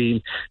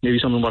Halloween. Maybe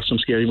someone watched some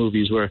scary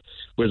movies where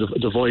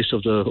the voice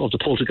of the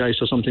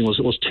poltergeist or something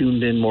was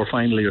tuned in more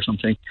finely or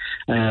something.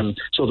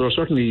 So there are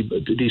certainly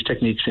these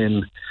techniques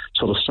in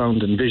sort of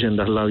sound and vision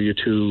that allow you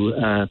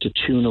to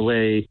tune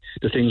away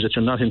the things that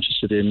you're not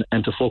interested in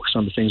and to focus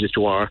on the things that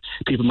you are.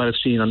 People might have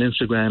seen on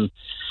Instagram,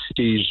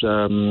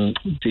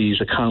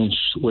 these accounts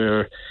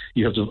where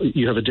you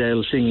have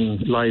Adele singing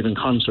live in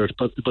concert,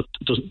 but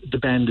the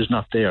band is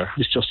not there.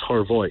 It's just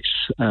her voice.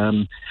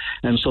 And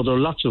so there are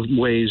lots of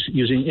ways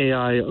using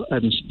AI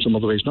and some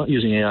other ways not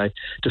using AI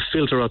to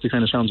filter out the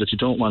kind of sounds that you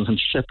don't want and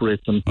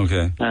separate them.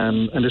 Okay.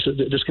 And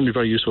this can be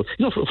very useful.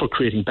 For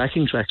creating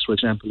backing tracks, for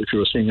example, if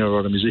you're a singer or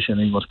a musician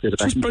and you want to create a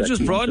backing track.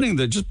 Just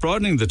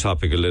broadening the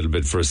topic a little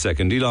bit for a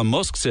second. Elon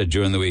Musk said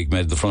during the week,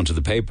 made the front of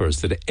the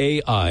papers, that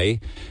AI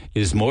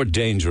is more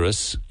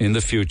dangerous in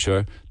the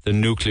future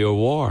than nuclear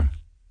war.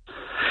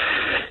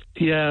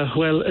 Yeah,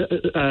 well,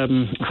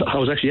 I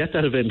was actually at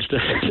that event.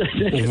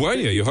 Were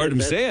you? You heard him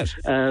say it.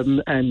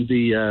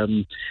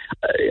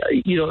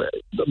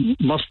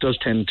 Musk does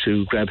tend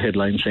to grab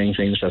headlines saying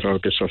things that are a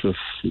bit sort of,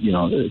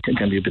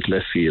 can be a bit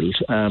left field.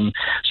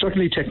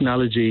 Certainly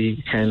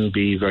technology can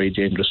be very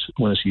dangerous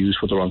when it's used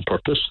for the wrong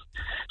purpose.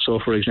 So,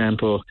 for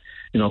example,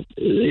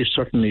 it's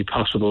certainly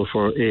possible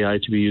for AI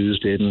to be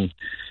used in,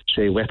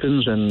 say,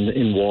 weapons and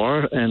in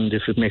war, and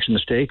if it makes a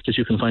mistake, that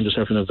you can find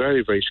yourself in a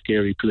very, very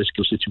scary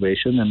political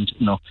situation. And,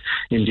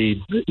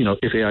 indeed,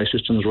 if AI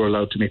systems were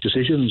allowed to make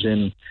decisions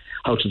in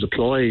how to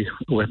deploy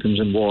weapons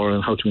in war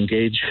and how to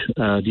engage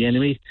the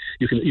enemy,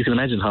 you can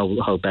imagine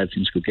how bad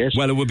things could get.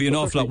 Well, it would be an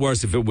awful lot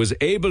worse if it was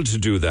able to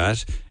do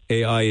that.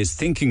 AI is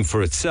thinking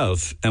for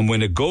itself, and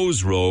when it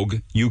goes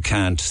rogue, you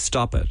can't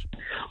stop it.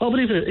 Oh, but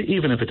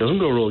even if it doesn't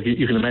go rogue,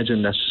 you can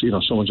imagine that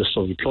someone just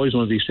sort of deploys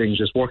one of these things,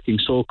 is working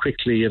so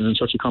quickly and in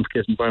such a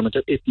complicated environment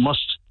that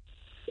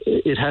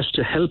it has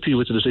to help you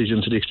with the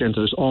decision to the extent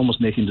that it's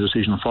almost making the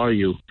decision for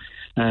you.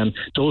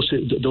 Those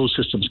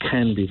systems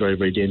can be very,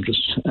 very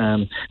dangerous.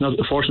 Now,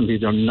 fortunately,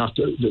 they're not.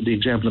 The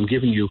example I'm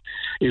giving you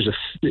is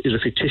a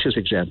fictitious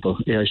example.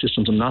 AI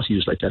systems are not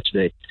used like that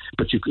today,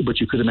 but you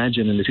could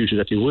imagine in the future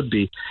that they would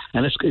be,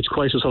 and it's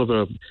quite a sort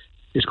of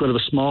it's kind of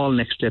a small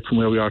next step from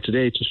where we are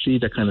today to see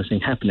that kind of thing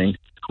happening.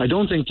 I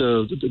don't think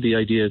the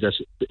idea that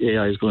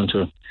AI is going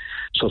to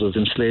sort of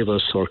enslave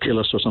us or kill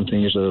us or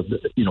something is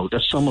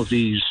that some of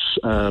these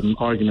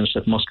arguments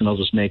that Musk and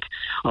others make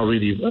are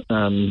really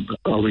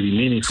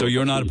meaningful. So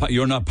you're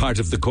not part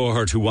of the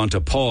cohort who want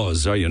a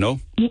pause, are you?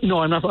 No,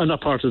 I'm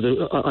not part of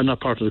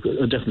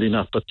the. Definitely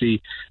not. But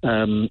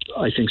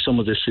I think some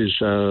of this is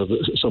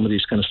some of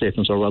these kind of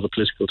statements are rather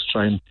political to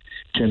try and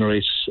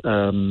generate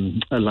a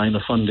line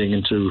of funding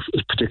into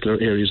particular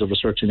areas of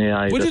research in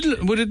AI.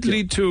 Would it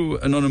lead to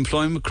an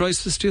unemployment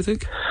crisis, do you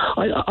think?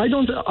 I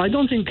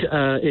don't think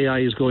AI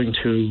is going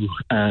to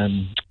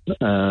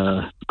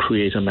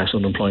create a mass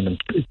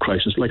unemployment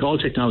crisis. Like all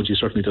technology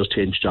certainly does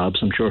change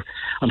jobs. I'm sure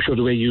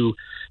the way you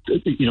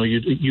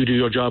do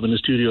your job in the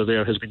studio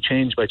there has been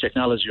changed by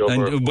technology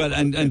over.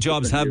 And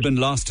jobs have been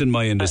lost in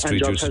my industry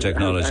due to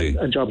technology.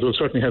 And jobs will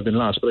certainly have been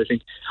lost. But I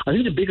think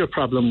the bigger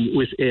problem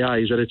with AI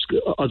is that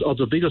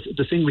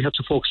the thing we have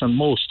to focus on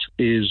most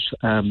is,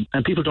 and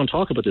people don't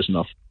talk about this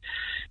enough,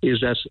 is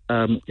that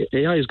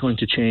AI is going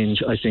to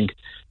change, I think,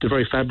 the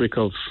very fabric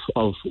of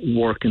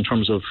work in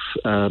terms of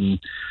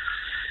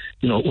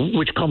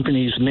which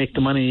companies make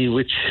the money,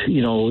 which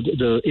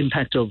the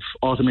impact of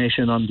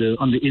automation on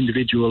the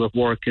individual of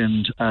work,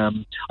 and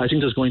I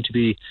think there's going to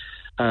be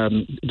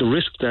the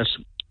risk that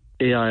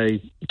AI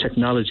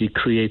technology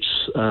creates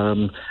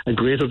a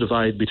greater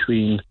divide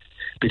between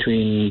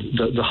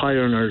the high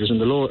earners and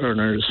the low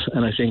earners.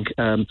 And I think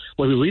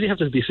what we really have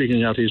to be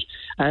figuring out is,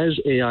 as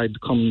AI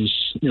becomes,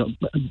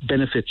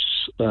 benefits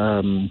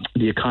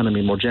the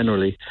economy more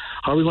generally,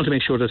 how are we going to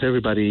make sure that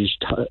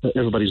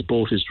everybody's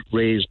boat is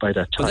raised by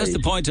that tide? But that's the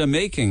point I'm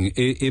making.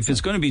 If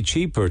it's going to be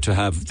cheaper to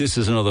have, this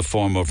is another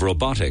form of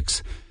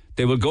robotics,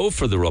 they will go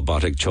for the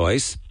robotic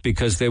choice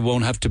because they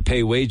won't have to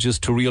pay wages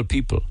to real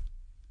people.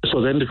 So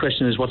then the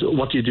question is, what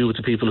do you do with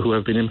the people who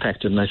have been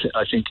impacted? And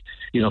I think,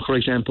 for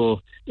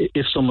example,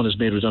 if someone is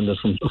made redundant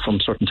from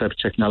certain type of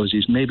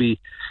technologies, maybe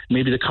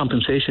the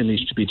compensation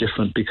needs to be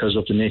different because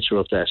of the nature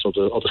of that or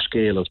the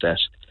scale of that.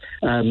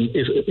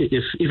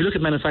 If you look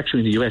at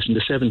manufacturing in the US in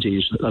the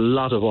 70s, a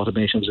lot of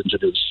automation was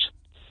introduced.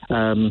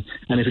 And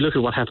if you look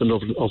at what happened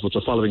over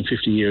the following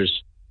 50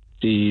 years,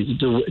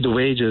 the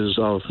wages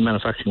of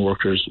manufacturing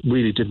workers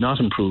really did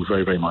not improve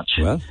very, very much.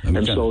 So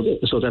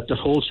that the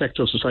whole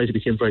sector of society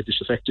became very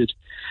disaffected.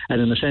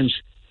 And in a sense,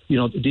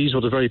 these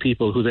were the very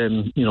people who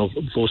then,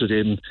 voted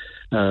in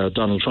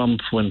Donald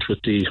Trump, went with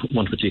the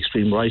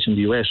extreme right in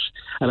the US.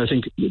 And I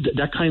think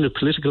that kind of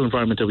political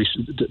environment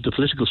the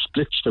political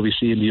splits that we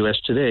see in the US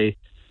today,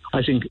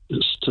 I think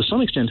to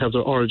some extent have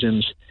their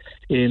origins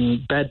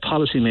in bad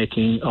policy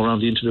making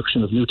around the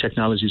introduction of new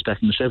technologies back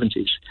in the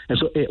 70s. And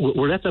so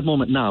we're at that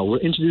moment now. We're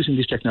introducing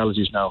these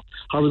technologies now.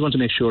 How are we going to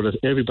make sure that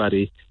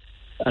everybody,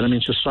 and I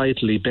mean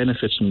societally,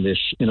 benefits from this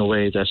in a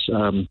way that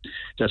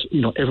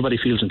everybody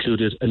feels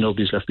included and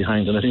nobody's left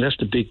behind? And I think that's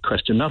the big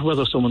question. Not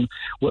whether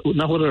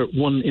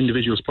one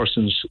individual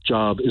person's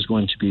job is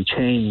going to be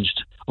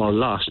changed or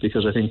lost,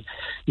 because I think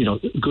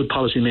good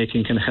policy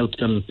making can help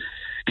them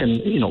can,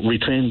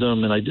 retrain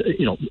them, and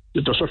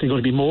there's certainly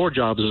going to be more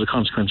jobs as a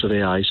consequence of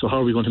AI. So how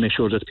are we going to make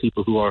sure that the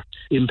people who are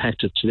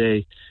impacted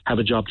today have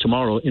a job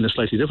tomorrow in a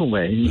slightly different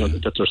way,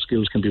 that their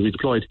skills can be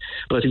redeployed?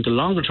 But I think the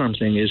longer term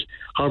thing is,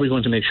 how are we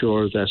going to make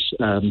sure that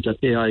that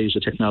AI as a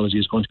technology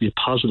is going to be a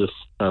positive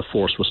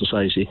force for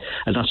society,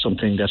 and not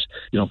something that,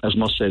 as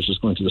Musk says, is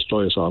going to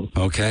destroy us all.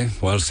 Okay,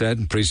 well said.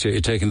 Appreciate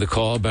you taking the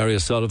call. Barry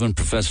O'Sullivan,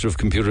 Professor of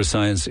Computer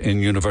Science in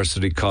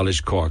University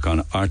College Cork,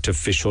 on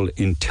artificial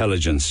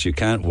intelligence. You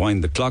can't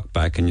wind the clock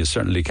back, and you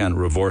certainly can't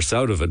reverse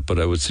out of it, but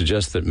I would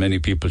suggest that many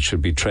people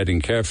should be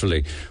treading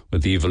carefully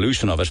with the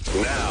evolution of it.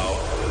 Now,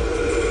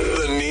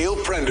 the Neil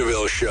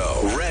Prendeville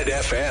Show, Red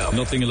FM.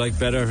 Nothing you like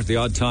better at the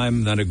odd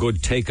time than a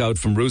good takeout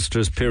from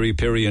Roosters Piri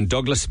Piri in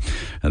Douglas,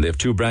 and they have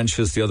 2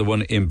 branches, the other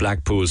one in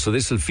Blackpool. So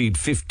this will feed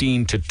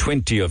 15 to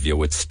 20 of you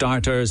with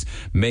starters,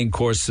 main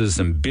courses,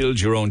 and build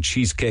your own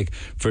cheesecake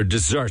for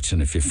dessert.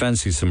 And if you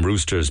fancy some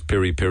Roosters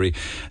Piri Piri,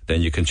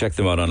 then you can check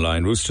them out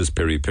online,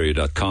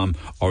 roosterspiripiri.com,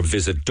 or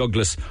visit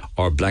Douglas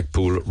or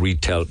Blackpool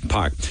Retail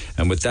Park.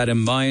 And with that in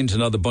mind,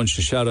 another bunch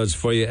of shout outs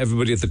for you.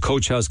 Everybody at the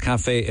Coach House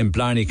Cafe in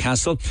Blarney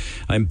Castle.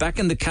 I'm back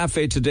in the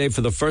cafe today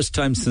for the first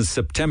time since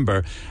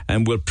September,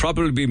 and will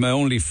probably be my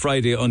only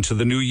Friday until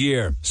the new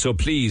year. So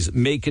please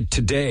make it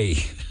today.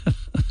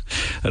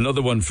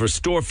 Another one for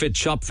Store Fit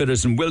Shop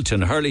Fitters in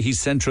Wilton, Hurley Heath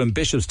Centre and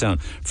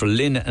Bishopstown, for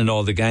Lynn and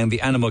all the gang.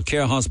 The Animal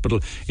Care Hospital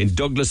in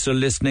Douglas are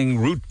listening.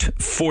 Route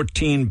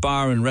 14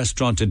 Bar and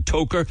Restaurant in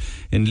Toker,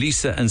 in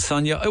Lisa and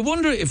Sonia. I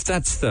wonder if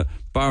that's the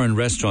bar and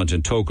restaurant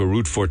in Toker,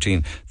 Route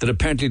 14, that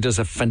apparently does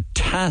a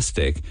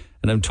fantastic,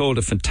 and I'm told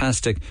a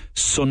fantastic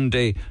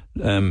Sunday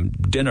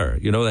dinner,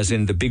 as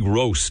in the big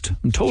roast.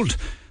 I'm told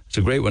it's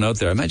a great one out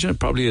there. I imagine it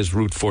probably is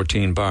Route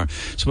 14 Bar.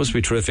 It must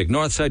be terrific.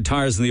 Northside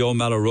Tyres in the Old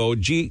Mallow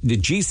Road. The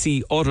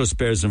GC Auto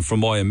Spares in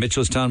Fermoy and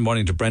Mitchelstown.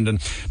 Morning to Brendan.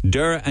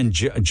 Ger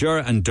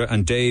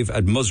and Dave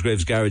at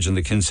Musgraves Garage in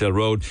the Kinsale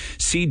Road.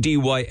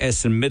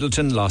 CDYS in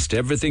Middleton lost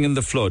everything in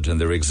the flood,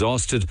 and they're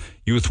exhausted.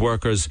 Youth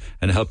workers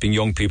and helping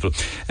young people.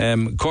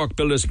 Cork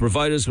Builders and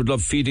Providers would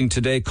love feeding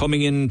today.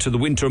 Coming into the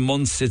winter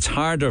months, it's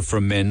harder for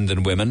men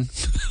than women.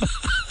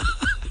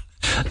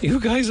 You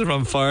guys are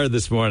on fire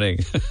this morning.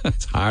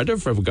 It's harder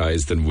for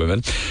guys than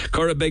women.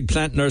 Currabeg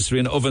Plant Nursery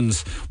and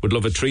Ovens would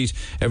love a treat.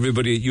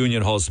 Everybody at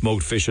Union Hall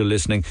Smoked Fish are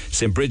listening.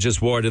 St.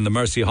 Bridget's Ward in the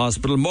Mercy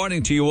Hospital.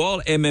 Morning to you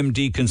all.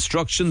 MMD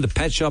Construction, the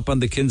pet shop on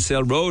the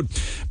Kinsale Road.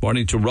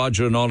 Morning to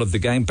Roger and all of the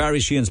gang. Barry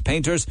Sheehan's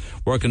Painters,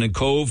 working in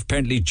Cove.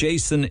 Apparently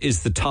Jason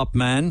is the top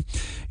man.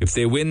 If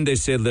they win, they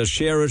say they'll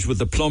share it with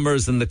the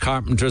plumbers and the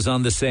carpenters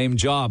on the same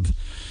job.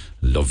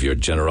 Love your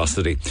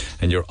generosity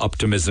and your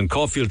optimism.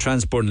 Caulfield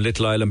Transport in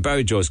Little Island.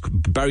 Barry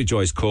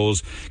Joyce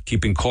Coles,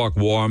 keeping Cork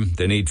warm.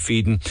 They need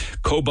feeding.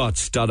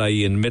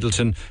 Cobots.ie in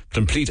Middleton.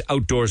 Complete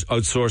Outdoors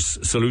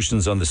Outsource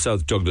Solutions on the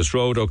South Douglas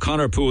Road.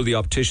 O'Connor Pool, the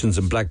opticians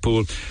in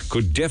Blackpool,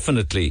 could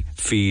definitely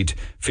feed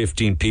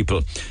 15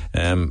 people.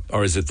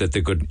 Or is it that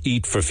they could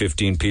eat for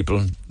 15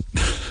 people?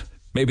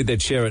 Maybe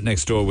they'd share it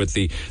next door with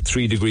the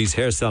 3 Degrees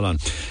Hair Salon.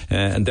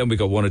 And then we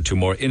got 1 or 2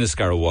 more.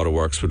 Inniscarrow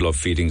Waterworks would love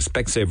feeding.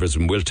 Specsavers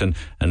in Wilton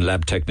and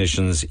Lab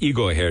Technicians.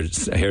 Ego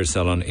Hair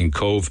Salon in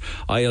Cove.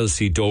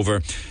 ILC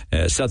Dover.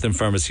 Southern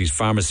Pharmacy's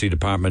Pharmacy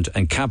Department.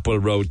 And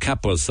Capwell Road,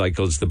 Capwell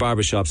Cycles, the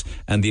barbershops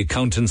and the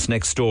accountants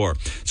next door.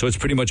 So it's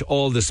pretty much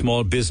all the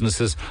small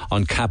businesses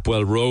on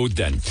Capwell Road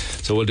then.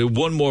 So we'll do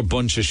 1 more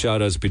bunch of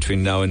shout-outs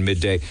between now and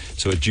midday.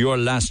 So it's your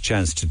last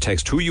chance to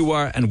text who you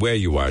are and where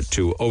you are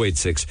to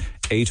 086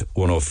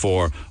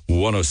 8104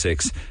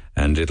 106,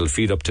 and it'll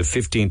feed up to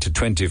 15 to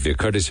 20 of you,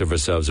 courtesy of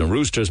ourselves and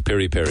Roosters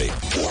Piri Piri.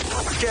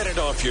 Get it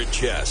off your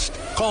chest.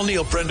 Call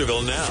Neil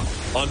Prendeville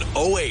now on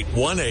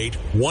 0818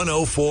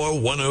 104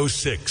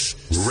 106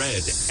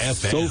 Red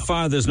FM. So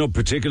far, there's no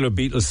particular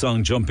Beatles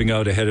song jumping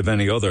out ahead of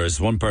any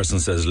others. One person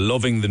says,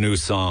 loving the new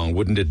song.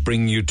 Wouldn't it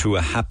bring you to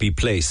a happy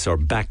place or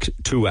back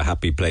to a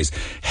happy place?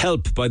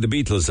 Help by the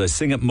Beatles. I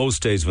sing it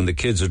most days when the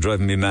kids are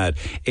driving me mad.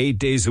 8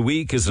 Days a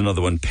Week is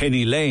another one.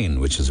 Penny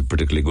Lane, which is a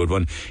particularly good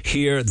one.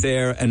 Here,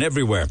 There and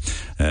Everywhere.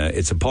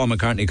 It's a Paul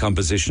McCartney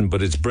composition,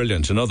 but it's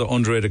brilliant. Another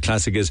underrated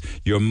classic is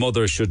Your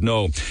Mother Should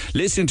Know.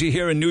 Listening to you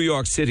here in New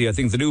York City, I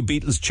think the new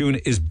Beatles tune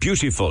is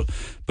beautiful.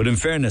 But in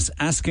fairness,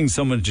 asking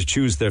someone to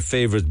choose their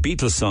favourite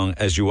Beatles song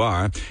as you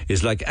are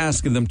is like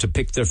asking them to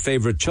pick their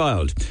favourite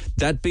child.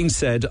 That being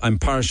said, I'm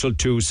partial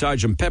to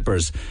Sgt.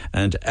 Pepper's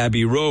and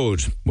Abbey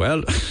Road.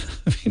 Well,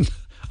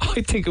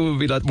 I think it would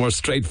be a lot more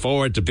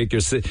straightforward to pick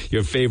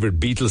your favourite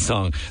Beatles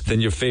song than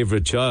your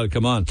favourite child.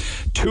 Come on.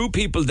 2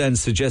 people then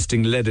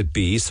suggesting Let It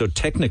Be, so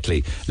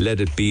technically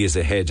Let It Be is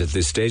ahead at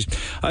this stage.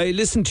 I'd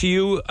listen to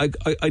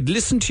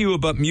you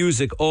about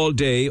music all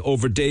day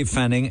over Dave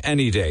Fanning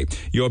any day.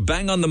 You're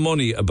bang on the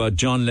money about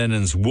John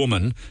Lennon's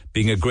Woman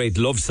being a great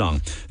love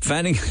song.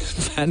 Fanning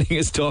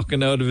is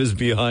talking out of his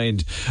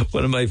behind.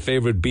 One of my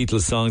favourite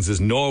Beatles songs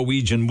is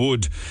Norwegian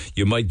Wood.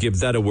 You might give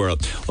that a whirl.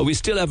 Well, we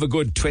still have a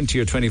good 20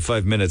 or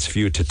 25 minutes minutes for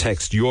you to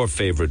text your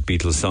favourite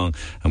Beatles song,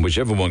 and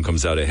whichever one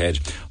comes out ahead,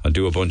 I'll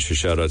do a bunch of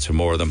shout-outs for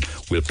more of them.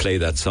 We'll play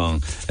that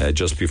song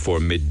just before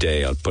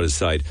midday. I'll put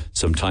aside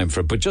some time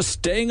for it. But just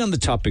staying on the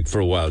topic for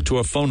a while, to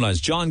our phone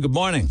lines. John, good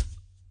morning.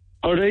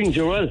 How are things?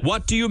 You're well?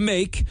 What do you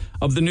make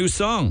of the new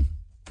song?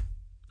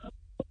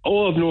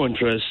 Oh, I've no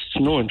interest.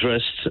 No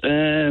interest.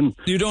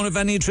 You don't have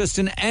any interest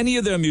in any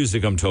of their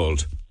music, I'm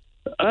told.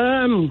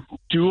 Do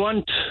you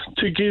want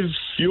to give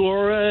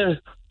your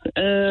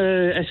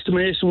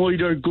estimation why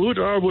they're good,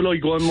 or will I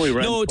go on my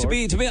rant? No,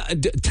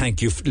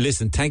 thank you.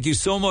 Listen, thank you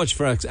so much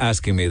for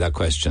asking me that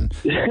question.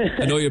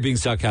 I know you're being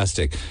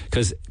sarcastic,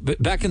 because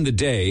back in the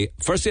day,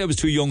 firstly, I was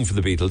too young for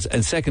the Beatles,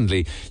 and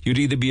secondly, you'd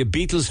either be a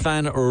Beatles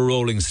fan or a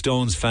Rolling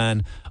Stones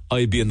fan.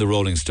 I'd be in the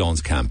Rolling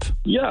Stones camp.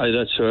 Yeah,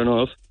 that's fair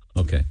enough.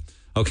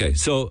 Okay,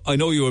 so I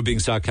know you were being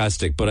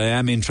sarcastic, but I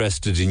am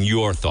interested in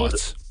your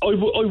thoughts. I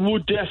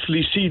would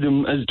definitely see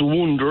them as the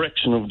One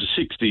Direction of the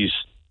 60s.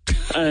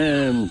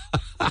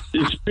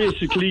 It's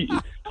basically,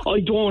 I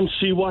don't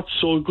see what's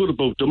so good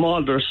about them.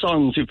 All their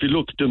songs, if you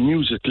look at them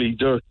musically,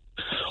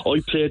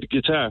 I play the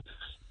guitar.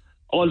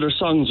 All their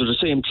songs are the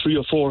same 3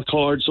 or 4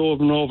 chords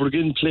over and over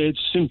again, played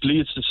simply.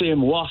 It's the same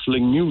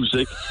waffling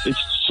music.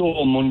 It's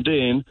so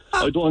mundane.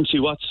 I don't see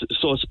what's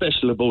so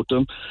special about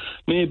them.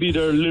 Maybe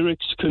their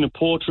lyrics kind of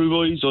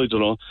poetry-wise, I don't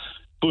know.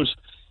 But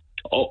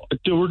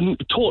they were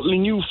totally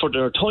new for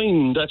their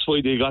time. That's why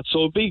they got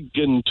so big,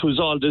 and it was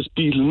all this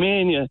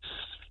Beatlemania.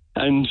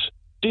 And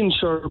then,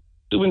 sure,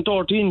 they went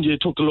out to India,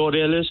 took a load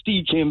of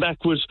LSD, came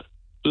back with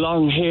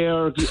long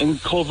hair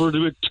and covered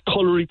with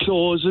colory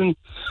clothes, and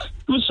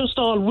it was just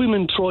all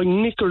women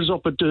throwing knickers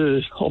up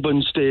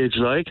on stage,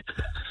 like.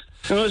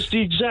 You know, it's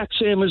the exact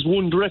same as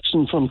One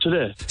Direction from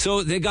today.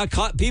 So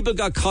people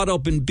got caught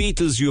up in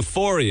Beatles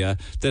euphoria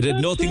that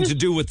had nothing to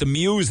do with the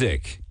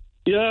music.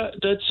 Yeah,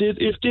 that's it.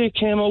 If they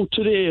came out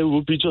today, it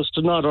would be just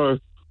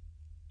another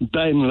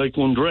band like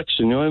One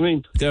Direction, you know what I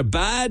mean? They're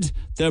bad,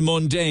 they're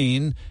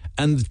mundane,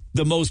 and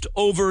the most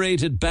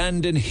overrated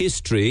band in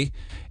history,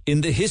 in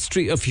the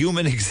history of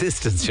human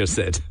existence, you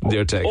said in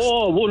your text.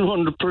 Oh,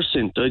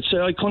 100%. I'd say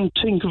I couldn't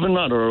think of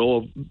another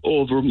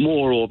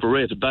more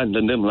overrated band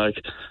than them, like,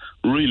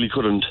 really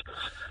couldn't.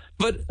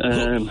 But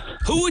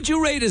who would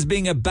you rate as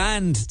being a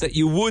band that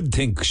you would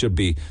think should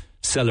be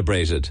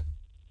celebrated?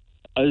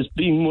 As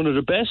being one of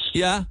the best?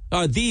 Yeah,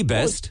 or the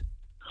best.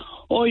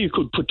 Oh, you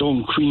could put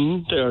down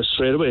Queen there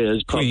straight away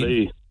as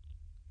probably,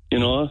 you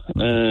know,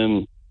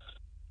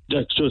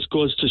 that just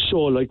goes to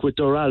show, like, with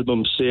their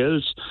album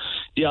sales,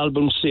 the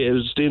album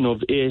sales then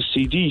of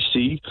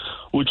AC/DC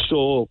would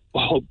show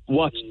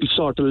what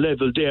sort of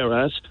level they're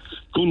at.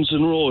 Guns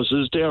N'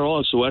 Roses, they're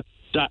also at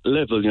that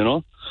level, you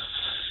know.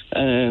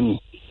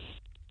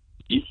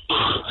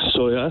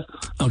 So yeah.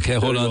 Okay,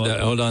 hold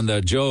on there,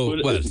 Joe.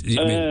 Well,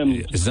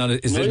 it's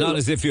not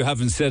as if you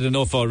haven't said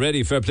enough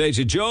already. Fair play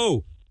to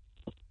Joe.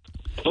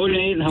 Oh,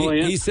 Neil, how are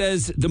you? He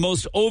says the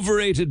most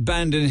overrated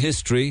band in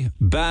history,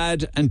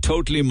 bad and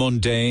totally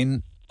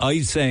mundane.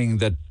 I'm saying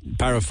that,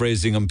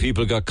 paraphrasing him,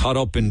 people got caught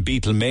up in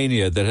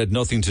Beatlemania that had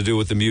nothing to do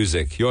with the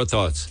music. Your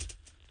thoughts?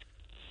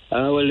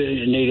 Well,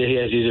 Neil, he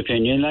has his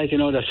opinion. Like, you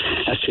know,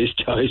 that's his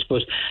choice.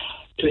 But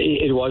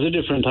it was a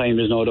different time.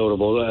 There's no doubt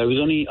about it. I was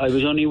only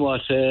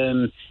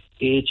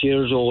 8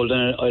 years old,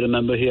 and I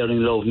remember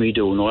hearing "Love Me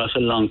Do." No, that's a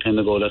long time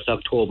ago. That's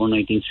October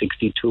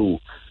 1962.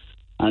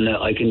 And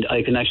I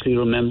can actually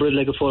remember it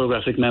like a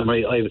photographic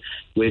memory.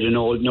 We had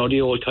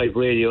the old type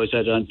radios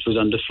that was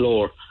on the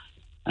floor.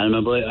 And I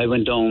remember I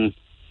went down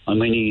on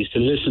my knees to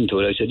listen to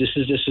it. I said, "This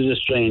is a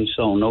strange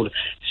song." Now,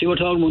 see, we're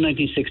talking about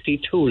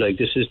 1962. Like,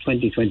 this is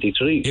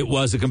 2023. It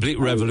was a complete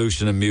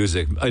revolution in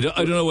music. I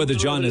don't know whether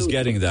John is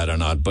getting that or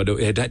not, but you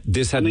had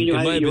Elvis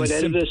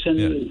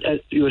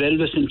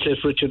and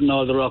Cliff Richard and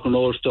all the rock and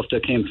roll stuff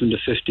that came from the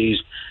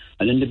 50s.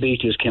 And then the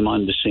Beatles came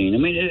on the scene. I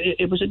mean,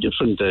 it was a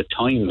different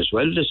time as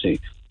well to see.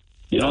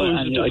 You know, it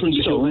was a different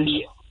sound.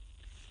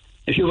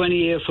 If you have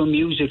any ear for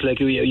music, like,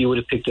 you would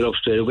have picked it up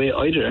straight away.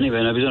 I did anyway,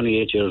 and I was only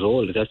 8 years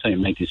old at that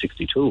time,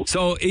 1962.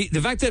 So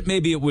the fact that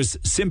maybe it was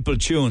simple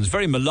tunes,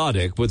 very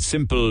melodic, with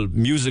simple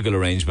musical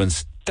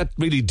arrangements, that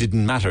really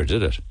didn't matter,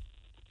 did it?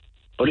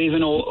 But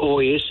even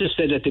Oasis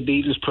said that the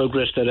Beatles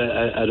progressed at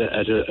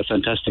a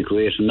fantastic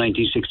rate. From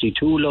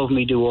 1962, "Love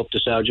Me Do" up to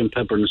Sgt.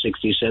 Pepper in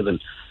 1967.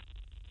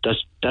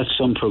 That's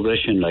some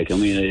progression. Like, I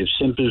mean, it's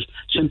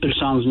simple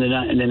songs,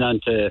 and then on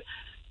to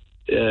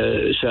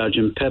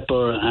Sgt.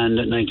 Pepper, and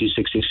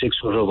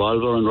 1966 with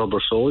Revolver and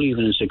Rubber Soul,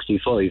 even in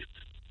 65.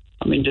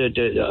 I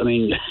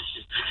mean,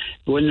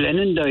 when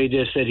Lennon died,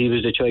 they said he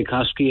was the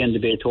Tchaikovsky and the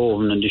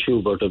Beethoven and the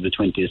Schubert of the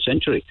 20th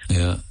century.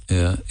 Yeah.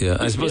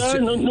 I suppose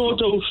no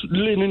doubt,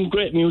 Lennon,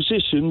 great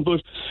musician,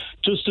 but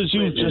just as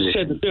you just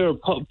said it there,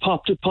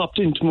 popped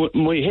into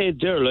my head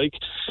there, like,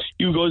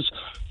 you guys,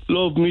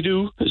 "Love Me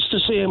Do." It's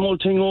the same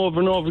old thing over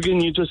and over again.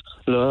 You just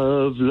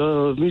love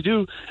me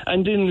do,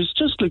 and then it's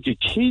just like a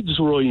kid's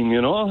rhyme,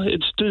 you know.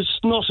 There's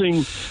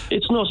nothing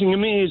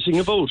amazing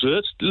about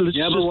it.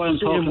 Yeah, but what I'm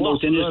talking about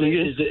then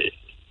is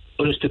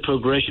But it's the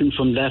progression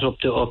from that up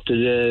to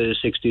the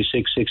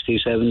 66,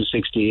 67,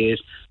 68,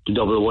 the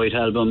Double White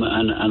album,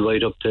 and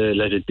right up to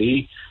Let It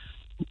Be.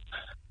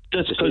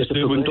 That's because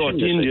when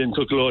Dirty Indian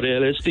took a lot of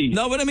LSD.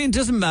 No, but I mean, it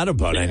doesn't matter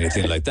about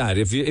anything like that.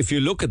 If you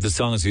look at the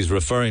songs he's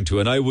referring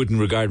to, and I wouldn't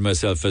regard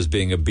myself as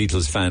being a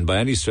Beatles fan by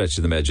any stretch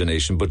of the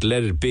imagination, but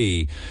Let It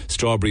Be,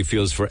 Strawberry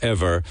Fields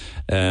Forever,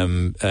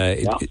 A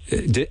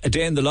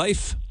Day in the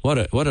Life.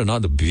 What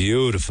another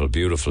beautiful,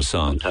 beautiful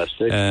song.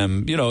 Fantastic.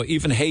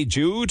 Even Hey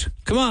Jude.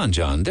 Come on,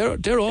 John.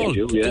 They're all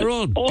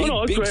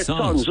big great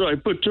songs,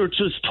 right? But they're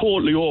just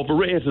totally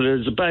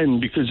overrated as a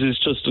band because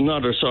it's just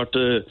another sort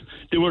of.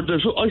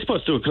 I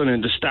suppose they were kind of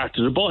in the start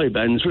of the boy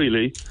bands,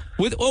 really.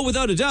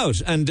 Without a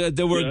doubt. And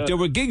there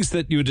were gigs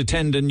that you'd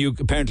attend, and you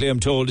apparently, I'm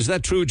told, is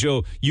that true,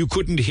 Joe? You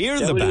couldn't hear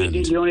the band.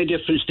 The only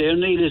difference there,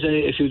 Neil, is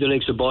if you the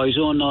likes of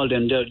Boyzone and all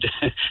them,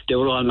 they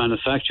were all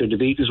manufactured. The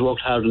Beatles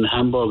worked hard in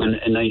Hamburg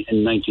in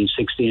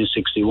 1960 and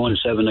 61,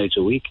 7 nights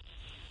a week.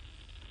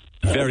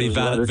 Very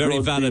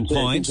valid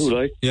point.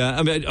 Yeah,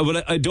 I mean,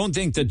 I don't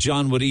think that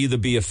John would either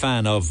be a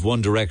fan of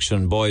One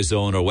Direction,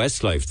 Boyzone, or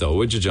Westlife, though,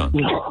 would you, John?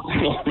 No.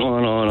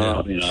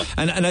 Yeah.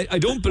 And I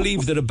don't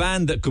believe that a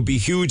band that could be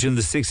huge in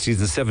the 60s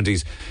and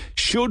 70s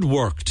should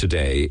work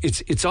today.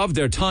 It's of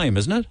their time,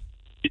 isn't it?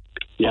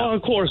 Yeah,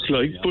 of course, but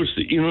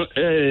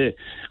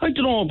I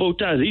don't know about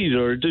that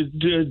either.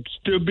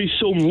 There'd be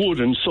some would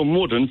and some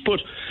wouldn't, but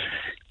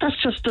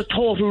that's just the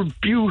total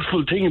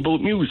beautiful thing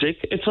about music.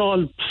 It's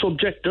all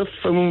subjective.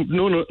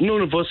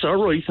 None of us are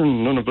right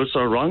and none of us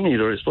are wrong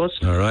either, I suppose.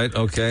 All right,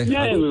 okay.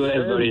 Yeah,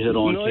 everybody's their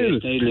own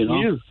taste,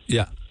 Neil.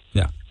 Yeah.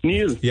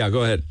 Neil. Yeah,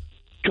 go ahead.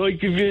 Can I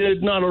give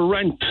you not a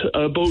rant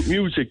about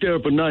music there,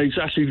 but not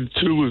exactly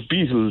to do with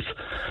Beatles?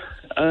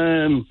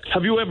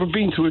 Have you ever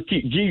been to a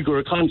gig or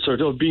a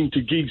concert? I've been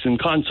to gigs and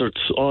concerts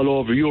all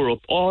over Europe,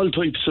 all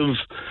types of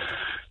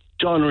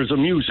genres of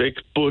music,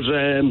 but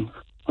I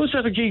was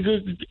at a gig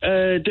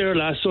there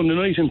last Sunday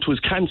night and it was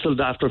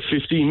cancelled after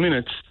 15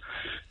 minutes.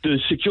 The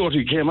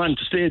security came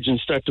onto stage and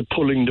started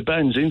pulling the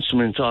band's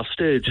instruments off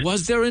stage.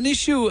 Was there an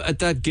issue at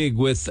that gig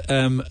with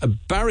a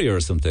barrier or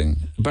something?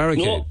 A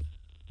barricade?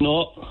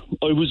 No,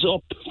 I was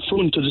up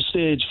front of the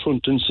stage,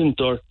 front and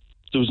centre.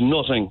 There was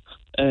nothing.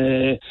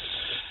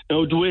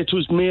 Now, the way it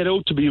was made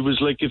out to be was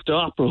like if the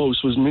Opera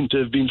House was meant to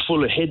have been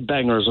full of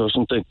headbangers or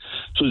something.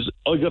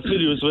 I got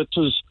videos of it. It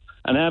was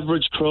an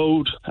average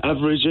crowd,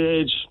 average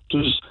age. It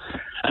was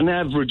an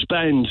average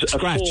band,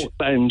 Scratch. A folk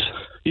band.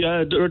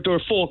 Yeah, they're a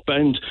folk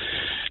band.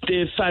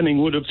 Dave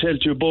Fanning would have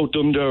told you about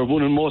them. They're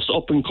one of the most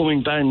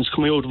up-and-coming bands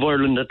coming out of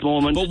Ireland at the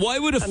moment. But why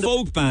would a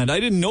folk band? I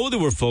didn't know they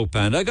were folk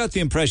band. I got the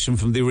impression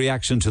from the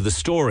reaction to the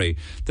story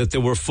that they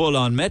were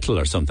full-on metal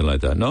or something like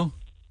that, no?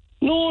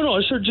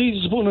 No, sure,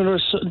 Jesus, one of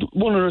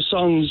their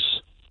songs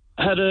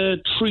had a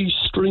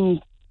 3-string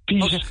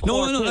piece. Okay.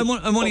 No,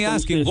 I'm only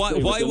asking,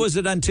 why was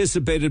it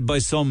anticipated by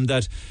some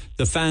that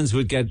the fans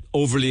would get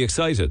overly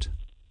excited?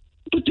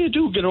 But they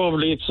do get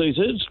overly excited.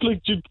 It's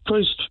like,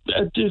 Christ,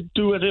 they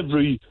do it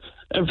every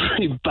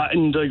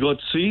band I got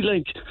to see.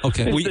 Like,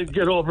 okay. They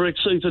get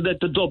overexcited at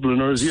the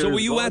Dubliners. So were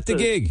you at the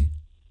gig?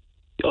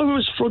 I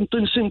was front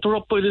and centre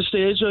up by the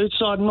stage. I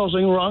saw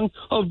nothing wrong.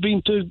 I've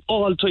been to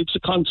all types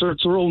of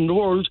concerts around the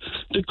world,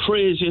 the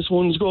craziest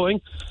ones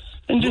going.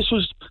 And this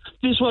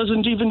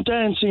wasn't even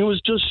dancing, it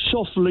was just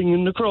shuffling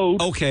in the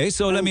crowd. Okay,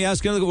 so let me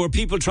ask you, were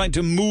people trying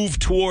to move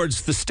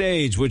towards the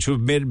stage, which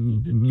would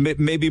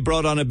maybe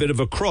brought on a bit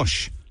of a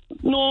crush?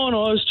 No,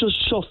 I was just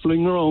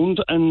shuffling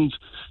around, and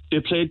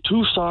they played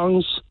 2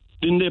 songs,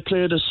 then they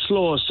played a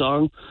slow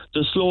song.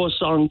 The slow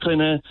song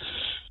kind of...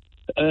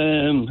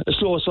 a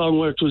slow song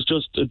where it was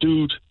just a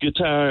dude,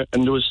 guitar,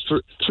 and there was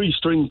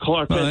 3-string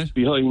quartet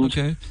behind.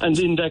 Okay. And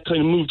then that kind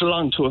of moved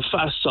along to a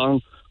fast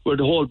song where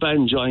the whole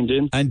band joined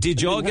in. And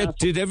did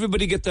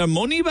everybody get their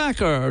money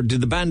back, or did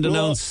the band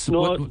announce?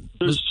 No,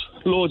 there's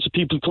loads of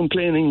people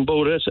complaining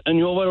about it, and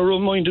you know what it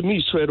reminded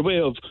me straight away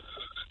of?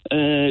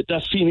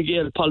 That Fine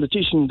Gael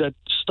politician that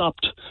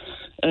stopped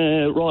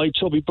Roy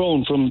Chubby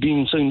Brown from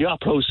being in the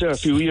Opera House there a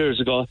few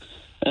years ago.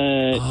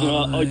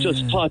 I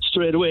just thought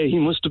straight away he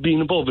must have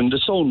been above in the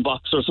sound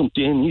box or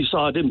something, and he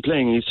saw them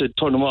playing and he said,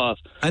 turn them off.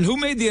 And who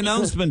made the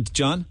announcement,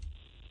 John?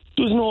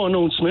 There was no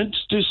announcement.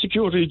 The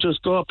security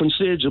just got up on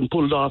stage and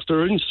pulled off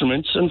their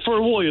instruments, and for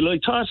a while I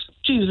thought,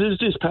 Jesus, is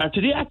this part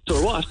of the act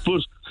or what?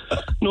 But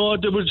no,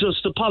 they were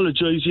just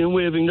apologising and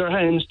waving their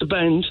hands, the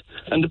band,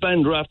 and the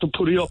band were after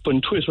putting up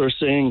on Twitter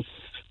saying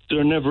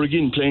they're never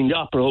again playing the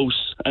Opera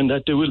House and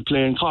that they will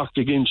play in Cork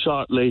again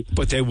shortly.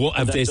 But they won't.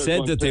 Have they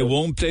said that they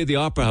won't play the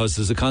Opera House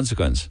as a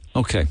consequence?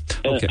 Okay.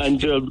 And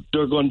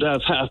they're going to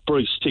have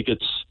half-price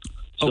tickets.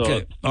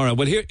 Okay, all right.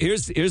 Well,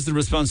 here's the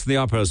response from the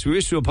Opera House. We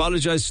wish to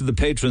apologise to the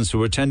patrons who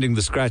were attending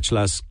the Scratch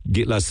last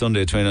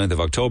Sunday, 29th of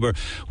October.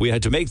 We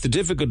had to make the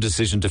difficult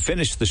decision to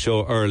finish the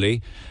show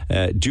early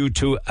due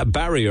to a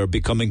barrier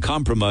becoming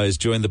compromised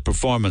during the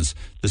performance.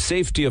 The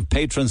safety of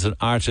patrons and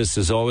artists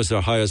is always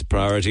our highest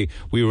priority.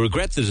 We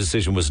regret the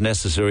decision was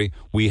necessary.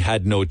 We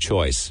had no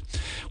choice.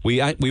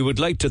 We would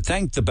like to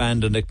thank the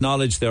band and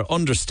acknowledge their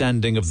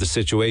understanding of the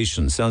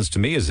situation. Sounds to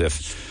me as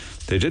if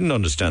They didn't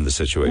understand the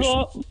situation.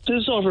 No,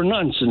 there's utter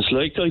nonsense.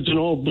 Like, I don't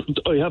know, but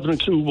I haven't a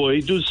clue why.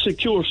 The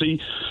security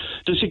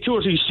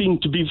seem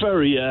to be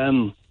very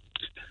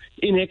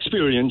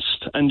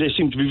inexperienced, and they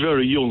seem to be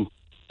very young.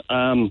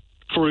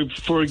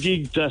 For a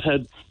gig that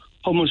had,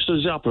 how much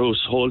does the Opera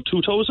House hold?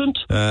 2,000?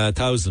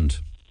 1,000.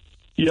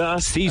 Yeah.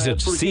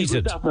 Seated.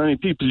 With that many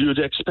people, you'd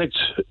expect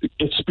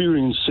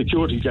experienced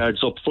security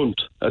guards up front,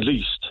 at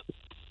least,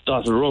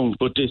 dotted around.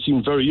 But they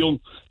seem very young,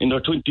 in their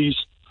 20s.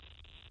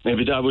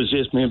 Maybe that was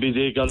it. Maybe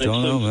they got excited.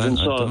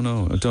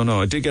 I don't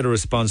know. I did get a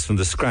response from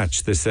the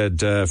Scratch. They said,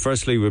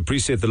 firstly, we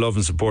appreciate the love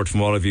and support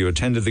from all of you who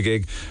attended the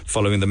gig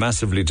following the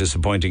massively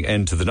disappointing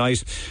end to the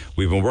night.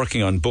 We've been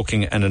working on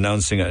booking and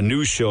announcing a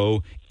new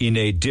show in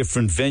a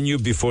different venue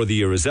before the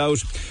year is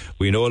out.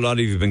 We know a lot of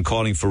you have been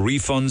calling for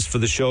refunds for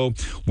the show.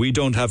 We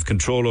don't have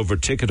control over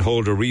ticket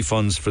holder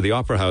refunds for the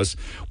Opera House.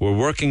 We're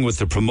working with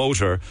the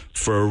promoter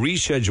for a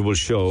rescheduled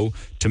show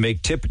to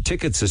make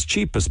tickets as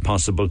cheap as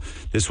possible.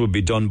 This will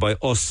be done by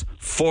us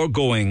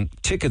foregoing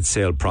ticket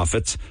sale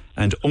profits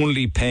and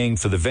only paying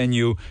for the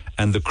venue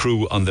and the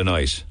crew on the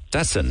night.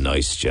 That's a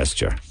nice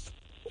gesture.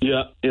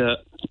 Yeah,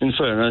 in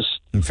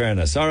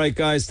fairness. All right,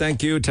 guys,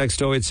 thank you.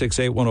 Text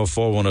 0868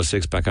 104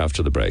 106 back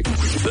after the break.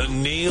 The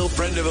Neil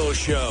Prendeville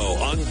Show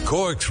on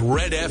Cork's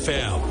Red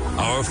FM.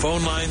 Our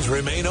phone lines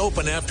remain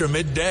open after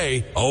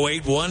midday,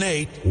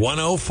 0818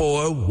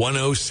 104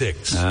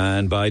 106.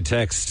 And by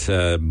text,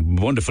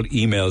 wonderful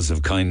emails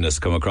of kindness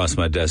come across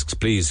my desks.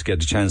 Please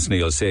get a chance,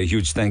 Neil. Say a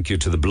huge thank you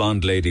to the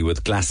blonde lady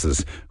with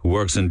glasses who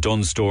works in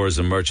Dunn Stores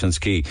and Merchants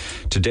Quay.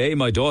 Today,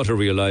 my daughter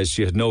realised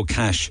she had no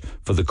cash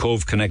for the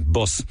Cove Connect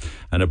bus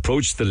and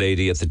approached the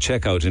lady at the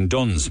checkout in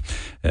Dunn's.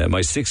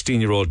 My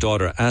 16-year-old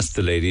daughter asked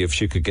the lady if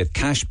she could get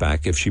cash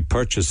back if she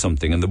purchased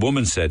something, and the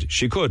woman said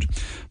she could.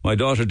 My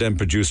daughter then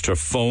produced her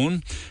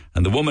phone,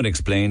 and the woman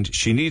explained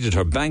she needed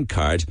her bank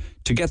card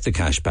to get the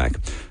cash back.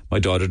 My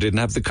daughter didn't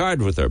have the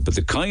card with her, but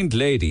the kind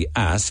lady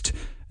asked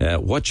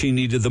what she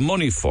needed the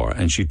money for,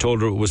 and she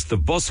told her it was the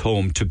bus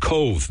home to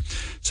Cove.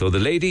 So the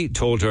lady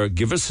told her,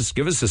 give us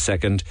a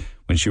second.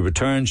 When she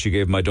returned, she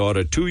gave my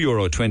daughter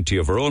 €2.20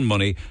 of her own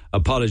money,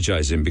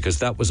 apologising because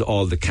that was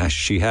all the cash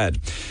she had.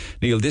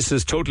 Neil, this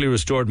has totally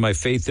restored my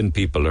faith in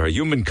people, her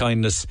human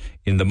kindness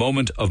in the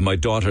moment of my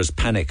daughter's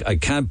panic. I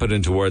can't put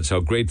into words how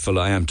grateful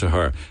I am to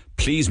her.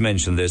 Please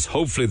mention this.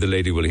 Hopefully the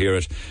lady will hear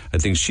it. I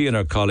think she and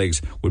her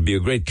colleagues would be a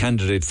great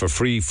candidate for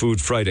Free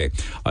Food Friday.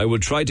 I will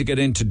try to get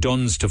into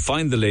Dunn's to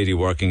find the lady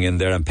working in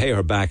there and pay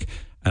her back,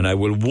 and I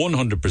will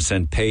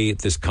 100% pay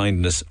this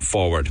kindness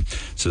forward,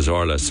 says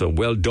Orla. So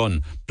well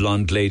done,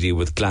 blonde lady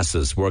with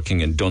glasses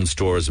working in Dunn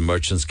Stores and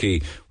Merchants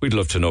Quay. We'd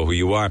love to know who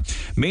you are.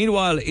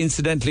 Meanwhile,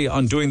 incidentally,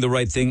 on Doing the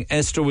Right Thing,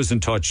 Esther was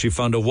in touch. She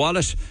found a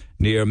wallet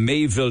near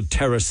Mayville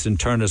Terrace in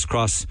Turner's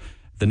Cross.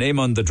 The name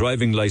on the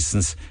driving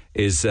licence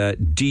is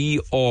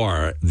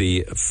D.R.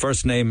 The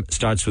first name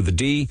starts with a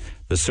D.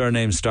 The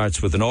surname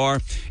starts with an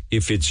R.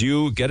 If it's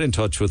you, get in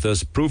touch with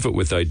us, prove it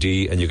with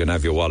ID, and you can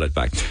have your wallet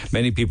back.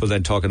 Many people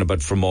then talking about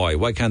Fermoy.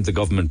 Why can't the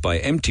government buy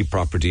empty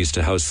properties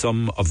to house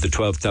some of the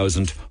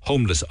 12,000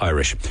 homeless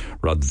Irish,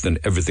 rather than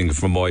everything in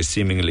Fermoy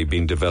seemingly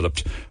being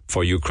developed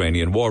for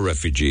Ukrainian war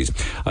refugees?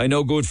 I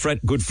know a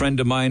good friend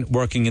of mine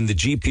working in the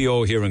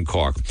GPO here in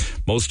Cork.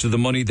 Most of the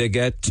money they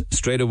get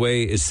straight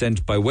away is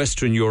sent by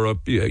Western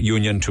Europe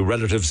Union to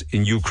relatives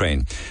in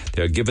Ukraine.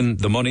 They're given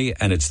the money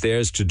and it's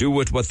theirs to do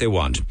with what they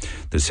want.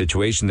 The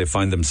situation they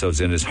find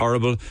themselves in is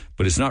horrible,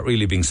 but it's not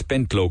really being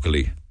spent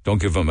locally.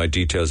 Don't give them my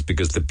details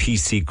because the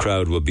PC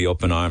crowd will be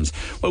up in arms.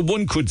 Well,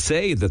 one could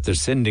say that they're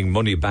sending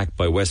money back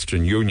by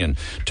Western Union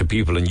to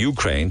people in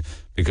Ukraine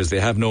because they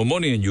have no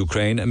money in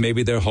Ukraine and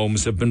maybe their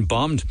homes have been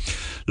bombed.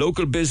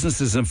 Local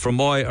businesses in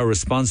Fermoy are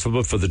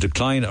responsible for the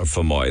decline of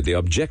Fermoy. They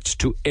object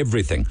to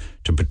everything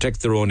to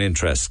protect their own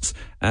interests.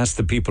 Ask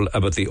the people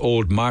about the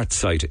old Mart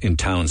site in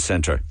town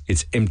centre.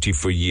 It's empty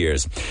for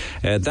years.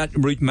 That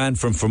man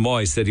from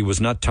Fermoy said he was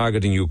not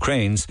targeting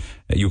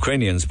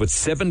Ukrainians, but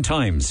 7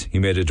 times he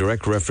made a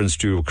direct reference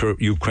to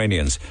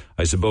Ukrainians.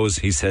 I suppose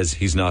he says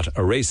he's not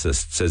a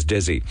racist, says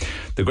Desi.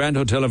 The Grand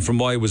Hotel in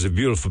Fermoy was a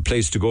beautiful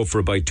place to go for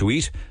a bite to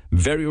eat.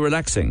 Very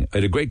relaxing. I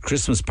had a great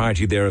Christmas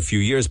party there a few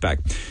years back.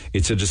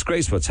 It's a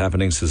disgrace what's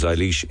happening, says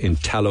Eilish in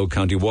Tallow,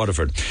 County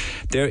Waterford.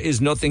 There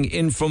is nothing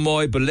in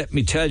Fermoy, but let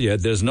me tell you,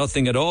 there's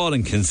nothing at all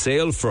in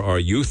Kinsale for our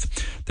youth.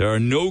 There are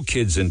no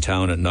kids in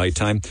town at night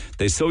time.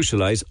 They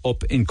socialise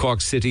up in Cork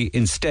City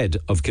instead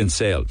of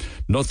Kinsale.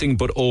 Nothing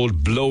but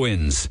old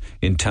blow-ins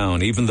in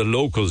town. Even the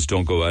locals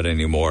don't go out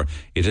anymore.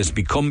 It has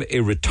become a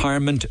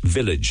retirement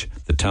village,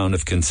 the town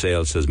of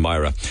Kinsale, says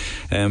Myra.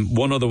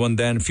 One other one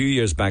then, a few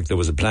years back, there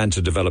was a plan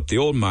to develop the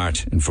old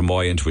Mart in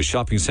Fermoy into a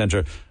shopping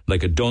centre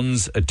like a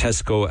Dunn's, a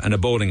Tesco and a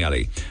bowling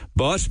alley.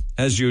 But,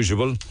 as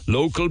usual,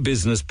 local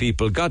business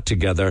people got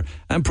together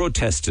and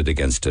protested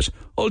against it,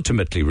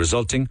 ultimately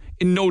resulting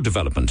in no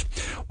development.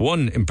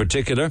 One in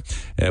particular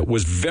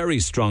was very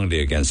strongly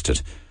against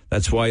it.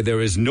 That's why there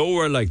is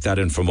nowhere like that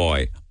in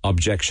Fermoy.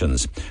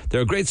 Objections.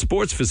 There are great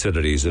sports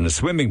facilities and a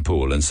swimming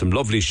pool and some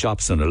lovely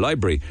shops and a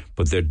library,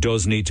 but there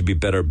does need to be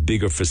better,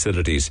 bigger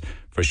facilities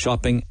for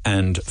shopping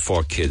and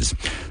for kids.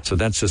 So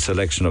that's a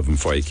selection of them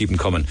for you. Keep them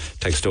coming.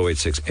 Text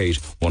 0868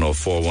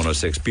 104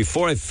 106.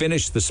 Before I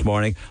finish this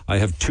morning, I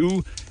have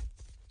 2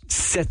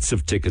 sets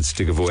of tickets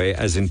to give away,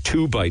 as in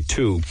 2 by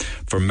 2,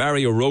 for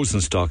Mario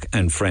Rosenstock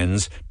and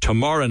friends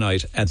tomorrow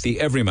night at the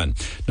Everyman.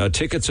 Now,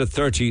 tickets are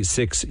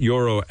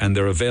 €36 and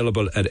they're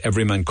available at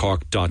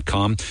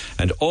everymancork.com,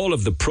 and all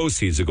of the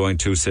proceeds are going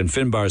to St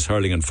Finbarr's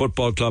Hurling and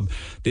Football Club.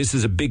 This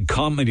is a big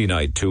comedy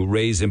night to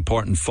raise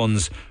important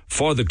funds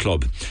for the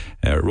club.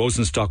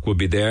 Rosenstock will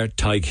be there,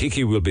 Tyke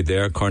Hickey will be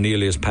there,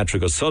 Cornelius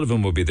Patrick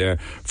O'Sullivan will be there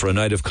for a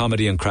night of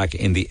comedy and crack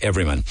in the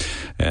Everyman.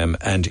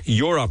 And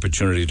your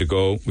opportunity to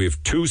go, we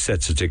have 2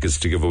 sets of tickets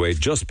to give away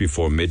just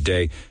before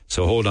midday,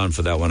 so hold on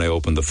for that when I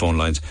open the phone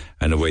lines,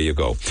 and away you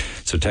go.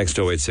 So text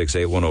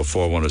 0868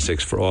 104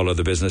 106 for all of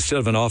the business. Still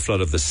have an awful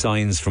lot of the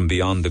signs from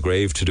beyond the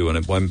grave to do, and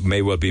it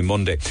may well be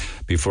Monday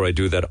before I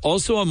do that.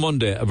 Also on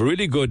Monday, I have a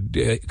really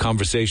good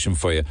conversation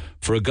for you,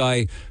 for a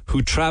guy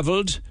who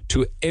travelled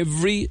to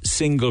every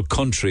single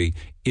country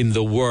in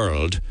the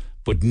world,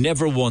 but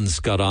never once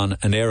got on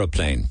an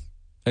aeroplane.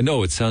 I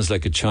know it sounds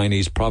like a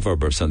Chinese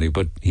proverb or something,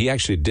 but he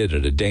actually did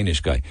it, a Danish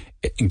guy,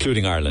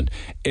 including Ireland.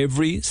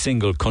 Every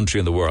single country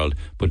in the world,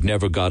 but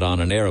never got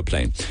on an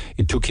aeroplane.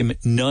 It took him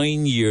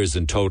 9 years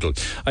in total.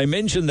 I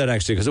mentioned that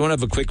actually because I want to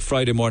have a quick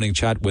Friday morning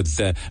chat with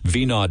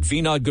Vinod.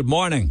 Vinod, good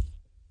morning.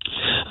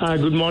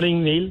 Good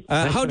morning, Neil.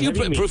 How do you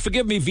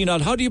forgive me,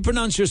 Vinod, how do you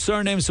pronounce your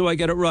surname so I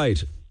get it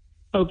right?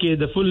 Okay,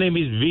 the full name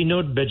is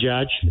Vinod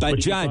Bajaj.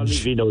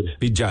 Bajaj.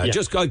 Yeah.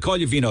 Just I'll call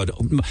you Vinod.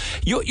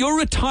 You're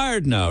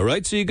retired now,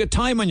 right? So you got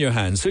time on your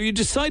hands. So you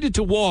decided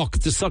to walk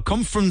the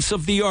circumference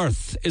of the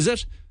earth, is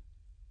it?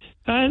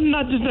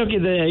 Not just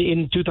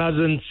in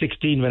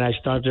 2016 when I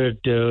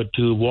started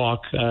to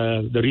walk,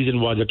 the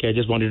reason was, I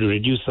just wanted to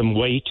reduce some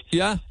weight.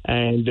 Yeah.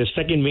 And the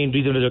second main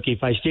reason was,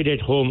 if I stayed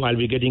at home, I'll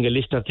be getting a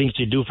list of things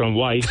to do from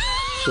wife.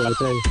 So I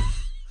said...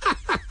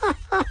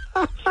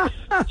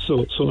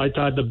 So I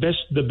thought the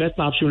best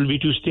option would be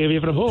to stay away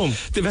from home.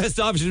 The best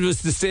option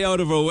was to stay out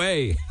of her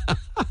way.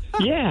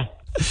 Yeah.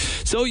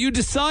 So you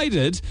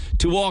decided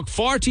to walk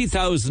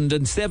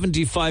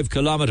 40,075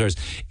 kilometres.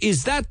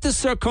 Is that the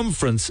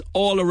circumference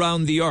all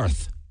around the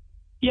earth?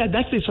 Yeah,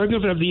 that's the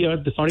circumference of the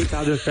earth, the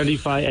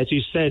 40,075, as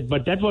you said.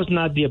 But that was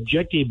not the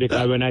objective,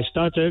 because when I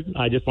started,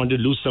 I just wanted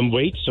to lose some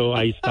weight, so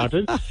I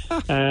started.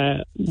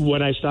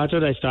 When I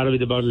started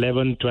with about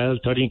 11, 12,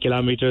 13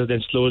 kilometers,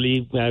 then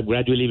slowly,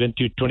 gradually went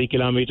to 20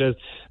 kilometers,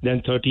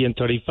 then 30 and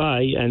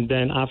 35. And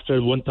then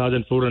after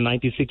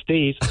 1,496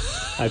 days,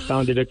 I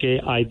found it,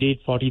 I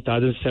did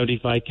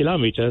 40,075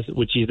 kilometers,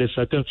 which is the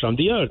circumference from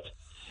the earth.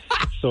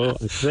 So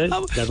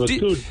that was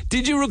good.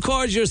 Did you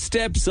record your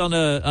steps on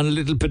a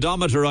little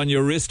pedometer on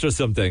your wrist or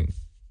something?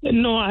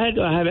 No, I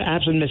have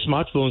apps on my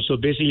smartphone. So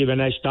basically,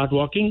 when I start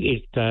walking,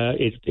 it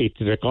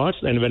records,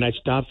 and when I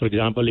stop, for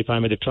example, if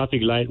I'm at a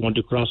traffic light, want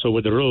to cross over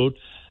the road,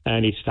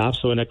 and it stops.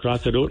 So when I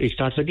cross the road, it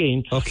starts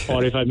again. Okay.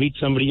 Or if I meet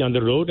somebody on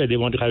the road and they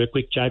want to have a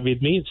quick chat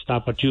with me,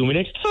 stop for 2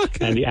 minutes,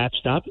 and the app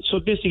stops.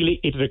 So basically,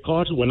 it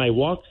records when I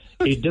walk.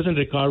 It doesn't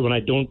record when I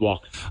don't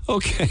walk.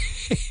 Okay.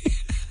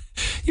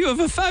 You have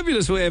a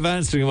fabulous way of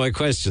answering my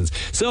questions.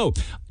 So,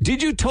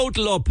 did you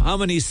total up how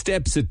many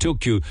steps it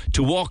took you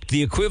to walk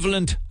the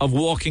equivalent of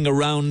walking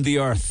around the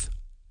earth?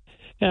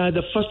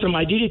 The first time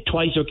I did it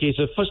twice. Okay,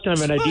 so first time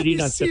when I did it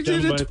on September.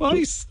 You did it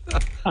twice.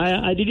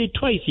 I did it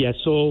twice. Yeah.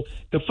 So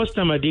the first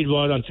time I did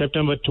was on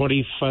September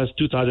 21st,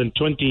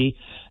 2020,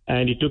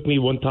 and it took me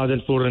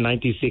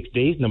 1,496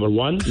 days. Number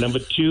one. Number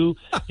two,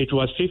 it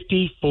was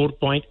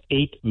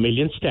 54.8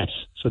 million steps.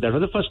 So that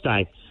was the first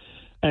time.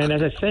 And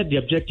as I said, the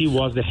objective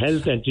was the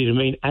health and to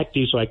remain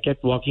active. So I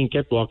kept walking.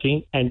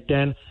 And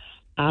then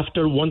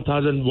after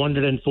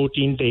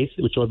 1,114 days,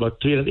 which was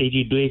about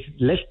 380 days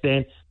less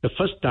than the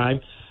first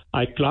time,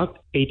 I clocked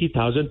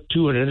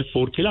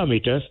 80,204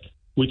 kilometers,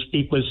 which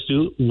equals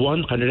to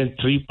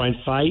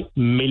 103.5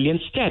 million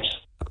steps.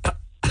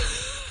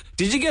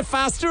 Did you get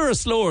faster or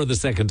slower the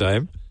second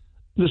time?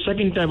 The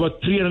second time was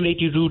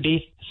 382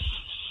 days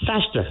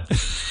faster.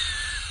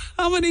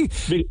 How many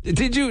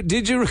did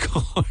you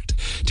record?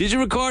 Did you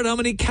record how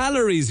many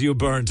calories you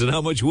burnt and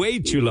how much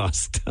weight you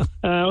lost?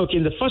 Okay,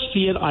 in the first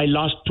year I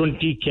lost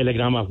 20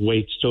 kilograms of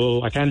weight,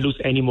 so I can't lose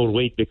any more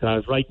weight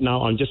because right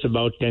now I'm just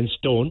about 10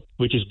 stone,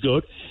 which is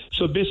good.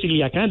 So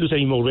basically I can't lose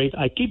any more weight.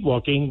 I keep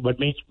walking, but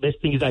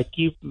best thing is I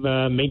keep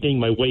maintaining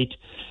my weight,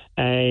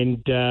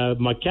 and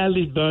my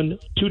calories burned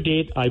to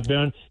date. I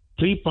burned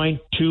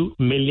 3.2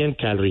 million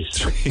calories.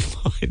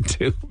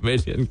 3.2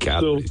 million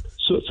calories.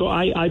 So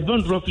I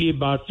burn roughly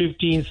about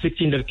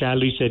 1,600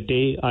 calories a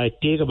day. I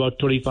take about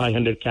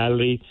 2,500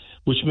 calories,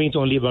 which means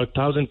only about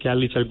 1,000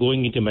 calories are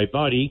going into my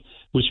body,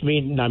 which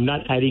means I'm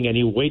not adding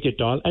any weight at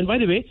all. And by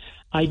the way,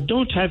 I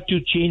don't have to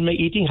change my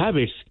eating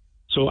habits.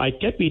 So I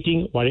kept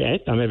eating what I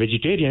ate. I'm a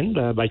vegetarian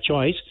by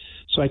choice.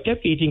 So I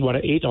kept eating what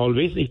I ate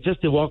always. It's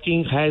just the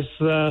walking has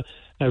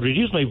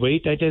reduced my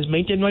weight. It has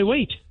maintained my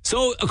weight.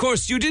 So, of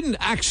course, you didn't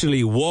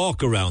actually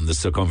walk around the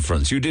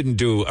circumference. You didn't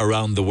do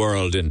around the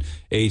world in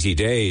 80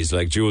 days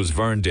like Jules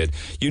Verne did.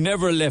 You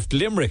never left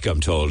Limerick,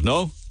 I'm told,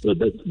 no?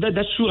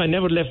 That's true. I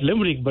never left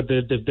Limerick, but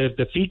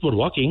the feet were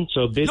walking.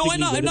 So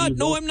basically,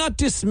 I'm not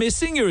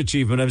dismissing your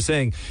achievement. I'm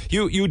saying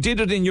you did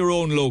it in your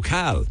own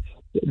locale.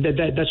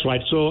 That's right.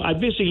 So I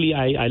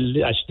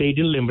stayed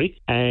in Limerick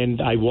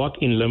and I walk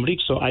in Limerick.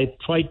 So I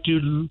tried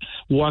to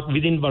walk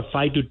within about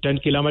 5 to 10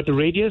 kilometer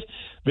radius,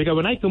 because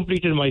when I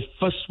completed my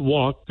first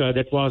walk,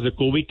 that was the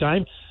COVID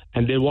time,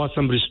 and there was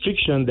some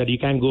restriction that you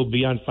can't go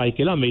beyond 5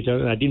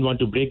 kilometers, and I didn't want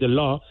to break the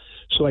law.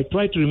 So I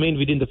tried to remain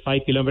within the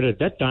 5 kilometers at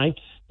that time.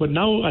 But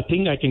now I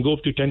think I can go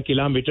up to 10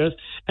 kilometers.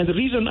 And the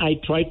reason I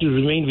try to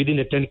remain within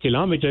the 10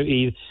 kilometers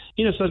is,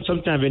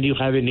 sometimes when you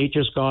have a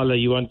nature's call or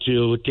you want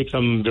to take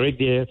some break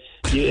there,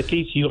 at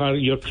least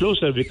you're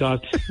closer, because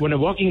when I'm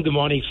walking in the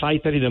morning,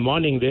 5:30 in the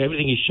morning,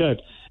 everything is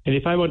shut. And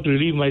if I want to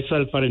relieve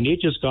myself for a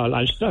nature's call,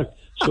 I'm stuck.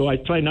 So I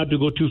try not to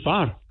go too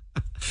far.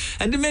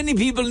 And do many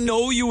people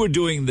know you were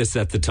doing this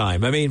at the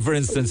time? I mean, for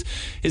instance,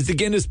 is the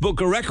Guinness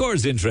Book of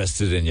Records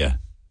interested in you?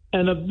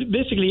 And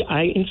basically,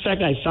 I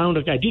found,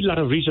 I did a lot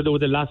of research over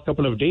the last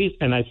couple of days,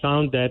 and I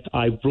found that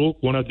I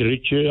broke one of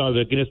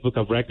the Guinness Book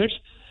of Records,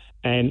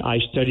 and I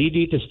studied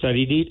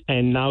it,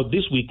 and now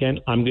this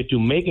weekend I'm going to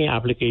make an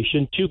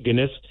application to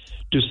Guinness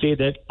to say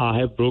that I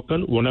have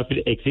broken one of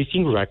the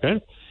existing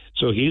records.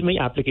 So here's my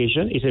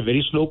application. It's a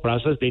very slow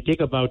process. They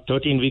take about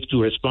 13 weeks to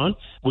respond,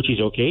 which is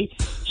okay.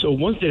 So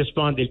once they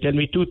respond, they'll tell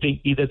me two things.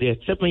 Either they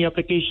accept my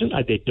application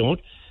or they don't.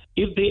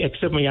 If they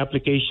accept my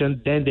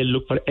application, then they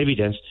look for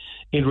evidence.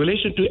 In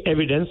relation to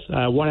evidence,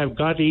 what I've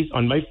got is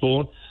on my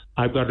phone,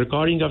 I've got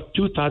recording of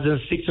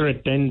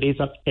 2,610 days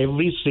of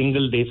every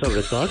single day of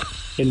record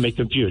in my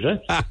computer,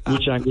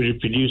 which I'm going to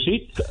produce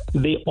it.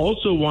 They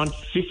also want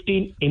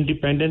 15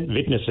 independent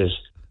witnesses,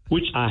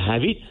 which I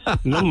have it.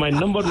 Now, my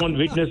number one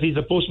witness is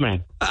the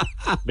postman,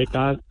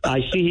 because I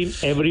see him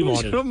every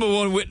morning. Number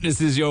one witness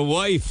is your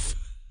wife.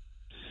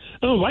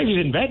 Oh, wife is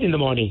in bed in the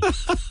morning.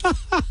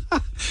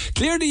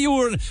 Clearly you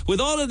were, with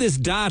all of this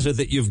data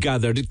that you've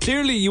gathered,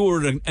 clearly you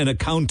were an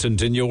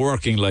accountant in your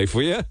working life,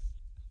 were you?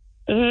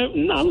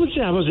 No, I would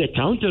say I was an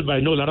accountant, but I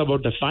know a lot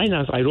about the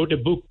finance. I wrote a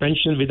book,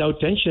 Pension Without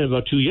Tension,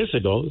 about 2 years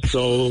ago.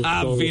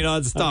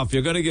 Vinod, stop.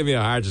 You're going to give me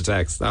a heart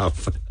attack. Stop.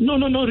 No,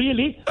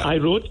 really. I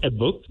wrote a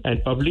book and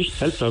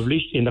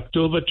self-published in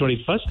October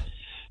 21st.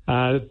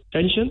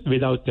 Pension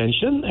Without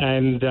Tension,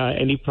 and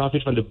any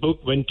profit from the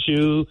book went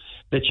to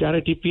the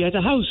charity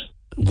Pieta House.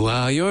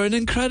 Wow, you're an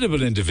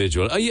incredible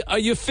individual. Are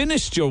you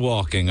finished your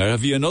walking, or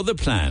have you another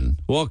plan?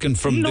 Walking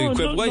from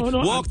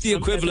the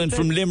equivalent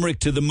from Limerick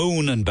to the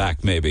moon and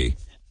back, maybe.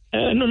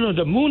 No,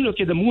 the moon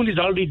is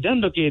already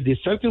done. Okay, the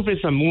circumference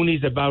of moon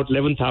is about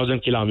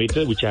 11,000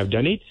 kilometers, which I've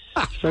done it.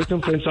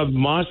 Circumference of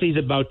Mars is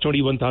about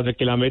 21,000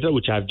 kilometers,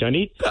 which I've done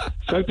it.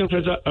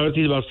 Circumference of Earth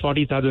is about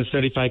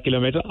 40,035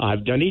 kilometers.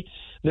 I've done it.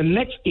 The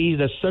next is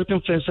the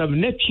circumference of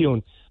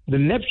Neptune. The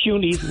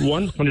Neptune is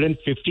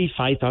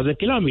 155,000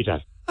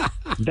 kilometers.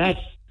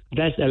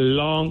 That's a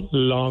long,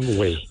 long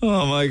way.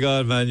 Oh, my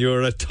God, man.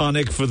 You're a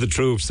tonic for the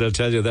troops, I'll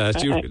tell you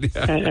that.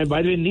 And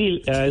by the way, Neil,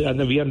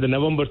 we are on the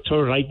November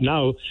 3rd right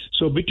now.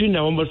 So between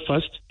November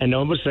 1st and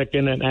November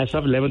 2nd, and as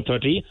of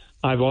 11:30,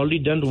 I've already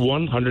done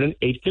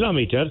 108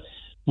 kilometers,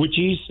 which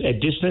is a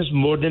distance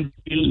more than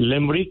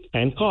Limerick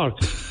and Cork.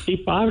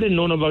 If I would have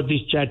known about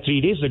this chat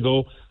 3 days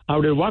ago, I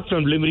would have walked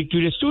from Limerick to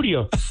the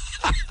studio.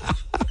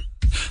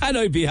 And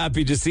I'd be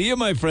happy to see you,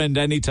 my friend,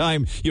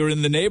 anytime you're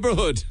in the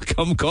neighbourhood.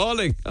 Come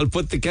calling. I'll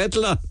put the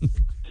kettle on.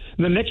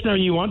 The next time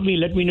you want me,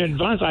 let me know in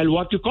advance. I'll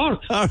walk to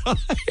Cork. All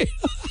right.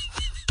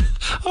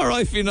 All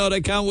right, Vinod, I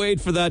can't wait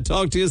for that.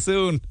 Talk to you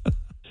soon.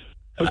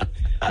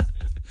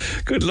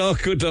 Good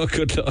luck.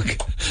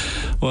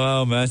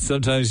 Wow, man,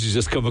 sometimes you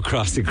just come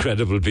across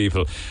incredible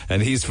people,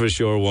 and he's for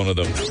sure one of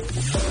them.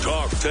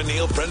 Talk to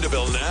Neil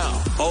Prendeville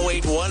now.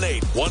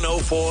 0818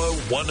 104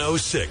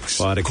 106.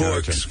 What a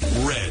Cork's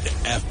Red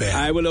FM.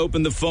 I will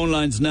open the phone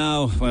lines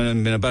now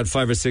in about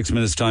 5 or 6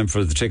 minutes' time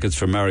for the tickets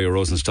for Mario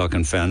Rosenstock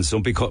and fans.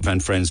 Don't be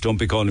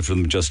calling for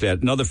them just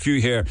yet. Another few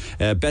here.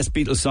 Best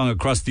Beatles song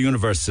across the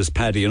universe, says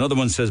Paddy. Another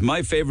one says,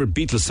 my favourite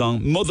Beatles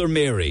song, Mother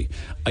Mary.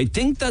 I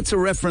think that's a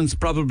reference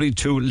probably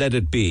to Let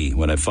It Be.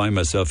 When I find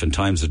myself in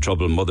times of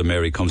trouble, Mother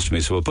Mary comes to me,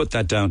 so we'll put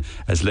that down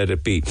as Let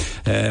It Be.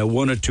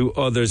 One or two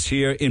others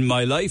here. In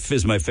My Life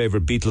is my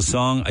favourite Beatles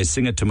song. I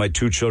sing it to my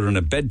 2 children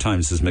at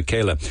bedtime, says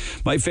Michaela.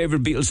 My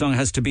favourite Beatles song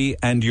has to be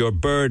And Your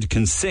Bird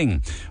Can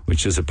Sing,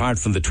 which is, apart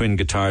from the twin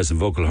guitars and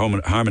vocal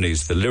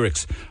harmonies, the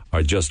lyrics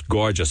are just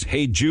gorgeous.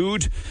 Hey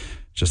Jude,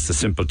 just a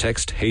simple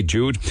text. Hey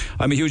Jude.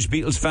 I'm a huge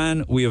Beatles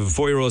fan. We have a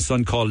 4-year-old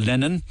son called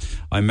Lennon.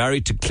 I'm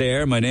married to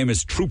Claire. My name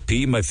is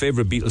Troopy. My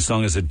favourite Beatles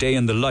song is A Day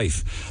in the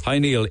Life. Hi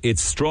Neil,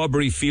 it's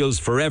Strawberry Fields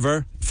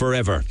Forever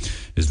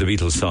is the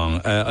Beatles song.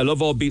 I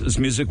love all Beatles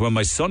music. When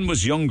my son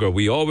was younger,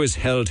 we always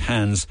held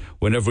hands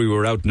whenever we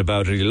were out and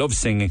about, and he loved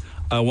singing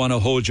I Want to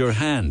Hold Your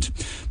Hand.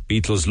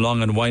 Beatles'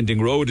 Long and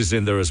Winding Road is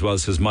in there as well,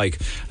 says Mike.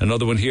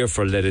 Another one here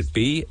for Let It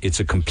Be. It's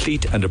a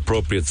complete and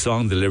appropriate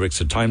song. The lyrics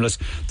are timeless.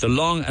 The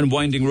Long and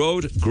Winding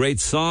Road,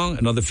 great song.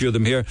 Another few of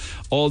them here.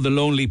 All the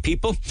Lonely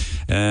People.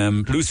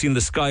 Lucy in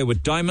the Sky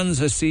with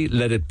Diamonds, I see.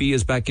 Let It Be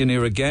is back in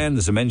here again.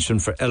 There's a mention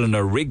for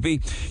Eleanor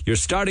Rigby. You're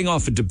starting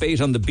off a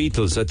debate on the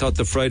Beatles. I thought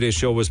the Friday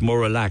show was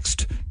more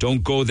relaxed.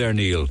 Don't go there,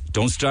 Neil.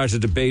 Don't start a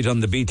debate on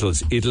the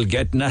Beatles. It'll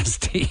get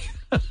nasty.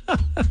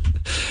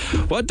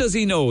 What does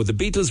he know? The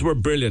Beatles were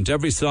brilliant.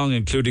 Every song,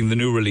 including the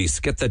new release.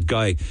 Get that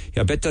guy.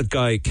 I bet that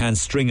guy can't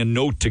string a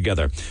note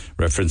together.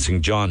 Referencing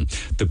John.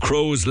 The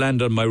crows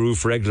land on my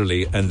roof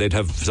regularly, and they'd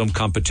have some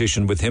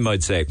competition with him,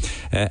 I'd say.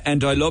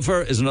 And I Love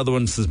Her is another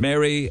one, says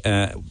Mary.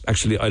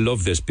 Actually, I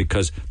love this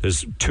because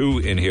there's two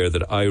in here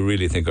that I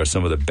really think are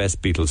some of the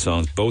best Beatles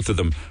songs. Both of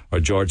them are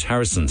George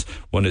Harrison's.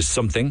 One is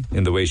Something,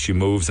 in the way she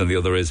moves, and the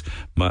other is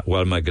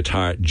While My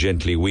Guitar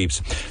Gently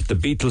Weeps. The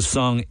Beatles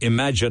song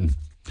Imagine,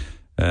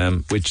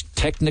 which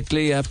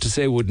technically I have to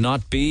say would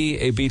not be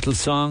a Beatles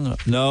song.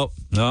 No,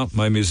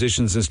 my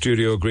musicians in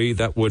studio agree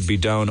that would be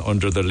down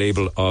under the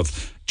label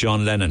of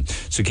John Lennon.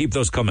 So keep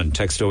those coming.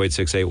 Text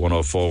 0868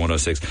 104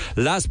 106.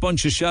 Last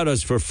bunch of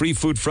shout-outs for Free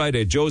Food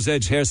Friday. Joe's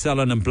Edge Hair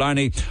Salon in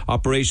Blarney.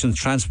 Operations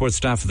Transport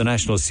Staff of the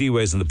National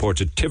Seaways in the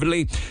Port of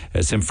Tivoli.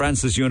 St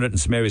Francis Unit and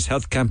St Mary's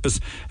Health Campus.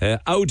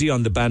 Audi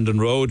on the Bandon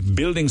Road.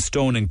 Building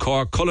Stone in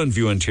Cork. Cullen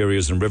View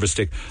Interiors in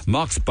Riverstick.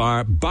 Mox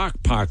Bar.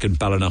 Bark Park in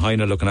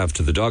Ballinahaina looking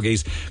after the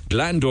doggies.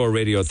 Glandor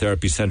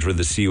Radiotherapy Centre in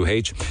the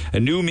CUH.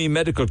 Anumi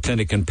Medical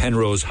Clinic in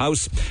Penrose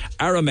House.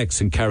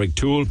 Aramex in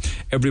Carricktool.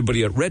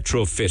 Everybody at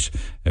Retrofit.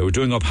 We're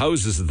doing up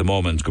houses at the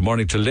moment. Good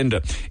morning to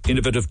Linda.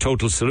 Innovative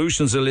Total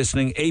Solutions are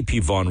listening.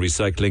 AP Vaughan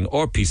Recycling,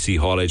 RPC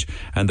Haulage,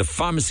 and the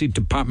Pharmacy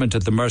Department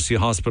at the Mercy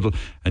Hospital.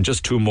 And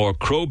just two more,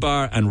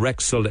 Crowbar and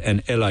Rexall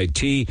and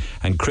LIT,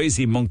 and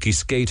Crazy Monkey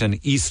Skate and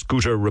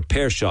E-Scooter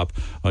Repair Shop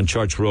on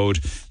Church Road.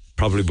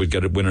 Probably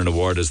would win an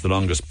award as the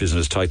longest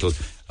business title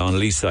on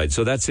Leaside.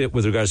 So that's it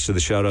with regards to the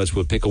shout-outs.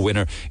 We'll pick a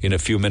winner in a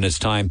few minutes'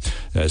 time.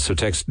 So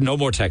text, no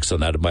more text on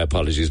that. My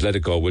apologies. Let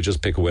it go. We'll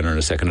just pick a winner in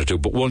a second or two.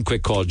 But one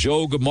quick call.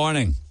 Joe, good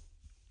morning.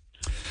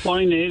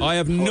 Morning, Neil. I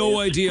have no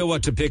idea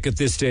what to pick at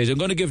this stage. I'm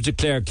going to give it to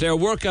Claire. Claire,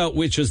 work out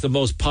which is the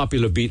most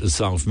popular Beatles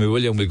song for me.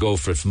 William, we'll go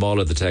for it from all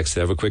of the texts.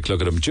 Have a quick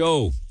look at them.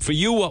 Joe, for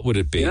you, what would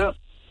it be? Yeah.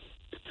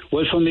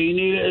 Well, for me,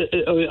 Neil,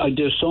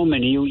 there's so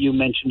many. You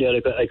mentioned there,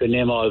 I could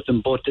name all of them,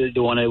 but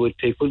the one I would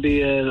pick would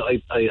be,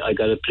 I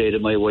got it played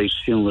at my wife's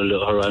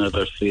funeral. Her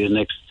anniversary is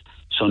next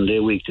Sunday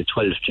week, the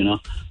 12th, you know.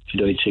 She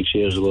died 6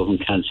 years ago from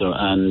cancer,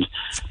 and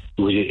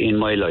it was In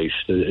My Life.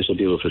 It's a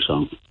beautiful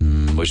song.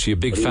 Was she a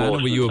big fan,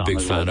 or were you a big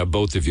fan? Are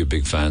both of you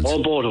big fans?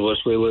 Oh, both of us.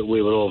 We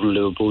were over in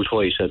Liverpool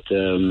twice at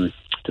the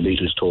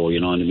Beatles tour, you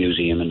know, in the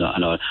museum and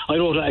all. I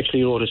wrote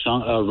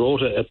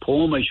a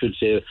poem, I should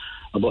say,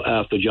 about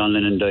after John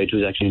Lennon died. It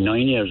was actually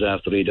 9 years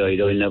after he died.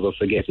 I'll never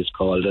forget, it's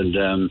called. And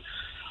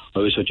I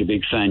was such a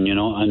big fan, you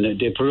know. And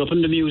they put it up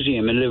in the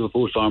museum in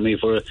Liverpool for me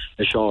for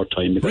a short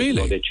time. Because, you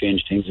know, they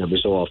changed things every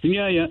so often.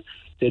 Yeah,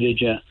 they did,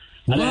 yeah.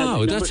 And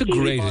wow, that's a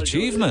great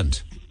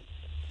achievement.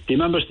 Do you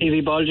remember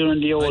Stevie Bolger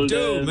and the old... I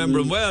do remember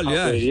him well,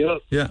 yeah.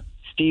 Yeah.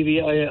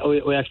 Stevie,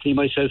 I actually,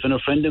 myself and a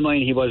friend of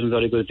mine, he wasn't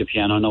very good at the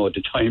piano now at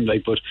the time,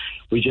 but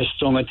we just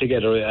strung it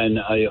together, and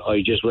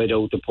I just read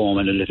out the poem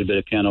and a little bit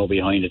of piano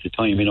behind at the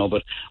time, you know,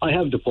 but I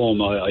have the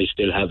poem, I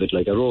still have it,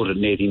 I wrote it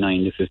in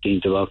 89, the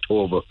 15th of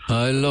October.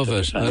 I love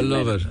it.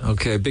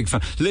 Okay, big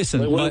fan.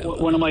 Listen,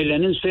 one of my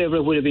Lennon's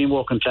favourite would have been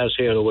Working Class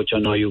Hero, which I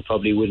know you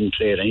probably wouldn't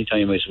play at any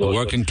time, I suppose.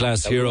 Working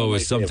Class Hero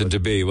is something to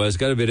be. Well, it's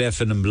got a bit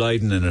effing and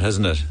blinding in it,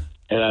 hasn't it?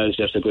 Yeah, it's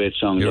just a great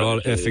song. You're all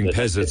effing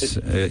peasants.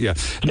 Yeah.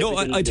 No,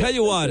 I tell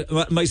you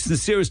what, my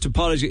sincerest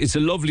apology. It's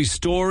a lovely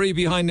story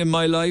behind In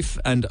My Life,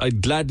 and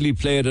I'd gladly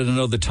play it at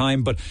another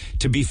time. But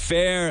to be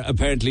fair,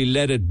 apparently,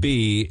 Let It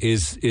Be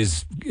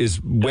is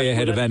way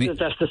ahead of any.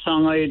 That's the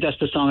song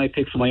I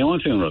picked for my own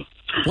funeral.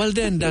 Well,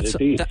 then,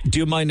 do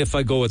you mind if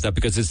I go with that,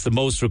 because it's the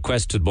most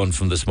requested one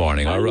from this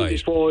morning? All right.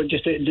 Before,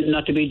 just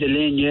not to be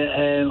delaying you,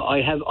 I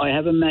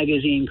have a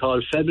magazine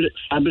called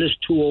Fabulous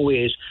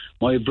 208.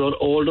 My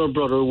older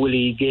brother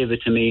Willie gave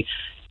it to me.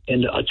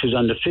 It was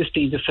on the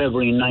 15th of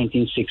February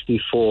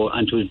 1964,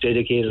 and it was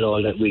dedicated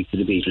all that week to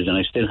the Beatles, and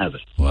I still have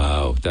it.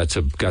 Wow, that's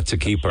a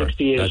keeper.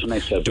 60 years from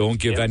myself. Don't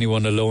give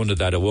anyone a loan to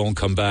that; it won't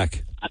come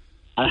back.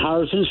 And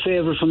Harrison's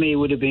favourite for me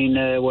would have been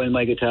While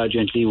My Guitar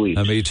Gently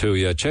Weeps. Me too,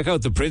 yeah. Check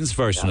out the Prince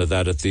version of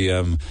that at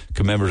the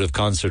commemorative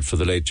concert for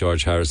the late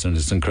George Harrison.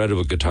 It's an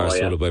incredible guitar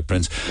solo by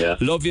Prince. Yeah.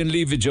 Love you and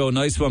leave you, Joe.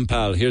 Nice one,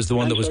 pal. Here's the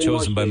one that was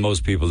chosen by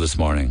most people this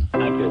morning.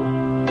 Thank you.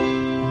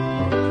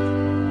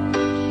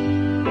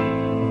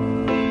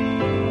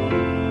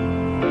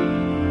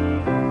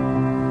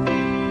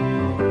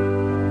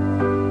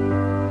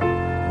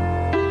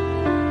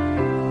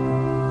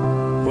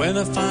 When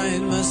I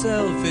find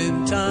myself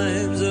in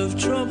times of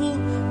trouble,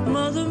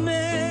 Mother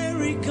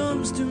Mary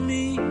comes to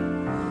me,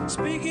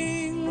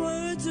 speaking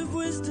words of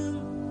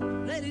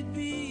wisdom, let it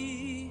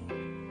be.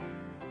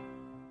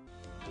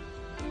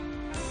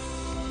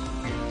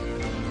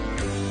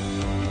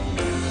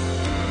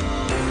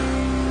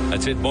 At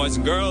That's it, boys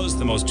and girls.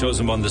 The most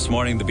chosen one this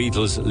morning, the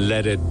Beatles,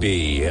 Let It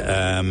Be.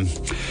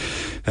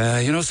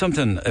 You know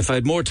something? If I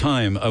had more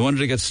time, I wanted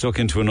to get stuck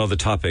into another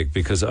topic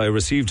because I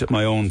received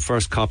my own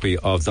first copy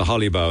of The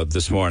Hollybough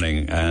this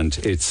morning, and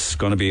it's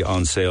going to be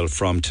on sale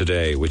from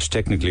today, which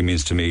technically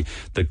means to me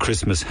that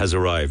Christmas has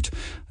arrived.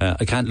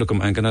 I can't look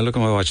at, and can I look at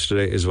my watch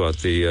today? Is what,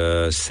 the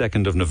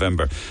 2nd of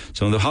November.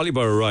 So when The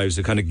Hollybough arrives,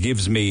 it kind of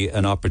gives me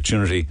an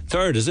opportunity.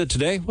 3rd, is it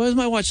today? Why does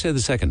my watch say the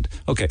 2nd?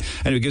 Okay.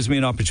 And it gives me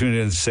an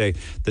opportunity to say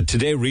that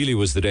today really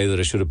was the day that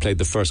I should have played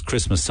the first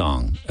Christmas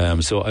song.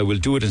 So I will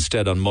do it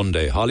instead on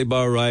Monday.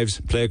 Hollybough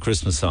arrives, play a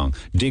Christmas song.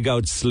 Dig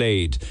out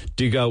Slade,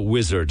 dig out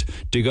Wizard,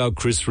 dig out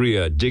Chris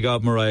Rea, dig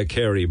out Mariah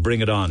Carey,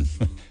 bring it on.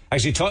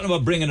 Actually, talking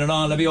about bringing it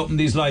on, let me open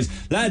these lines.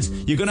 Lads,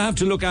 you're going to have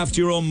to look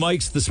after your own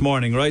mics this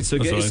morning, right? So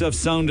get yourself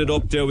sounded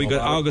up there. We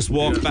got August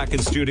Walk back in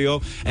studio,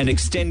 an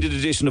extended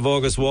edition of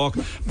August Walk,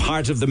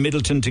 part of the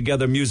Middleton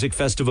Together Music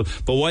Festival.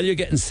 But while you're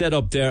getting set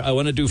up there, I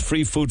want to do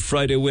Free Food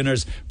Friday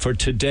winners for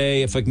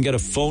today. If I can get a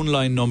phone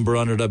line number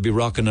on it, I'd be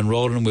rocking and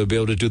rolling, and we'll be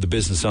able to do the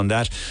business on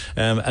that.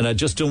 And I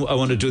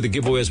want to do the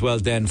giveaway as well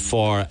then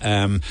for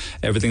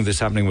everything that's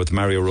happening with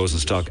Mario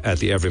Rosenstock at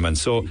the Everyman.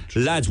 So,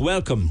 lads,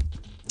 welcome.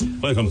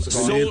 Welcome.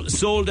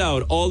 Sold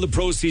out. All the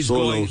proceeds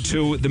going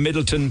to the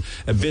Middleton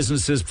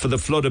businesses for the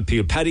flood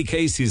appeal. Paddy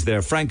Casey's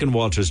there, Franken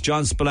Walters,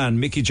 John Spillane,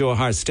 Mickey Joe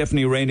Hart,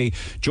 Stephanie Rainey,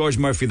 George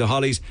Murphy, the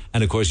Hollies,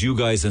 and of course you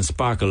guys and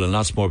Sparkle and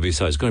lots more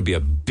besides. It's going to be a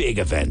big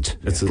event.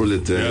 It's a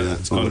brilliant day. Yeah,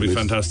 it's going to be a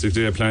fantastic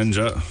day planned,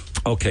 yeah.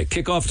 Okay,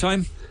 kick-off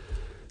time?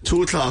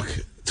 2 o'clock.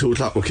 2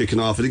 o'clock we're kicking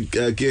off. I think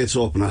gates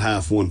open at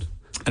 1:30.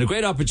 And a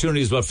great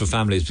opportunity as well for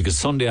families because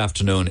Sunday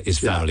afternoon is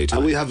family time.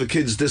 And we have a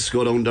kids'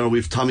 disco down there.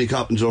 We've Tommy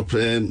Coppinger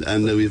playing,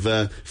 and we've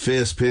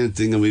face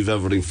painting, and we've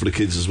everything for the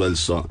kids as well.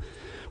 So,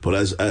 but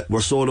as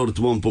we're sold out at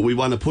the moment, but we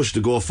want to push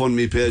the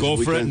GoFundMe page. Go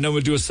for it, and then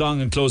we'll do a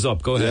song and close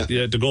up. Go ahead.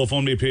 Yeah, the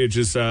GoFundMe page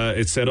is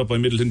it's set up by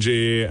Middleton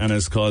GA, and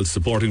it's called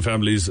Supporting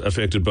Families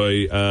Affected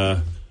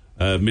by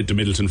the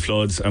Middleton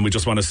floods, and we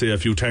just want to say a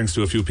few thanks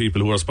to a few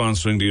people who are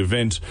sponsoring the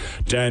event.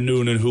 Dan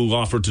Noonan, who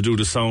offered to do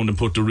the sound and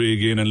put the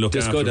rig in and look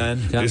after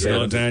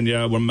Disco Dan,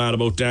 yeah, we're mad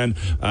about Dan.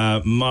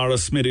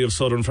 Morris Smithy of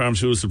Southern Farm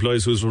Shoe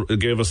Supplies, who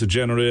gave us a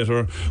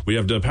generator. We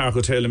have the Park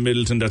Hotel in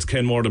Middleton, that's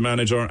Ken Moore, the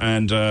manager,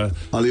 and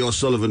Ollie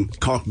O'Sullivan,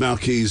 Cork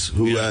Marquees,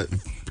 who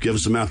gave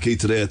us the marquee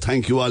today.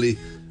 Thank you, Ollie.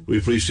 We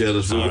appreciate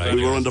it.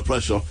 We were under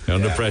pressure.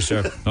 Under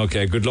pressure.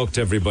 Okay, good luck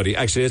to everybody.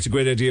 Actually, that's a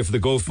great idea for the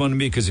GoFundMe,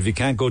 because if you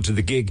can't go to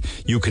the gig,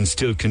 you can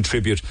still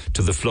contribute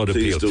to the flood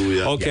appeal. Do,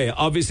 yeah. Okay,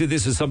 obviously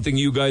this is something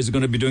you guys are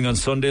going to be doing on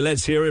Sunday.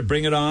 Let's hear it.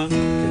 Bring it on.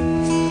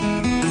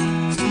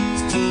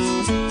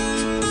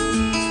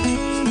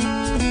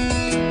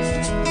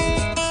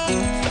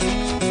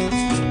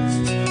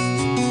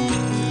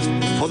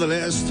 For the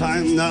last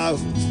time now,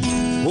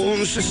 won't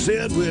you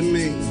sit with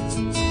me?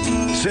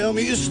 Tell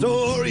me a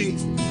story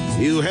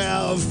you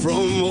have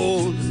from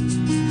old.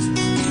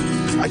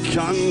 I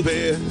can't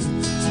bear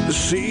to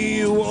see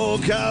you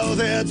walk out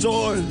that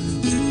door.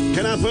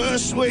 Can I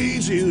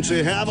persuade you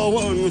to have a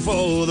one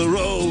for the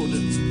road?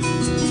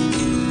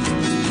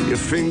 Your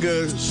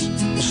fingers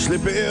are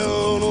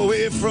slipping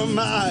away from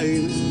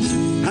mine,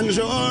 and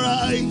your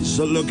eyes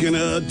are looking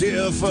a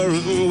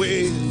different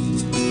way.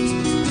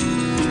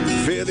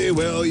 Fare thee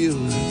well, you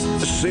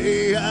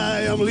say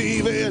I am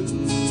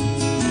leaving.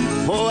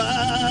 Oh,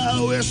 I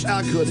wish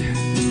I could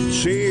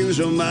change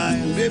your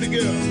mind, baby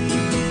girl.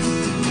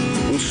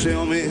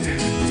 Tell me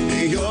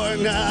you're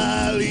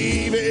not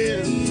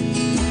leaving.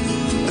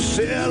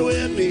 Sit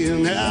with me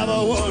and have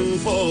a one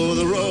for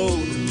the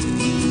road.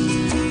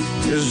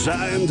 'Cause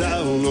I'm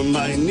down on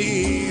my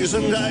knees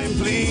and I'm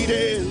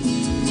pleading.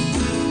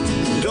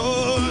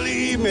 Don't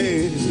leave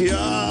me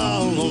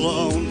all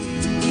alone.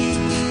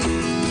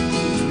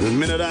 The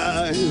minute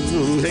I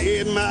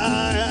laid my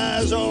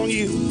eyes on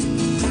you,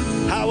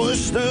 I was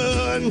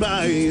stunned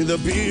by the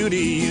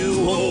beauty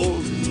you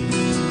hold.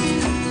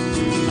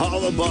 All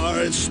the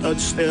bars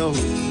stood still,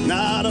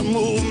 not a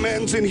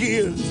movement in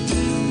here,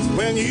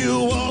 when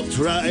you walked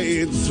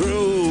right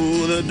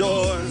through the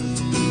door.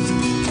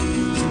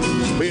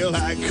 Well,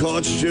 I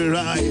caught your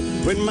eye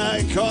with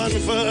my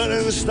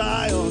confident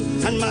style,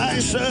 and my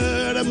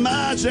shirt and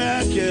my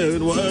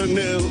jacket were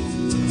new.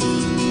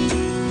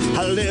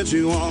 I led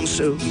you on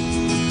to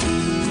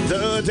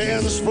the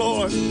dance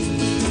floor,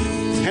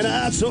 and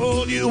I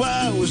told you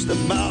I was the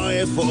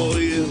boy for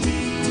you.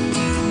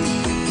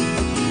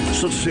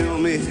 So tell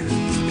me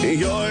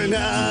you're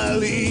not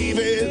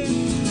leaving.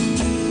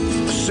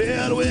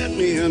 Sit with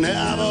me and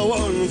have a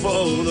one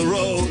for the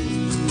road.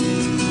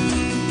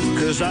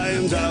 'Cause I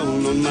am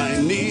down on my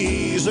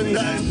knees and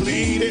I'm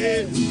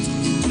pleading.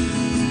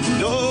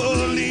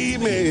 Don't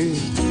leave me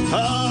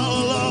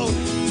all alone.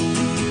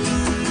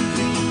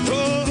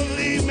 Don't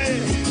leave me.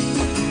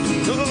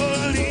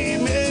 Don't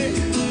leave me.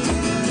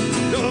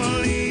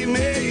 Don't leave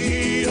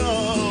me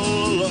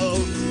all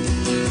alone.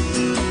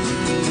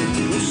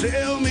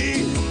 Tell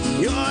me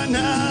you're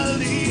not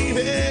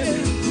leaving.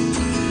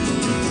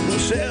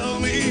 Tell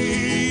me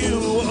you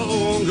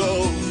won't go.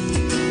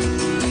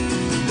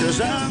 'Cause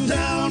I'm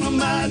down on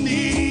my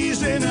knees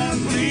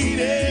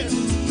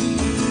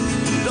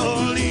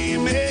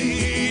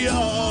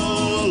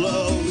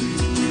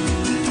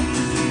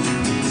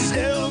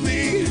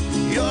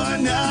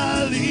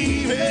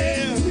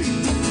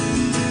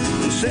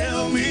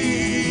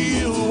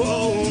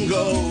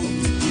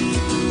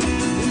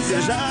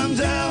 'cause I'm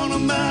down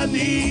on my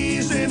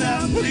knees and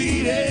I'm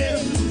pleading.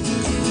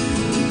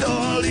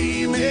 Don't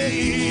leave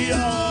me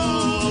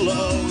all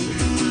alone.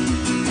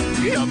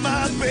 You're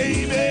my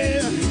baby,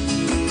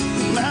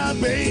 my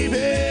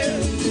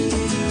baby,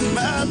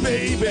 my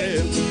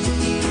baby.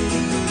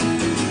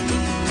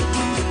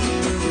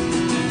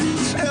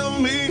 Tell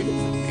me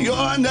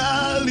you're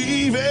not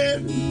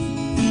leaving.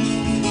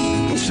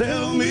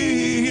 Tell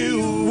me you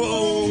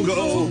won't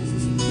go.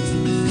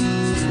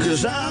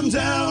 'Cause I'm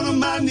down on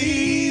my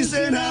knees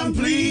and I'm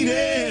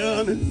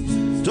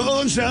pleading.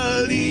 Don't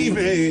you leave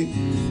me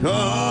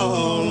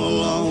all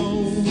alone.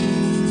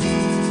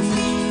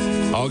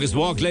 August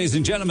Walk, ladies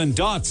and gentlemen.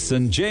 Dots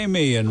and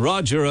Jamie and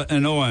Roger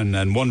and Owen,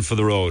 and One for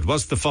the Road.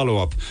 What's the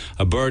follow-up?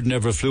 A bird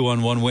never flew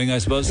on one wing, I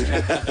suppose.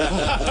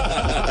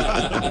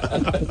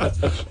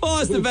 Oh,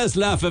 it's the best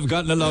laugh I've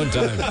gotten in a long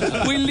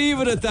time. We leave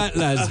it at that,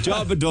 lads.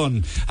 Job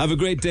done. Have a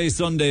great day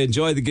Sunday.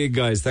 Enjoy the gig,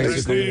 guys.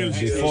 Thanks for coming in.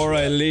 Before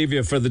I leave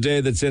you for the day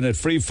that's in it,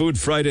 Free Food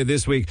Friday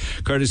this week,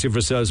 courtesy of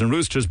ourselves and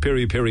Roosters,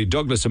 Piri Piri,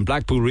 Douglas and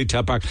Blackpool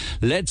Retail Park.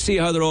 Let's see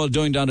how they're all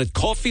doing down at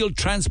Caulfield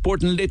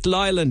Transport in Little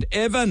Island.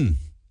 Evan.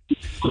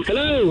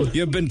 Hello.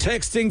 You've been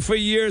texting for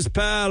years,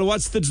 pal.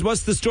 What's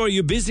the story?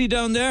 You busy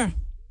down there?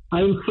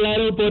 I'm flat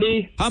out,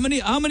 buddy. How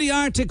many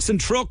Arctics and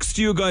trucks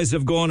do you guys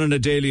have going on a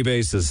daily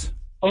basis?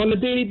 On a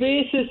daily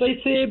basis,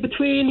 I'd say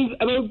between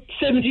about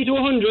 70 to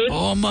 100.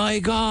 Oh, my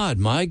God,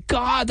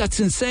 that's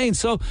insane.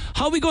 So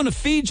how are we going to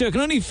feed you? I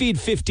can only feed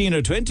 15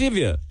 or 20 of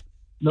you.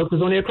 Look,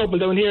 there's only a couple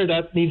down here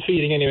that need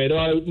feeding anyway. They're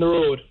out on the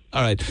road.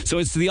 All right, so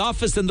it's the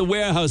office and the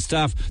warehouse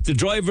staff. The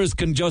drivers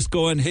can just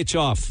go and hitch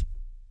off.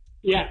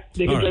 Yeah,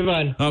 they can drive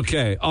on.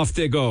 Okay, off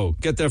they go.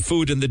 Get their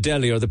food in the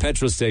deli or the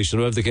petrol station,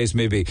 whatever the case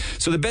may be.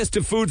 So the best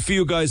of food for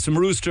you guys from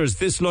Roosters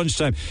this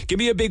lunchtime. Give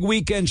me a big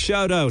weekend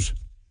shout out.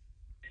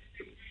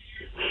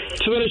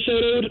 So a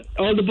shout out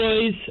all the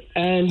boys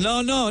and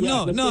no.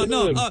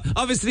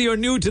 Obviously you're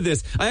new to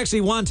this. I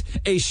actually want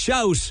a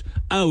shout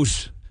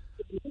out.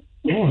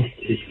 What?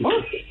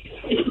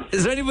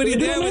 Is there anybody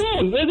there?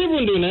 Where's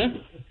everyone doing that?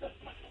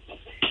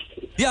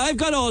 Yeah, I've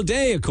got all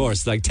day, of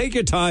course. Like, take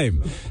your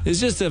time.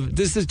 This is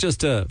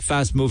just a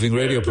fast-moving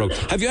radio program.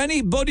 Have you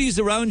any buddies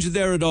around you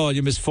there at all,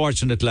 you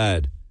misfortunate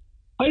lad?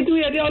 I do,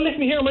 yeah. They all left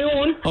me here on my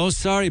own. Oh,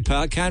 sorry,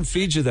 pal. Can't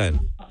feed you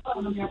then.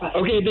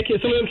 Okay,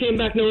 some of them came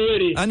back now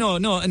already.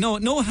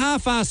 No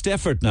half-assed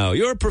effort now.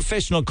 You're a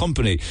professional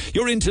company.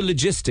 You're into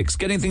logistics,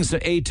 getting things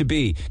from A to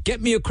B. Get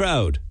me a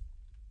crowd.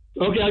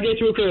 Okay, I'll get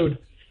you a crowd.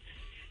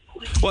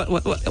 What?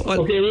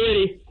 Okay, we're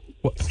ready.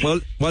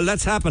 Well,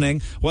 that's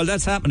happening.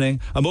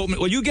 I'm opening.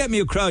 Well, you get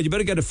me a crowd. You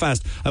better get it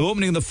fast. I'm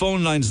opening the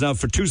phone lines now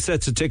for 2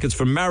 sets of tickets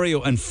for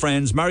Mario and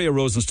Friends. Mario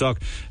Rosenstock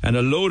and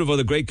a load of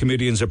other great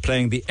comedians are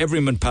playing the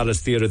Everyman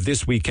Palace Theatre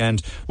this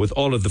weekend, with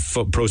all of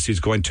the proceeds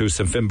going to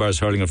St Finbarr's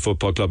Hurling and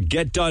Football Club.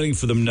 Get dialing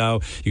for them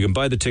now. You can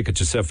buy the tickets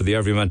yourself for the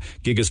Everyman.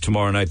 Gig is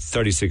tomorrow night,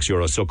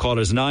 €36. So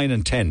callers 9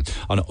 and 10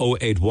 on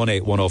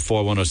 0818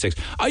 104 106.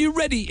 Are you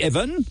ready,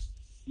 Evan?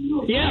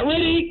 Yeah,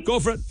 ready.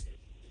 Go for it.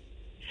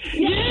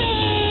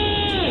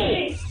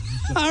 Yay!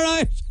 All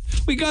right,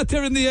 we got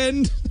there in the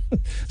end.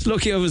 It's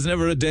lucky I was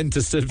never a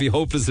dentist. I'd be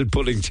hopeless at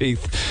pulling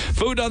teeth.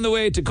 Food on the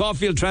way to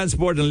Caulfield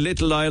Transport in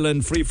Little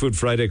Island. Free Food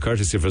Friday,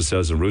 courtesy of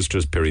ourselves and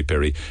Roosters, Piri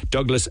Piri,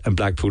 Douglas and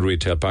Blackpool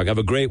Retail Park. Have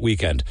a great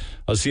weekend.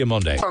 I'll see you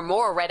Monday. For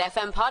more Red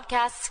FM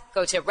podcasts,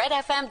 go to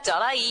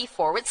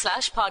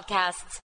redfm.ie/podcasts.